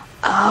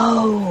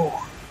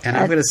 Oh. And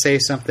I'm going to say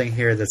something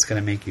here that's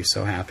going to make you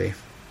so happy.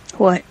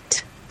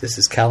 What? This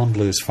is Callum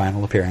Blue's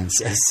final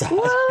appearance as Zod.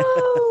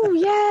 Whoa!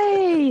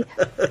 Yay!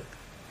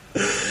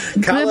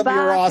 Callum, Goodbye,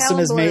 you were awesome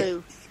as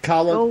Blue.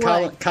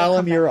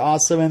 Callum, you were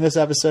awesome in this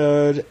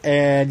episode,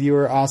 and you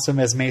were awesome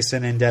as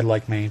Mason in Dead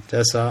Like Me.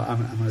 Just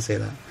I'm going to say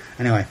that.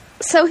 Anyway.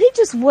 So he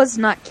just was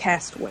not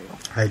cast well.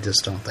 I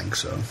just don't think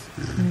so.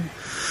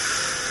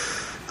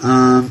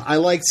 I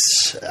liked,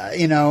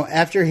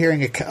 after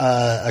hearing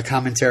a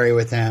commentary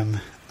with him,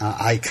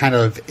 I kind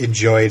of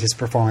enjoyed his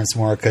performance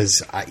more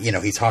because,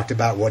 he talked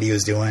about what he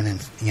was doing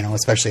and,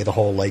 especially the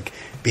whole,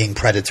 being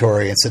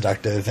predatory and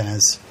seductive and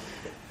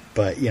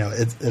but,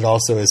 it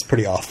also is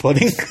pretty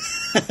off-putting.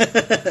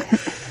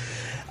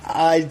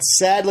 I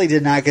sadly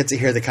did not get to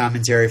hear the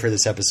commentary for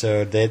this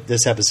episode.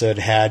 This episode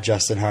had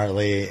Justin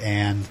Hartley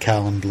and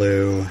Callum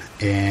Blue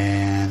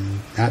and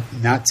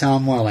not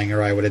Tom Welling,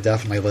 or I would have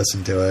definitely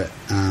listened to it.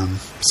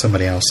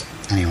 Somebody else.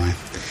 Anyway.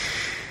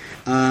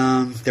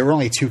 There were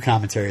only 2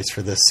 commentaries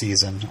for this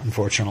season,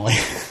 unfortunately.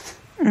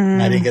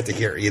 I didn't get to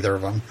hear either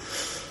of them.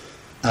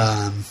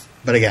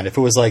 But again, if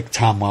it was like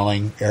Tom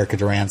Welling, Erica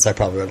Durance, I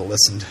probably would have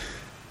listened.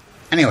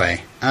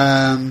 Anyway,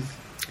 on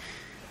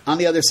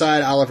the other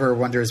side, Oliver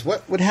wonders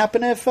what would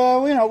happen if,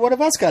 what if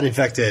us got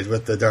infected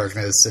with the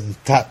darkness? And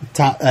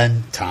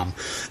Tom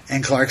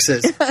and Clark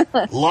says,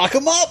 lock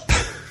them up.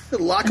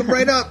 Lock them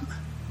right up.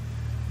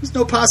 There's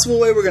no possible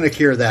way we're going to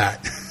cure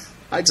that.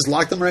 I just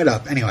locked them right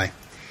up. Anyway.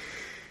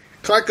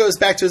 Clark goes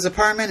back to his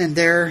apartment, and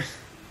they're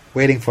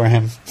waiting for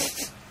him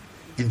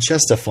in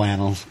just a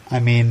flannel.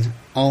 I mean,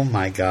 oh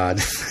my God.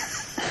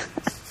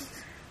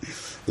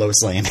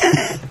 Lois Lane.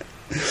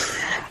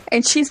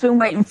 And she's been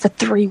waiting for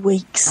 3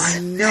 weeks. I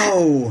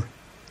know.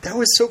 That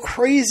was so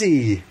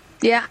crazy.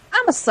 Yeah,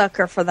 I'm a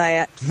sucker for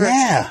that.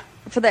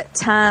 For that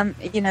time,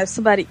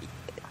 somebody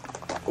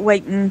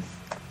waiting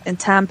and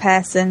time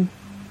passing.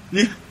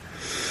 Yeah.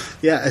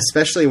 Yeah,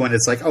 especially when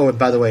it's like, oh, and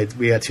by the way,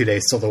 we got 2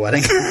 days till the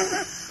wedding.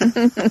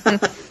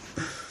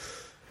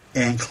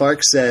 And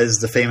Clark says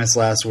the famous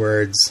last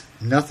words,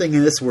 "Nothing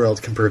in this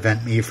world can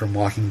prevent me from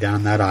walking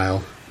down that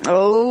aisle."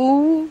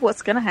 Oh,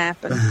 what's going to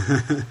happen?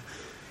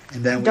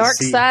 And then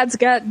Darkseid's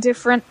got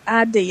different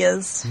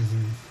ideas.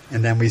 Mm-hmm.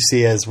 And then we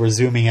see, as we're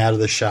zooming out of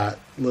the shot,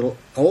 little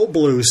old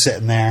Blue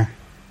sitting there,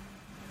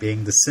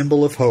 being the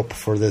symbol of hope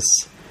for this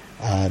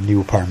new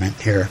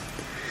apartment here.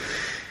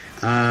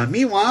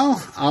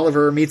 Meanwhile,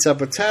 Oliver meets up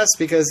with Tess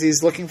because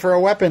he's looking for a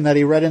weapon that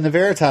he read in the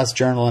Veritas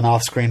Journal in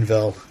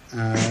Off-Screenville.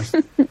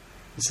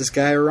 It's this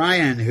guy,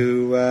 Ryan,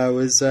 who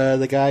was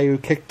the guy who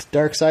kicked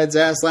Darkseid's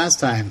ass last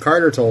time.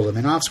 Carter told him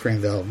in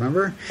Off-Screenville,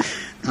 remember?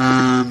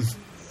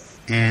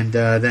 And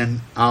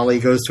then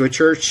Ollie goes to a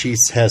church. He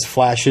has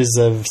flashes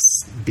of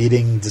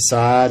beating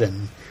Desaad,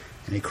 and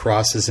he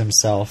crosses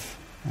himself,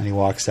 and he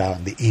walks out,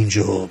 and the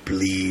angel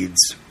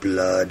weeps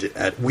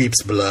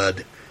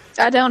blood.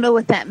 I don't know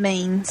what that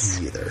means.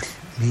 Me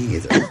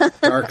either.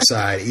 Dark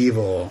side,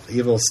 evil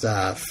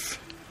stuff.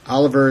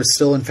 Oliver is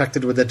still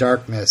infected with the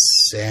darkness,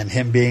 and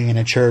him being in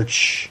a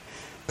church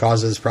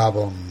causes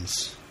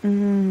problems.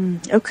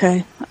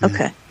 Okay. I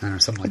don't know,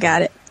 something like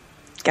that.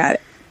 Got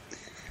it.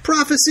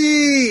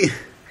 Prophecy!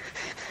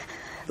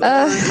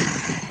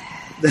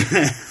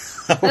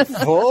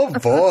 Oh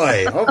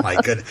boy. Oh my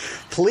goodness.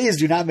 Please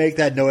do not make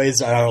that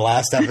noise on our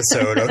last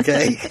episode,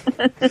 okay?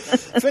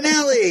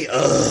 Finale!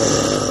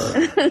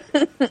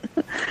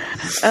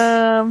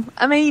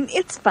 I mean,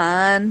 it's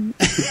fine.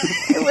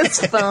 It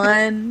was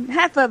fun.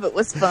 Half of it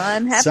was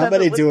fun. Half of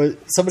it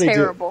was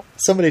terrible.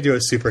 Somebody do a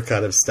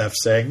supercut of Steph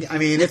saying, I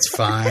mean, it's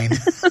fine.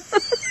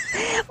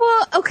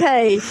 Well,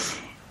 okay.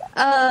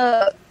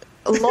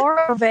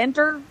 Laura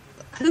Vander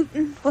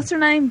Hooten, what's her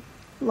name?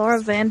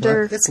 Laura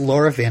Vander... It's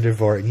Laura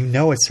Vandervoort, and you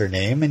know it's her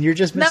name, and you're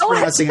just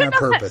mispronouncing it on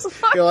purpose.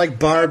 You're like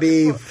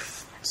Barbie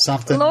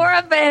something.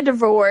 Laura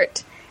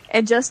Vandervoort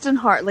and Justin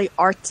Hartley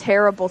are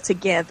terrible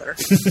together.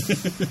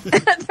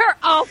 They're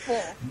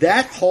awful.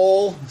 That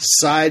whole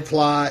side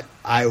plot,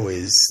 I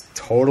was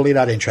totally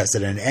not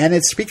interested in, and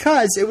it's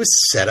because it was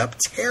set up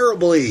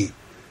terribly.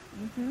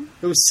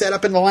 It was set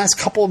up in the last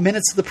couple of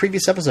minutes of the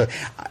previous episode.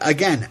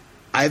 Again,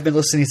 I've been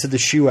listening to the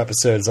Shoe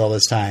episodes all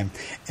this time,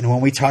 and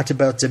when we talked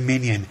about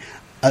Dominion...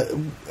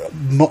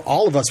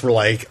 all of us were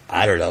like,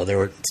 I don't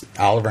know.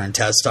 Oliver and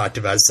Tess talked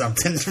about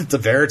something, the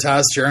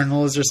Veritas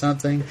journals or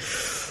something.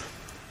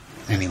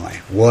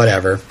 Anyway,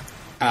 whatever.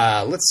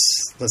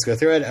 Let's go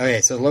through it.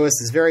 Okay, so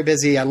Lois is very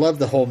busy. I love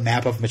the whole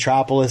map of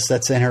Metropolis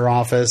that's in her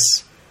office,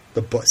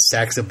 the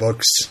stacks of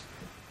books,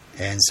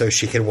 and so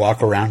she can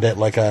walk around it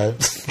like a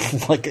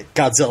like a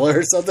Godzilla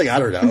or something. I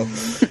don't know.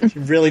 She's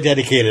really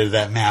dedicated to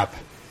that map.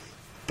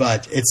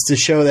 But it's to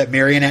show that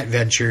Marionette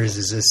Ventures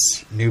is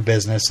this new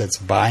business that's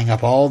buying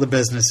up all the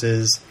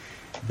businesses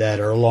that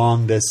are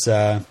along this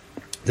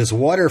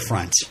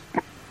waterfront.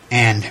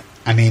 And,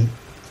 I mean,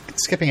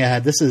 skipping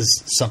ahead, this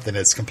is something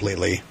that's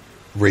completely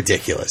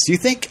ridiculous. Do you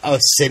think a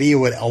city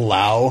would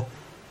allow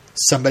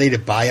somebody to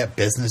buy up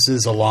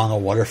businesses along a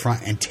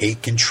waterfront and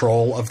take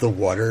control of the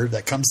water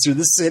that comes through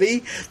the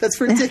city?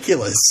 That's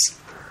ridiculous.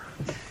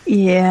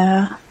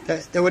 Yeah.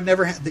 That would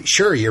never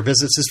sure, your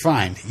business is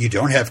fine. You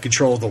don't have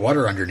control of the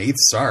water underneath.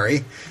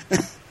 Sorry.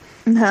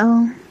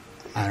 No.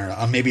 I don't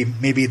know.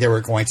 Maybe they were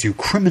going to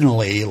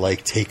criminally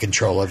take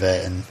control of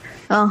it, and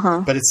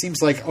but it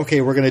seems like,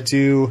 okay, we're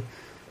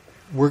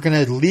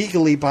gonna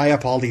legally buy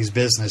up all these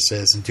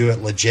businesses and do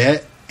it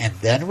legit, and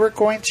then we're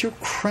going to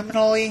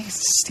criminally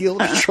steal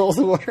control of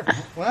the water.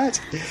 What?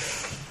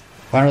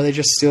 Why don't they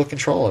just steal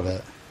control of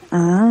it?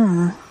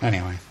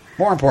 Anyway,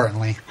 more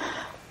importantly,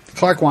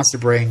 Clark wants to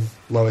bring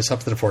Lois up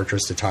to the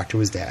fortress to talk to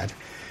his dad.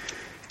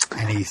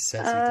 And he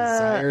says he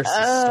desires to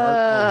start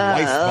a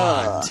life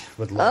bond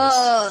with Lois.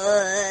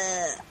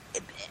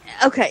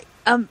 Okay.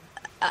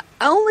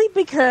 Only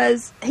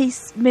because he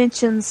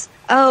mentions,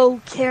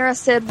 Kara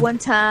said one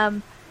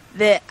time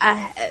that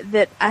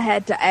I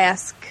had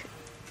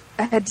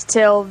to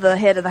tell the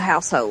head of the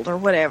household or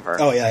whatever.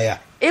 Oh, yeah.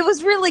 It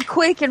was really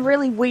quick and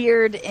really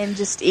weird and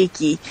just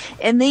icky.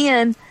 And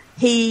then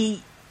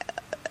he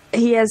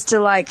has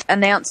to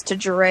announce to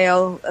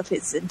Jor-El of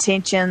his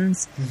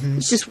intentions.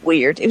 It's just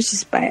weird. It was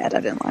just bad. I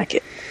didn't like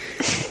it.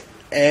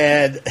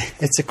 And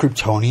it's a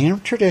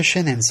Kryptonian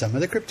tradition, and some of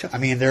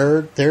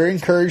the they're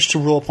encouraged to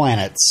rule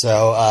planets.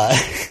 So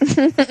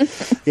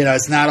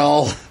it's not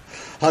all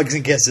hugs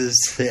and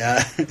kisses.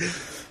 Yeah.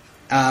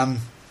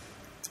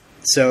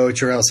 So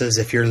Jor-El says,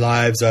 if your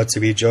lives are to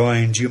be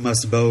joined, you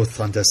must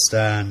both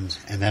understand.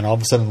 And then all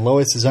of a sudden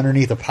Lois is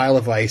underneath a pile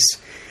of ice.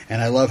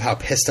 And I love how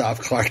pissed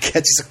off Clark gets.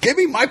 He's like, give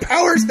me my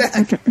powers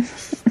back.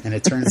 And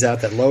it turns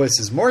out that Lois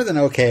is more than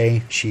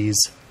okay. She's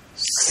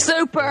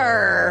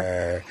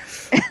super.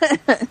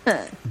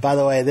 By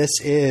the way, this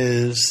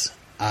is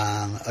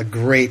a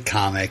great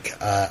comic,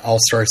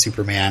 All-Star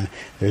Superman.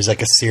 There's a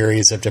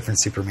series of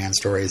different Superman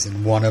stories.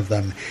 And one of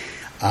them,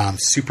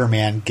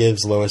 Superman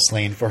gives Lois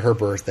Lane for her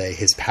birthday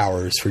his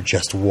powers for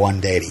just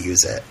one day to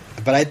use it.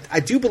 But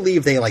I do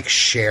believe they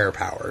share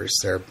powers.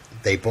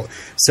 They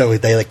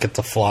get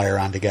to fly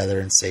around together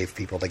and save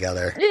people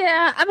together.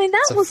 Yeah, I mean,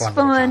 that was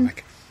fun.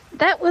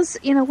 That was,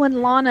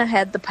 when Lana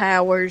had the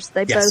powers,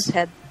 they both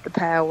had the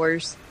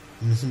powers.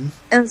 Mm-hmm.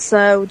 And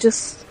so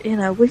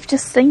we've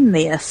just seen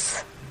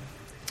this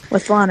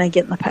with Lana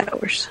getting the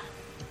powers.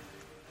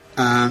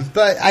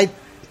 But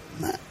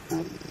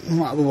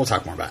we'll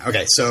talk more about it.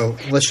 Okay, so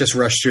let's just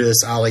rush through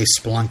this. Ollie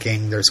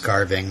splunking, there's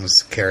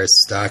carvings, Kara's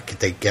stuck,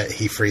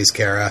 he frees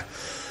Kara.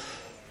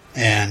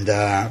 And,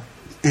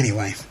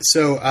 anyway,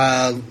 so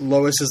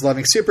Lois is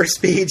loving super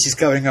speed. She's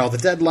covering all the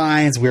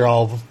deadlines. We're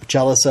all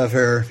jealous of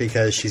her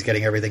because she's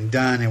getting everything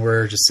done, and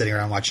we're just sitting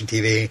around watching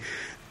TV.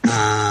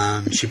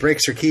 She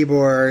breaks her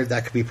keyboard.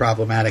 That could be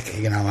problematic.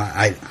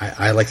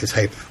 I like to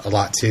type a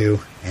lot too,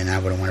 and I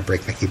wouldn't want to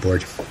break my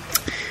keyboard.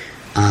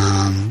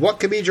 What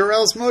could be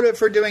Jor-El's motive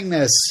for doing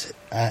this?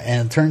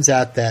 And it turns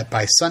out that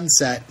by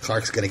sunset,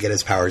 Clark's going to get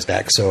his powers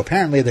back. So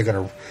apparently they're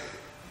going to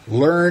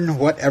learn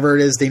whatever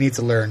it is they need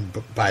to learn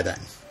by then.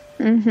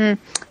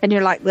 Mm-hmm. And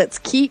you're like, let's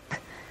keep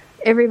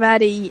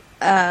everybody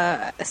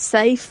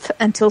safe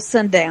until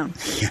sundown.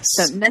 Yes.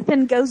 So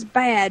nothing goes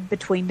bad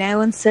between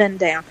now and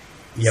sundown.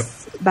 Yep.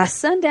 By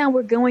sundown,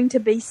 we're going to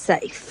be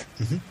safe.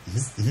 Mm-hmm, mm-hmm,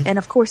 mm-hmm. And,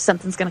 of course,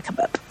 something's going to come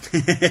up.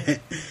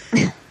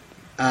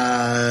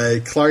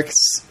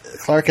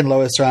 Clark and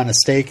Lois are on a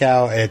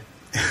stakeout.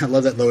 I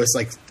love that Lois,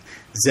 like,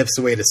 zips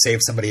away to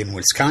save somebody in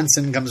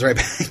Wisconsin, comes right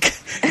back.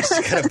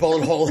 She's got a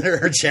bullet hole in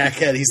her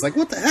jacket. He's like,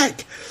 what the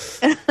heck?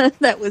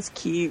 That was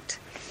cute.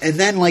 And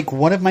then, like,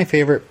 one of my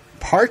favorite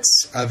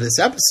parts of this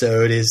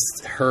episode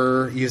is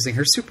her using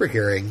her super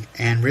hearing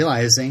and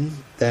realizing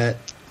that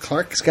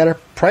Clark's got to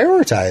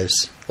prioritize.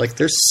 Like,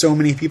 there's so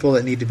many people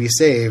that need to be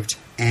saved,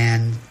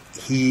 and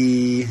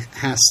he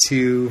has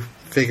to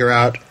figure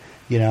out,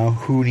 you know,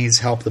 who needs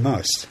help the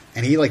most.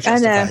 And he, like,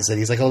 justifies it.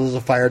 He's like, oh, there's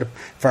a fire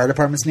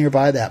department's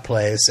nearby that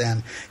place,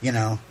 and, you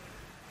know,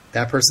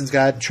 that person's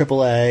got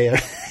AAA.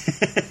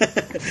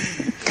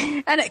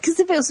 And because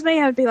if it was me,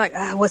 I would be like,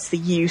 what's the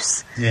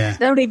use? Yeah.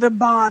 Don't even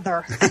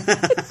bother.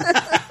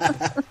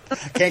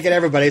 Can't get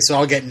everybody, so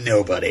I'll get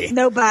nobody.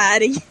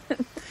 Nobody.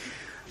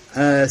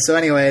 So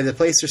anyway, the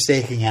police are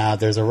staking out.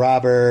 There's a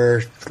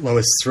robber.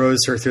 Lois throws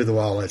her through the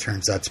wall. It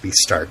turns out to be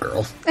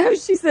Stargirl. Oh,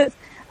 she says,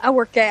 I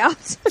work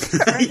out.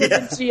 I'm in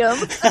the gym.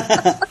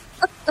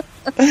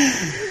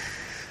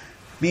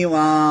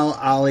 Meanwhile,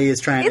 Ollie is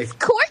trying to... It's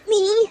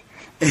Courtney!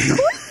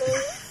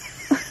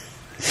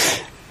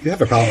 You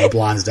have a problem with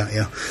blondes, don't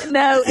you?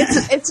 No,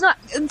 it's not.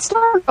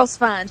 Stargirl's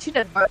fine. She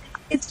doesn't work.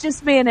 It's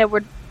just me and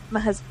Edward, my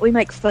husband, we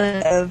make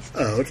fun of...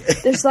 Oh, okay.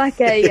 There's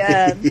like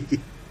a...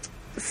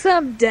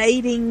 some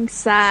dating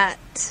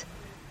site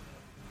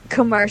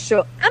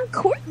commercial. I'm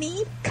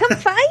Courtney. Come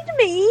find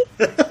me.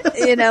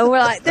 You know, we're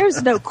like,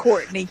 there's no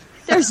Courtney.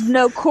 There's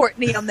no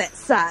Courtney on that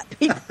site,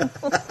 people.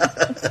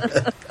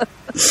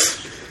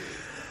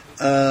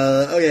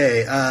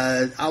 Okay.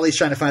 Ollie's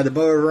trying to find the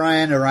bow of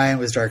Orion. Orion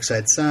was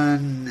Darkseid's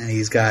son. And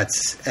he's got...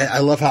 I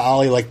love how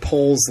Ollie, like,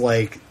 pulls,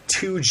 like,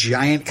 2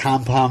 giant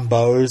compound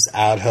bows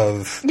out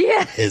of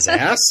his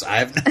ass. I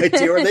have no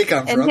idea where they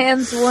come from. And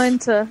hands one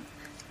to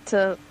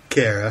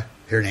Kara.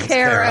 Her name's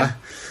Kara.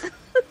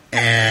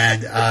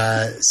 And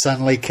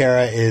suddenly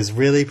Kara is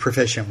really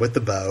proficient with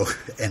the bow,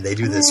 and they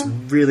do this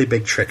really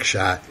big trick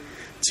shot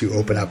to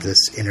open up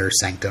this inner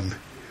sanctum.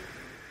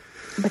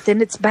 But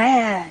then it's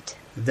bad.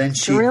 Then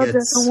she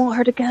doesn't want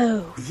her to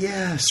go.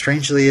 Yeah,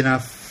 strangely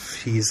enough,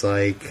 he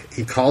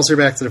calls her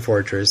back to the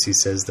fortress. He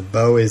says, the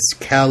bow is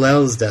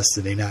Kal-El's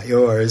destiny, not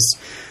yours.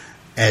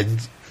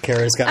 And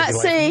Kara's got to be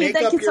like, make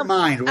up your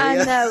mind, will ya?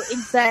 I know,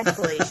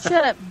 exactly.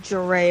 Shut up,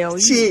 Jor-El.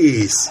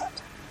 Jeez.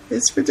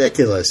 It's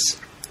ridiculous.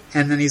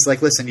 And then he's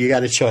like, listen, you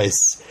got a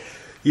choice.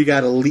 You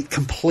got to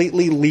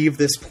completely leave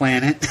this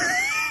planet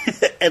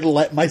and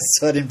let my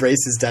son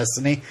embrace his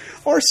destiny,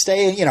 or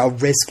stay and, you know,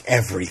 risk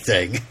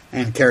everything.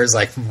 And Kara's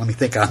like, let me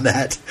think on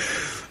that.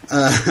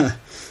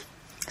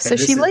 So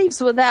she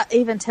leaves without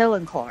even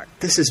telling Clark.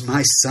 This is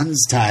my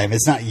son's time.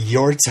 It's not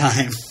your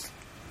time,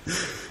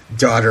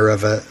 daughter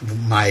of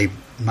my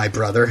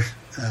brother.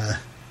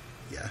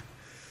 Yeah.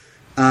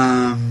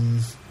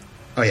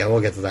 Oh yeah,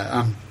 we'll get to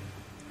that.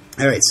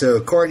 All right, so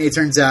Courtney, it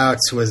turns out,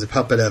 was a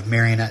puppet of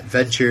Marionette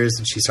Ventures,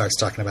 and she starts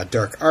talking about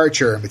Dark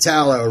Archer,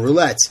 Metallo,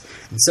 Roulette,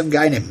 and some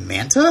guy named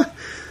Manta.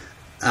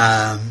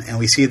 And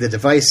we see the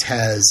device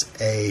has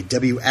a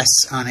WS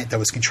on it that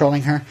was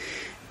controlling her,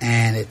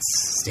 and it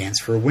stands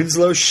for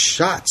Winslow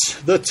Shot,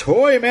 the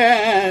Toy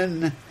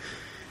Man.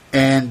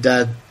 And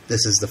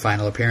this is the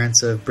final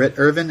appearance of Britt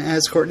Irvin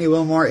as Courtney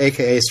Wilmore,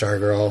 a.k.a.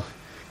 Stargirl.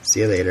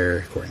 See you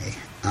later, Courtney.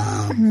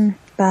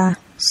 Bye.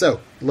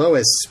 So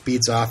Lois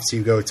speeds off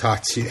to go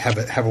talk to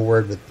have a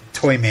word with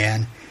Toy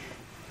Man,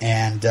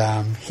 and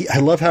I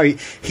love how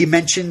he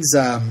mentions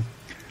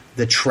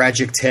the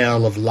tragic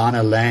tale of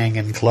Lana Lang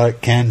and Clark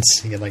Kent.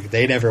 Like,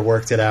 they never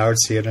worked it out,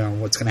 so you know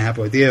what's going to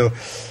happen with you.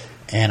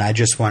 And I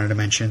just wanted to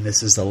mention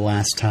this is the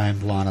last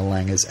time Lana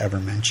Lang is ever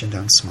mentioned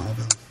on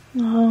Smallville.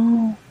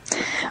 Oh,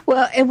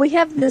 well, and we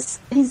have this.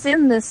 He's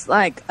in this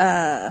like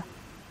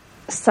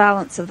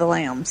Silence of the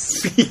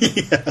Lambs.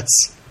 Yes.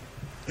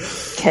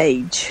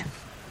 Cage.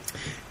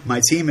 My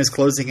team is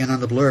closing in on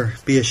the Blur.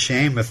 Be a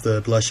shame if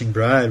the blushing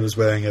bride was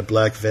wearing a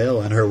black veil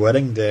on her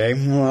wedding day.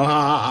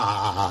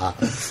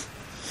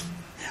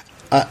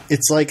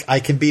 It's like I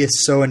can be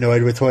so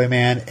annoyed with Toy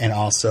Man and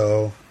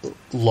also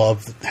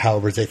love how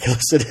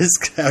ridiculous it is,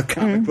 how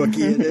comic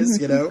booky it is,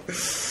 you know?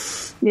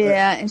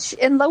 Yeah,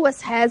 and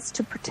Lois has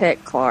to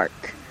protect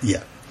Clark.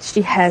 Yeah.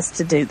 She has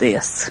to do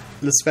this.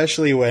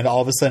 Especially when all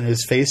of a sudden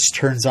his face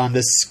turns on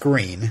this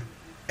screen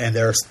and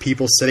there's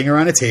people sitting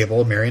around a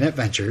table, Marionette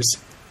Ventures,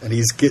 and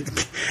he's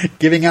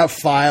giving out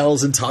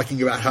files and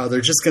talking about how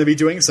they're just going to be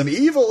doing some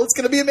evil. It's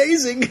going to be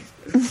amazing.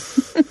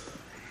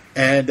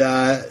 And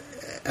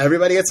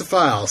everybody gets a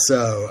file.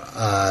 So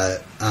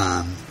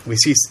we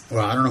see,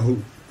 well, I don't know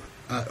who.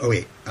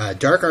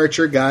 Dark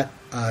Archer got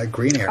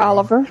Green Arrow.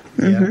 Oliver.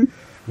 Yeah.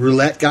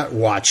 Roulette got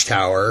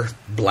Watchtower.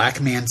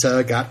 Black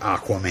Manta got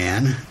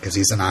Aquaman, because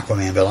he's an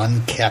Aquaman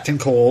villain. Captain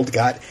Cold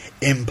got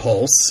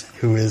Impulse,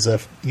 who is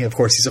of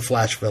course, he's a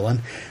Flash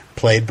villain,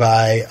 played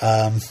by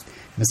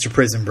Mr.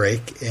 Prison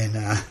Break in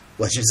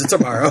Legends of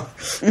Tomorrow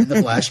in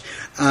The Flash.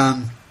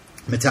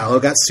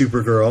 Metallo got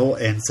Supergirl,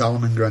 and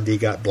Solomon Grundy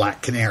got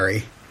Black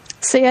Canary.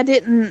 See, I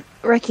didn't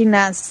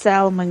recognize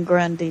Solomon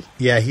Grundy.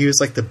 Yeah, he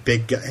was like the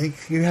big guy.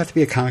 You have to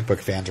be a comic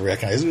book fan to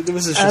recognize. It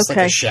was just like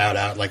a shout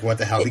out, like what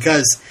the hell?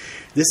 Because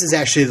this is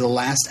actually the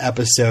last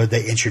episode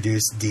they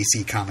introduced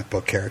DC comic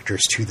book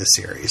characters to the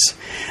series.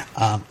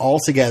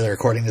 Altogether,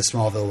 according to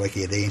Smallville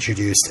Wiki, they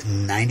introduced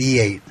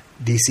 98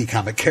 DC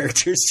comic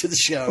characters to the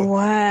show.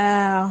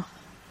 Wow.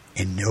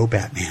 And no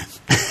Batman.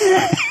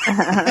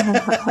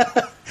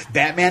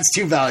 Batman's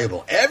too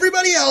valuable.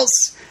 Everybody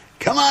else,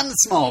 come on to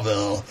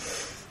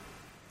Smallville.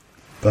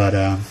 But,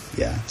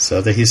 yeah,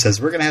 so he says,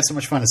 we're going to have so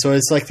much fun. So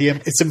it's like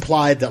it's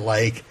implied that,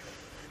 like,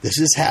 this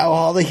is how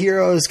all the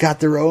heroes got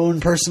their own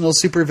personal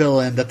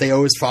supervillain that they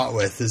always fought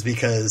with, is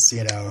because,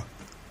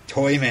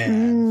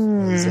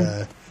 Toyman was,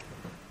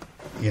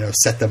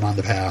 set them on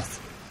the path.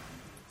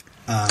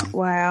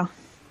 Wow.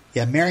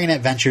 Yeah,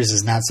 Marionette Ventures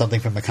is not something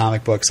from the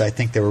comic books. I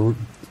think they were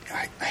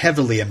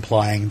heavily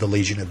implying the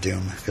Legion of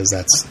Doom, because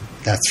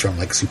that's from,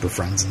 like, Super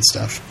Friends and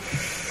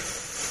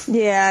stuff.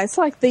 Yeah, it's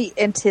like the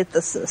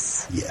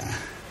antithesis. Yeah.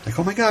 Like,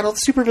 oh my god, all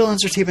the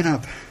supervillains are teaming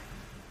up.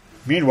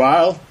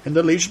 Meanwhile, in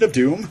the Legion of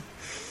Doom.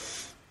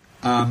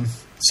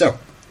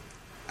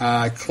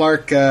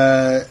 Clark,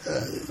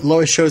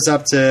 Lois shows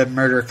up to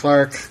murder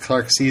Clark.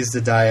 Clark sees the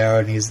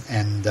diode,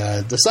 and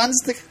the sun's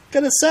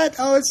gonna set.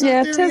 Oh, it's not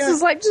there Tess yet.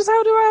 is like, just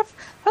hold her up.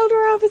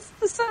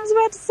 The sun's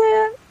about to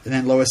set. And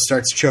then Lois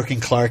starts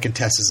choking Clark, and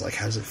Tess is like,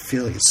 how does it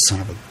feel, you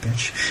son of a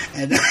bitch?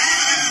 And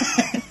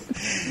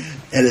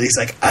and then he's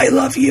like, I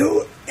love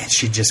you. And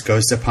she just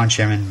goes to punch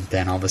him, and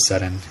then all of a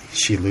sudden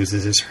she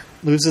loses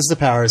the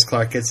powers.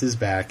 Clark gets his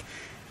back,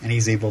 and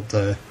he's able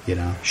to,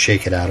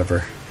 shake it out of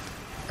her.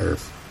 Or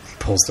he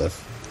pulls the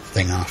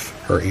thing off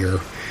her ear.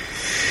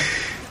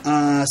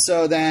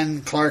 So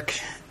then Clark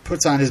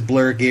puts on his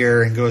blur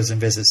gear and goes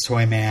and visits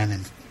Toyman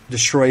and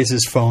destroys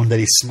his phone that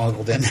he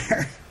smuggled in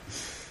there.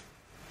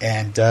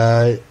 And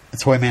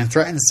Toyman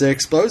threatens to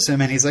explode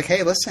him, and he's like,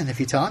 hey, listen, if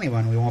you tell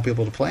anyone, we won't be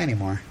able to play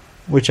anymore.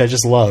 Which I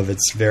just love.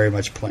 It's very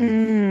much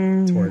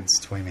playing towards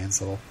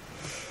Toyman's little...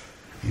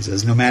 He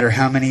says, no matter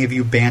how many of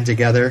you band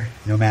together,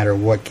 no matter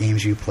what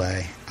games you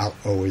play, I'll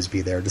always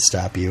be there to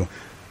stop you.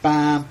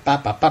 Ba,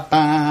 ba, ba, ba,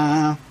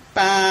 ba,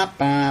 ba,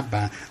 ba,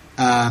 ba.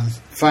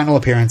 Final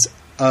appearance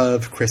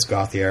of Chris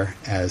Gauthier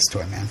as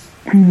Toyman.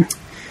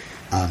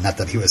 Not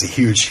that he was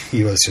he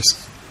was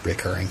just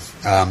recurring.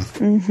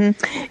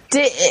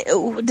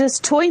 Does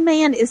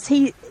Toyman,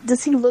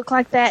 does he look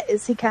like that?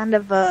 Is he kind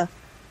of a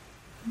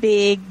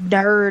big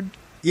nerd?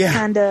 Yeah.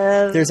 Kind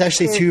of. There's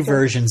actually two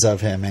versions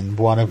of him, and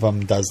one of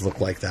them does look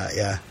like that,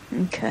 yeah.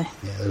 Okay.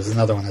 Yeah, there's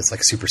another one that's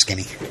like super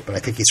skinny, but I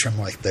think he's from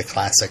like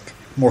the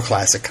more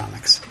classic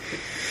comics.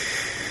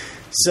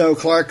 So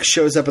Clark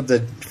shows up at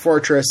the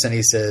fortress, and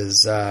he says,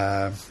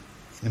 no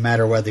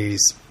matter whether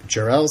he's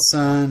Jor-El's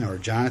son or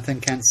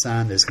Jonathan Kent's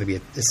son,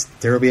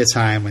 there will be a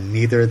time when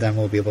neither of them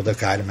will be able to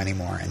guide him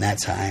anymore, and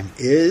that time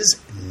is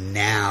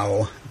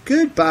now.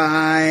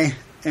 Goodbye.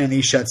 And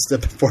he shuts the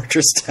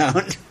fortress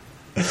down.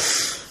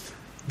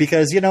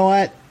 Because, you know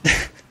what?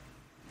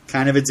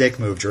 Kind of a dick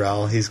move,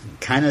 Jor-El. He's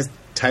kind of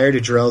tired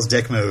of Jor-El's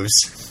dick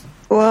moves.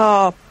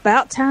 Well,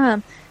 about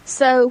time.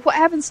 So, what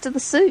happens to the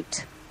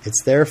suit?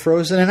 It's there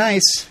frozen in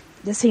ice.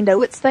 Does he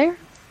know it's there?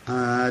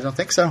 I don't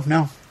think so,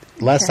 no.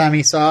 Last time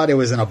he saw it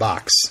was in a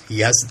box. We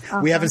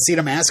haven't seen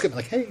him ask him,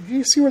 like, hey, do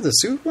you see where the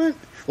suit went?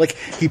 Like,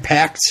 he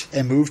packed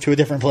and moved to a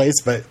different place,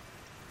 but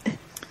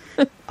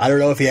I don't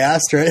know if he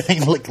asked or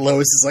anything. Like,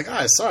 Lois is like,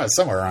 I saw it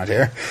somewhere around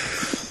here.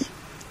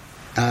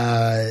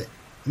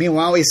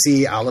 Meanwhile, we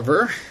see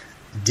Oliver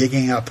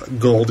digging up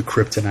gold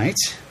kryptonite.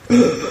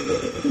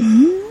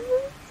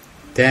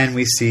 Then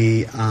we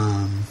see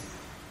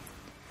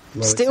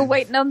Lois still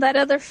waiting on that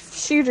other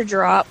shooter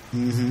drop.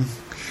 Mm-hmm.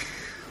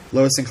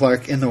 Lois and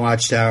Clark in the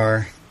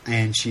Watchtower,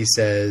 and she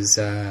says,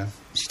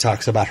 she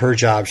talks about her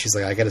job. She's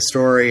like, I got a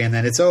story, and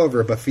then it's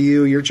over. But for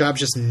you, your job's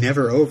just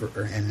never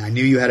over. And I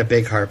knew you had a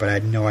big heart, but I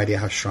had no idea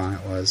how strong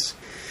it was.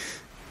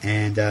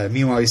 And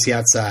meanwhile, you see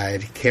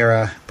outside,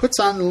 Kara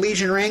puts on the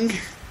Legion ring.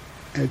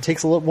 And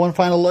takes one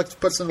final look,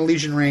 puts on the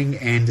Legion ring,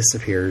 and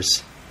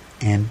disappears.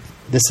 And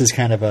this is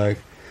kind of a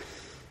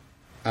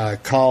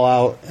call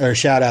out or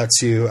shout out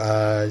to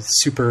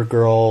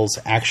Supergirl's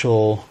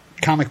actual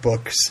comic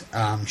books.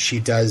 She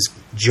does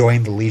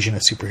join the Legion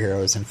of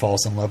Superheroes and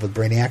falls in love with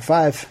Brainiac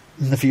 5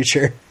 in the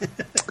future.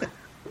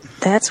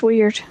 That's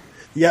weird.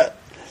 Yeah.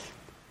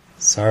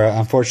 Sorry,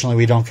 unfortunately,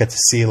 we don't get to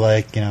see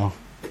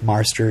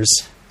Marsters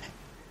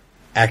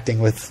acting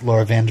with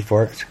Laura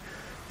Vandervoort.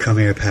 Come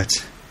here, pet.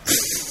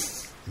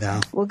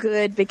 No. Well,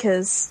 good,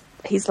 because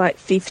he's like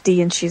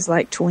 50 and she's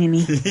like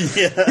 20.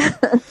 Yeah.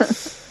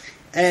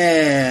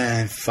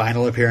 And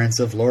final appearance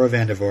of Laura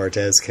Vandervoort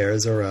as Kara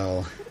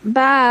Zor-El.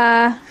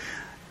 Bye.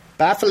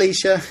 Bye,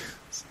 Felicia.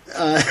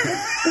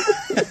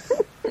 I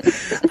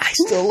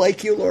still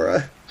like you,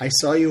 Laura. I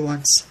saw you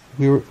once.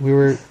 We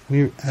were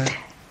in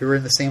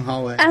the same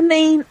hallway. I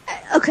mean,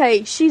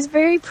 okay, she's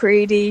very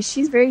pretty.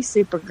 She's very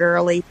super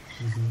girly,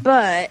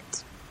 but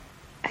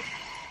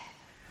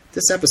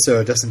this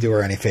episode doesn't do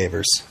her any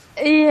favors.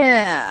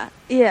 Yeah,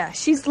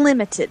 she's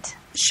limited.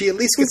 She at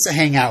least gets to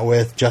hang out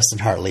with Justin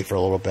Hartley for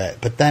a little bit,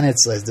 but then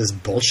it's like this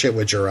bullshit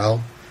with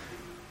Jarrell.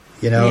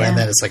 You know, and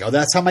then it's like, oh,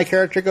 that's how my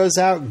character goes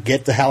out?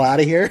 Get the hell out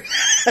of here.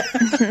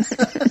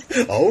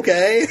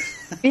 Okay.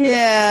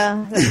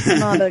 Yeah, that's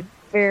not a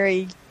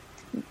very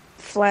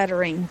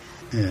flattering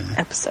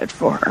episode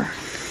for her.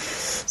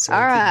 So all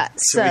right,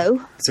 so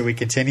we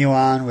continue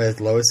on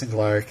with Lois and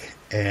Clark,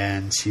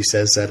 and she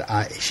says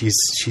that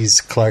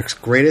she's Clark's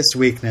greatest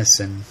weakness,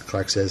 and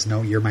Clark says,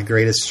 no, you're my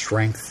greatest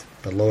strength.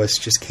 But Lois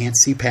just can't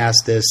see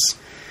past this.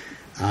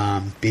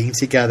 Being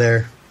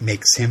together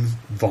makes him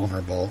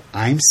vulnerable.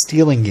 I'm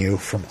stealing you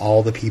from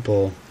all the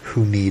people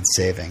who need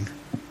saving.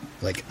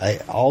 Like,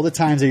 all the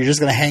times that you're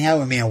just going to hang out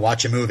with me and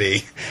watch a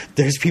movie,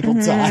 there's people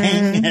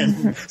dying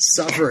and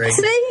suffering.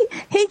 See,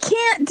 he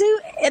can't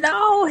do it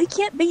all. He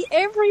can't be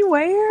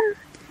everywhere.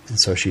 And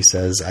so she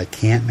says, I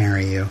can't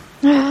marry you.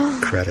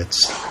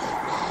 Credits.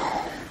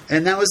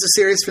 And that was the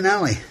series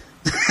finale.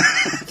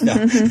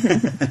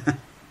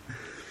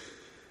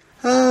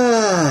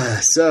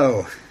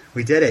 So,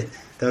 we did it.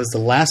 That was the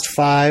last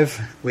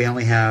 5. We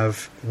only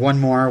have one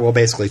more. Well,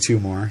 basically 2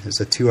 more.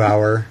 There's a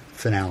 2-hour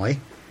finale.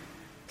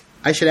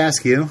 I should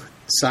ask you,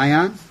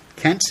 Scion,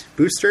 Kent,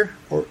 Booster,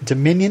 or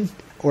Dominion,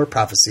 or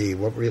Prophecy?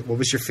 What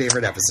was your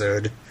favorite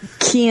episode?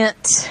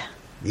 Kent.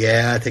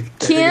 Yeah, I think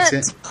Kent,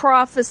 it's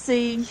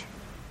Prophecy,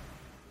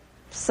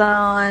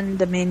 Scion,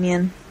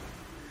 Dominion.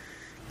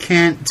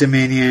 Kent,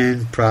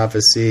 Dominion,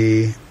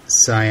 Prophecy,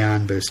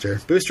 Scion, Booster.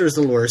 Booster is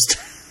the worst.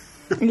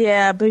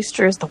 Yeah,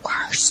 Booster is the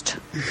worst.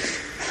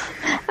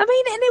 I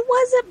mean, and it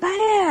wasn't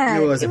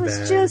bad. It wasn't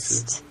bad. It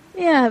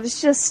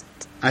was just.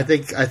 I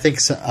think.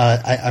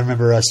 I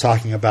remember us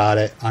talking about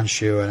it on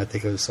Shu, and I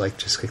think it was like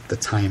just like the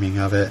timing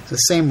of it. The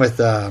same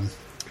with I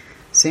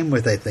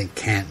think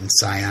Kent and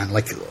Scion,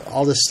 like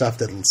all this stuff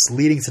that's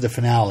leading to the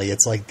finale.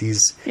 It's like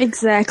these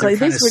exactly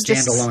these were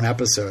standalone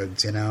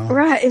episodes, you know.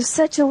 Right, it was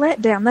such a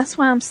letdown. That's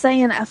why I'm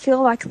saying I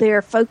feel like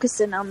they're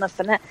focusing on the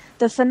finale.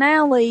 The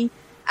finale.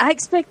 I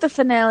expect the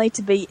finale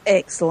to be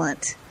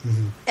excellent,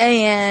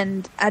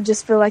 and I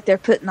just feel like they're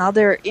putting all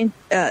their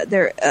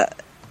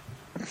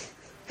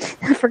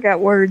I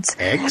forgot words.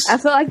 Eggs? I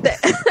feel like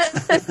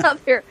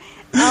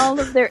all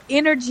of their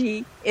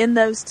energy in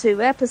those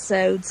 2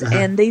 episodes,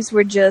 and these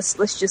were just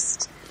let's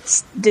just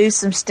do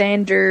some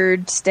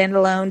standard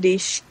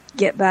standalone-ish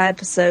get by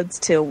episodes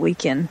till we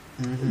can,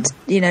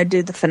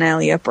 do the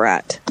finale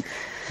upright.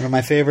 One of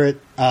my favorite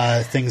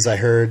things I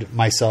heard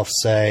myself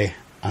say.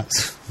 I'm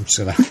just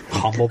going to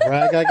humble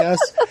brag, I guess.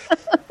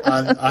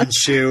 On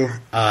Shu,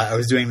 I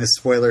was doing the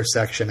spoiler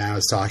section. I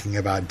was talking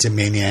about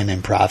Dominion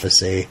and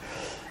Prophecy,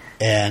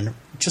 and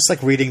just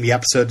like reading the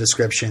episode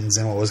descriptions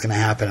and what was going to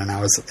happen. And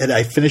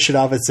I finished it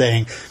off at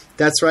saying,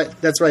 "That's right,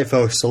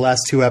 folks. The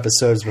last 2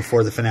 episodes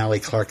before the finale,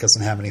 Clark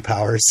doesn't have any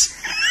powers."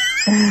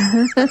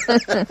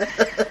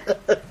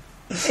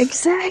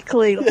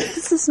 Exactly.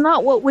 This is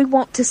not what we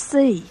want to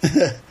see.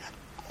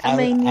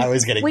 I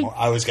was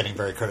getting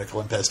very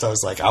critical and pissed. I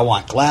was like, I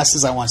want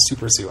glasses. I want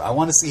super suit. I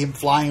want to see him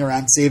flying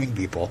around saving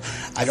people.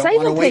 I don't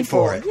want to wait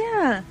for it.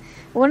 Yeah,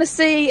 I want to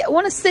see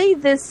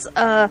this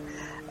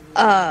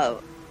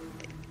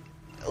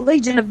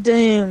Legion of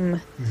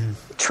Doom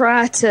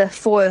try to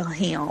foil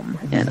him.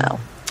 You know.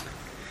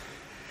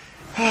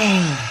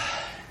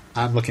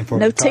 I'm looking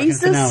forward to talking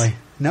finale.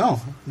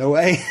 No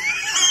way.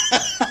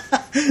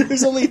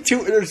 There's only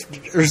 2.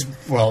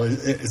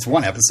 It's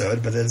 1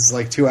 episode, but it's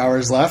like 2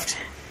 hours left.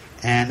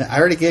 And I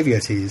already gave you a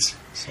tease.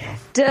 So.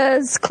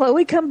 Does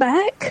Chloe come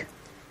back?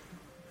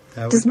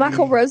 Does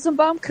Michael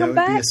Rosenbaum come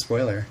back? That would be a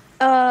spoiler.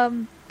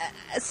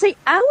 See,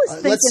 I was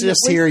thinking. Let's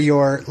just hear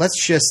your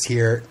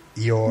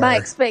my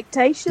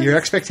expectations. Your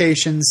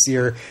expectations.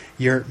 Your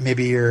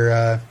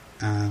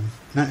not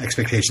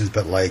expectations,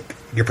 but like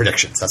your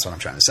predictions. That's what I'm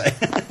trying to say.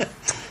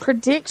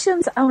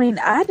 Predictions? I mean,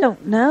 I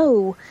don't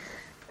know.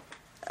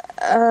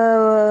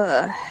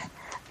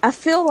 I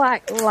feel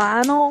like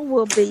Lionel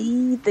will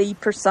be the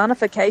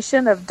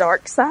personification of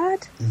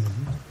Darkseid.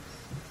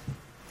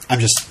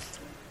 I'm just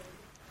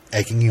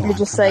egging you on.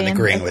 Just saying, I'm not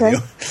agreeing with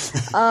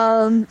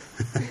you.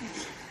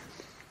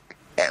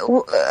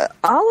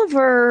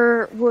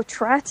 Oliver will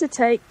try to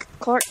take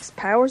Clark's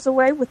powers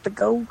away with the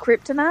gold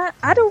kryptonite.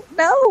 I don't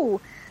know.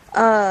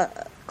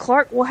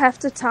 Clark will have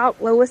to talk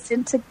Lois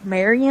into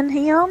marrying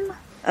him.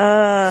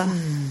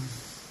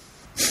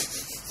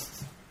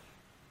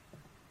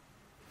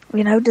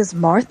 Does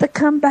Martha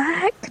come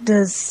back?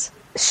 Does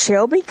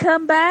Shelby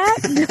come back?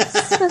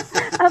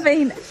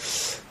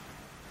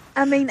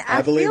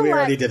 I believe we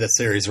already did a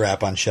series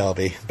wrap on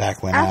Shelby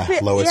back when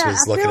Lois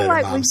was looking at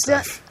her mom's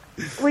stuff.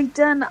 We've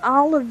done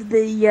all of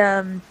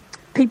the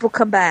people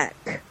come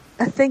back.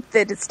 I think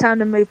that it's time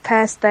to move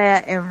past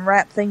that and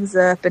wrap things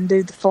up and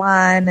do the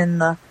flying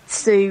and the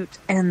suit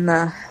and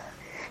the...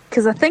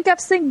 Because I think I've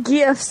seen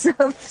gifs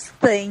of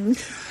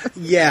things.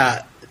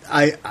 Yeah.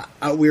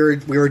 We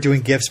were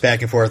doing GIFs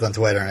back and forth on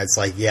Twitter, and it's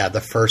like, yeah,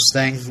 the first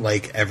thing,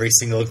 like every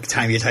single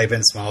time you type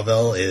in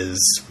Smallville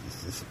is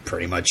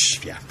pretty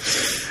much, yeah.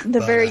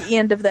 The very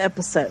end of the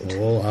episode.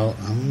 Well,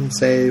 I'm going to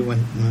say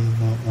when.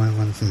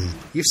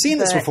 You've seen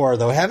this before,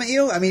 though, haven't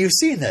you? I mean, you've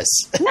seen this.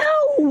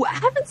 No, I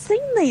haven't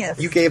seen this.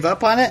 You gave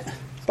up on it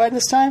by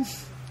this time?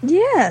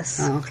 Yes.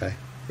 Oh, okay.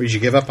 Or did you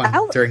give up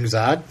on during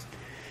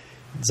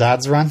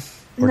Zod's run?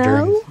 Or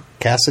during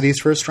Cassidy's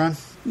first run?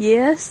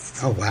 Yes.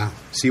 Oh, wow.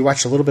 So you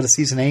watched a little bit of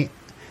season 8?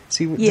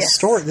 See, yes.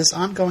 This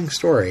ongoing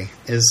story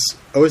is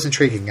always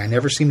intriguing. I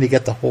never seem to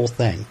get the whole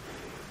thing.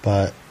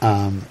 But,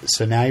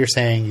 so now you're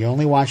saying you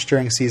only watched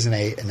during season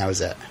 8 and that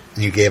was it.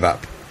 And you gave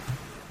up.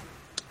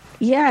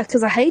 Yeah,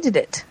 because I hated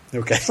it.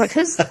 Okay. It's like,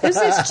 who's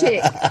this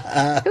chick?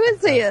 Who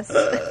is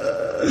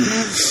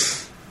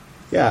this?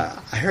 Yeah,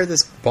 I heard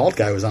this bald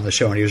guy was on the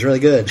show and he was really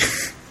good.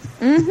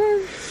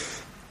 Mm-hmm.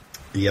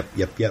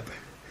 Yep.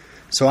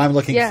 So I'm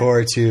looking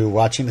forward to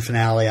watching the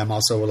finale. I'm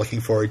also looking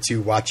forward to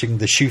watching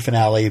the shoe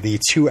finale, the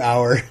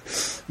 2-hour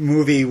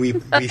movie we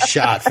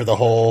shot for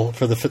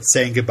the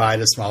saying goodbye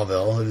to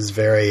Smallville. It was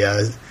very,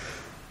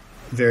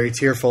 very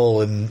tearful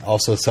and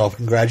also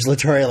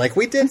self-congratulatory. Like,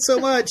 we did so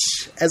much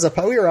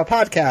we were a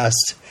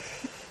podcast.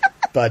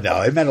 But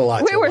no, it meant a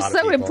lot to a lot of people. We were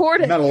so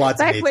important. It meant a lot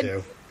to me,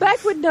 too.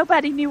 Back when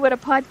nobody knew what a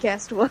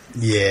podcast was.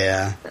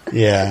 Yeah.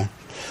 It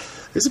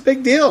was a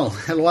big deal.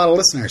 Had a lot of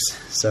listeners,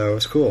 so it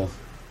was cool.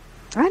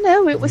 I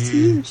know, it was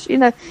huge. You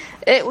know,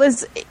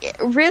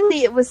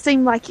 it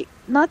seemed like,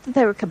 not that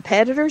they were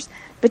competitors,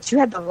 but you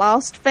had the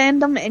Lost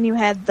fandom and you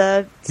had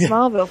the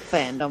Smallville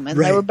fandom, and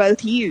they were both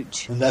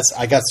huge. And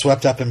I got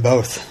swept up in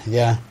both,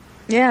 yeah.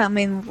 Yeah, I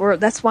mean,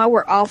 that's why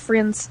we're all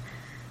friends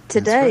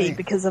today,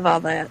 because of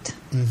all that.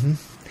 Mm-hmm.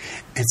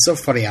 It's so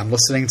funny, I'm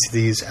listening to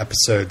these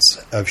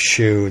episodes of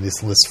Shoe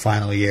this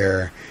final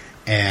year,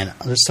 and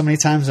there's so many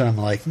times when I'm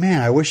like,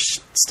 man, I wish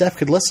Steph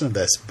could listen to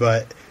this,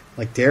 but...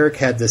 Like, Derek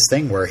had this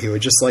thing where he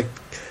would just, like,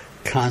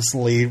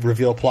 constantly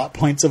reveal plot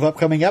points of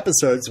upcoming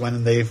episodes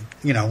when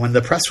when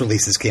the press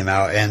releases came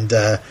out. And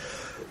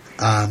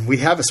we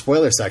have a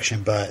spoiler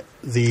section, but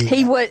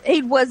he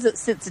wasn't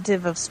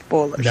sensitive of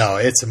spoilers.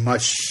 No,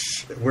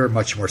 we're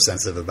much more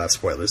sensitive about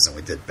spoilers than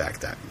we did back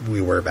then.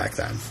 We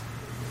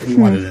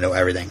wanted to know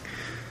everything.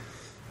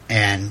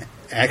 And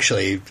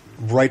actually,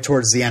 right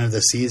towards the end of the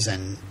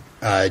season,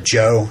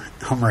 Joe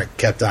Humrick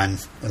kept on,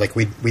 like,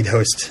 we'd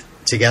host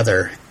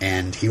together,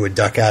 and he would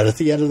duck out at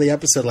the end of the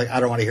episode like, I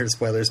don't want to hear the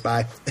spoilers,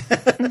 bye.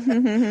 Like, all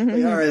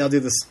right, I'll do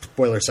the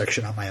spoiler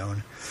section on my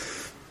own.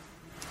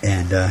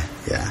 And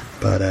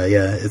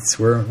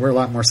we're a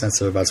lot more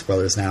sensitive about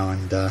spoilers now,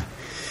 and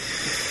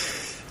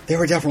they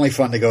were definitely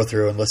fun to go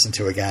through and listen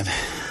to again.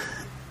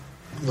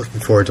 Looking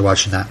forward to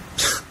watching that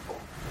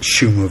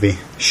Shoe movie.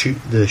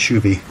 The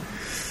Shoebie.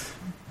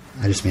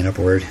 I just made up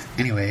a word.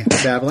 Anyway, I'm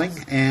babbling,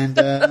 and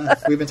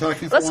we've been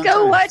talking for a long time. Let's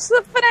go watch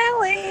the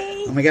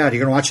finale. Oh my god,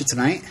 you're going to watch it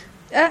tonight?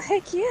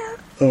 Heck yeah.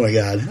 Oh my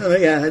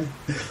god.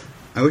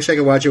 I wish I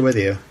could watch it with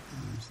you.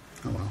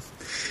 Oh well.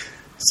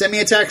 Send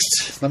me a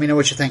text. Let me know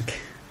what you think.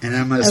 And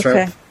I'm going to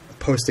start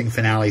posting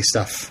finale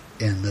stuff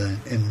in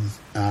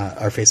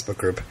our Facebook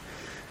group.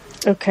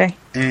 Okay.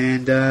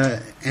 And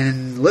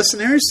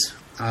listeners,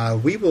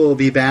 we will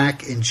be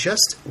back in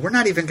we're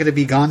not even going to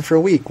be gone for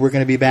a week. We're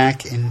going to be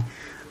back in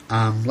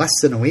less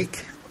than a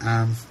week.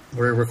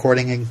 We're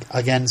recording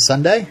again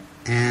Sunday,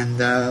 and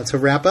to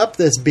wrap up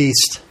this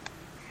beast.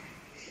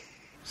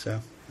 So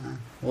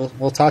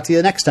we'll talk to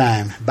you next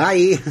time.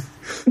 Bye.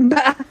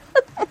 Bye.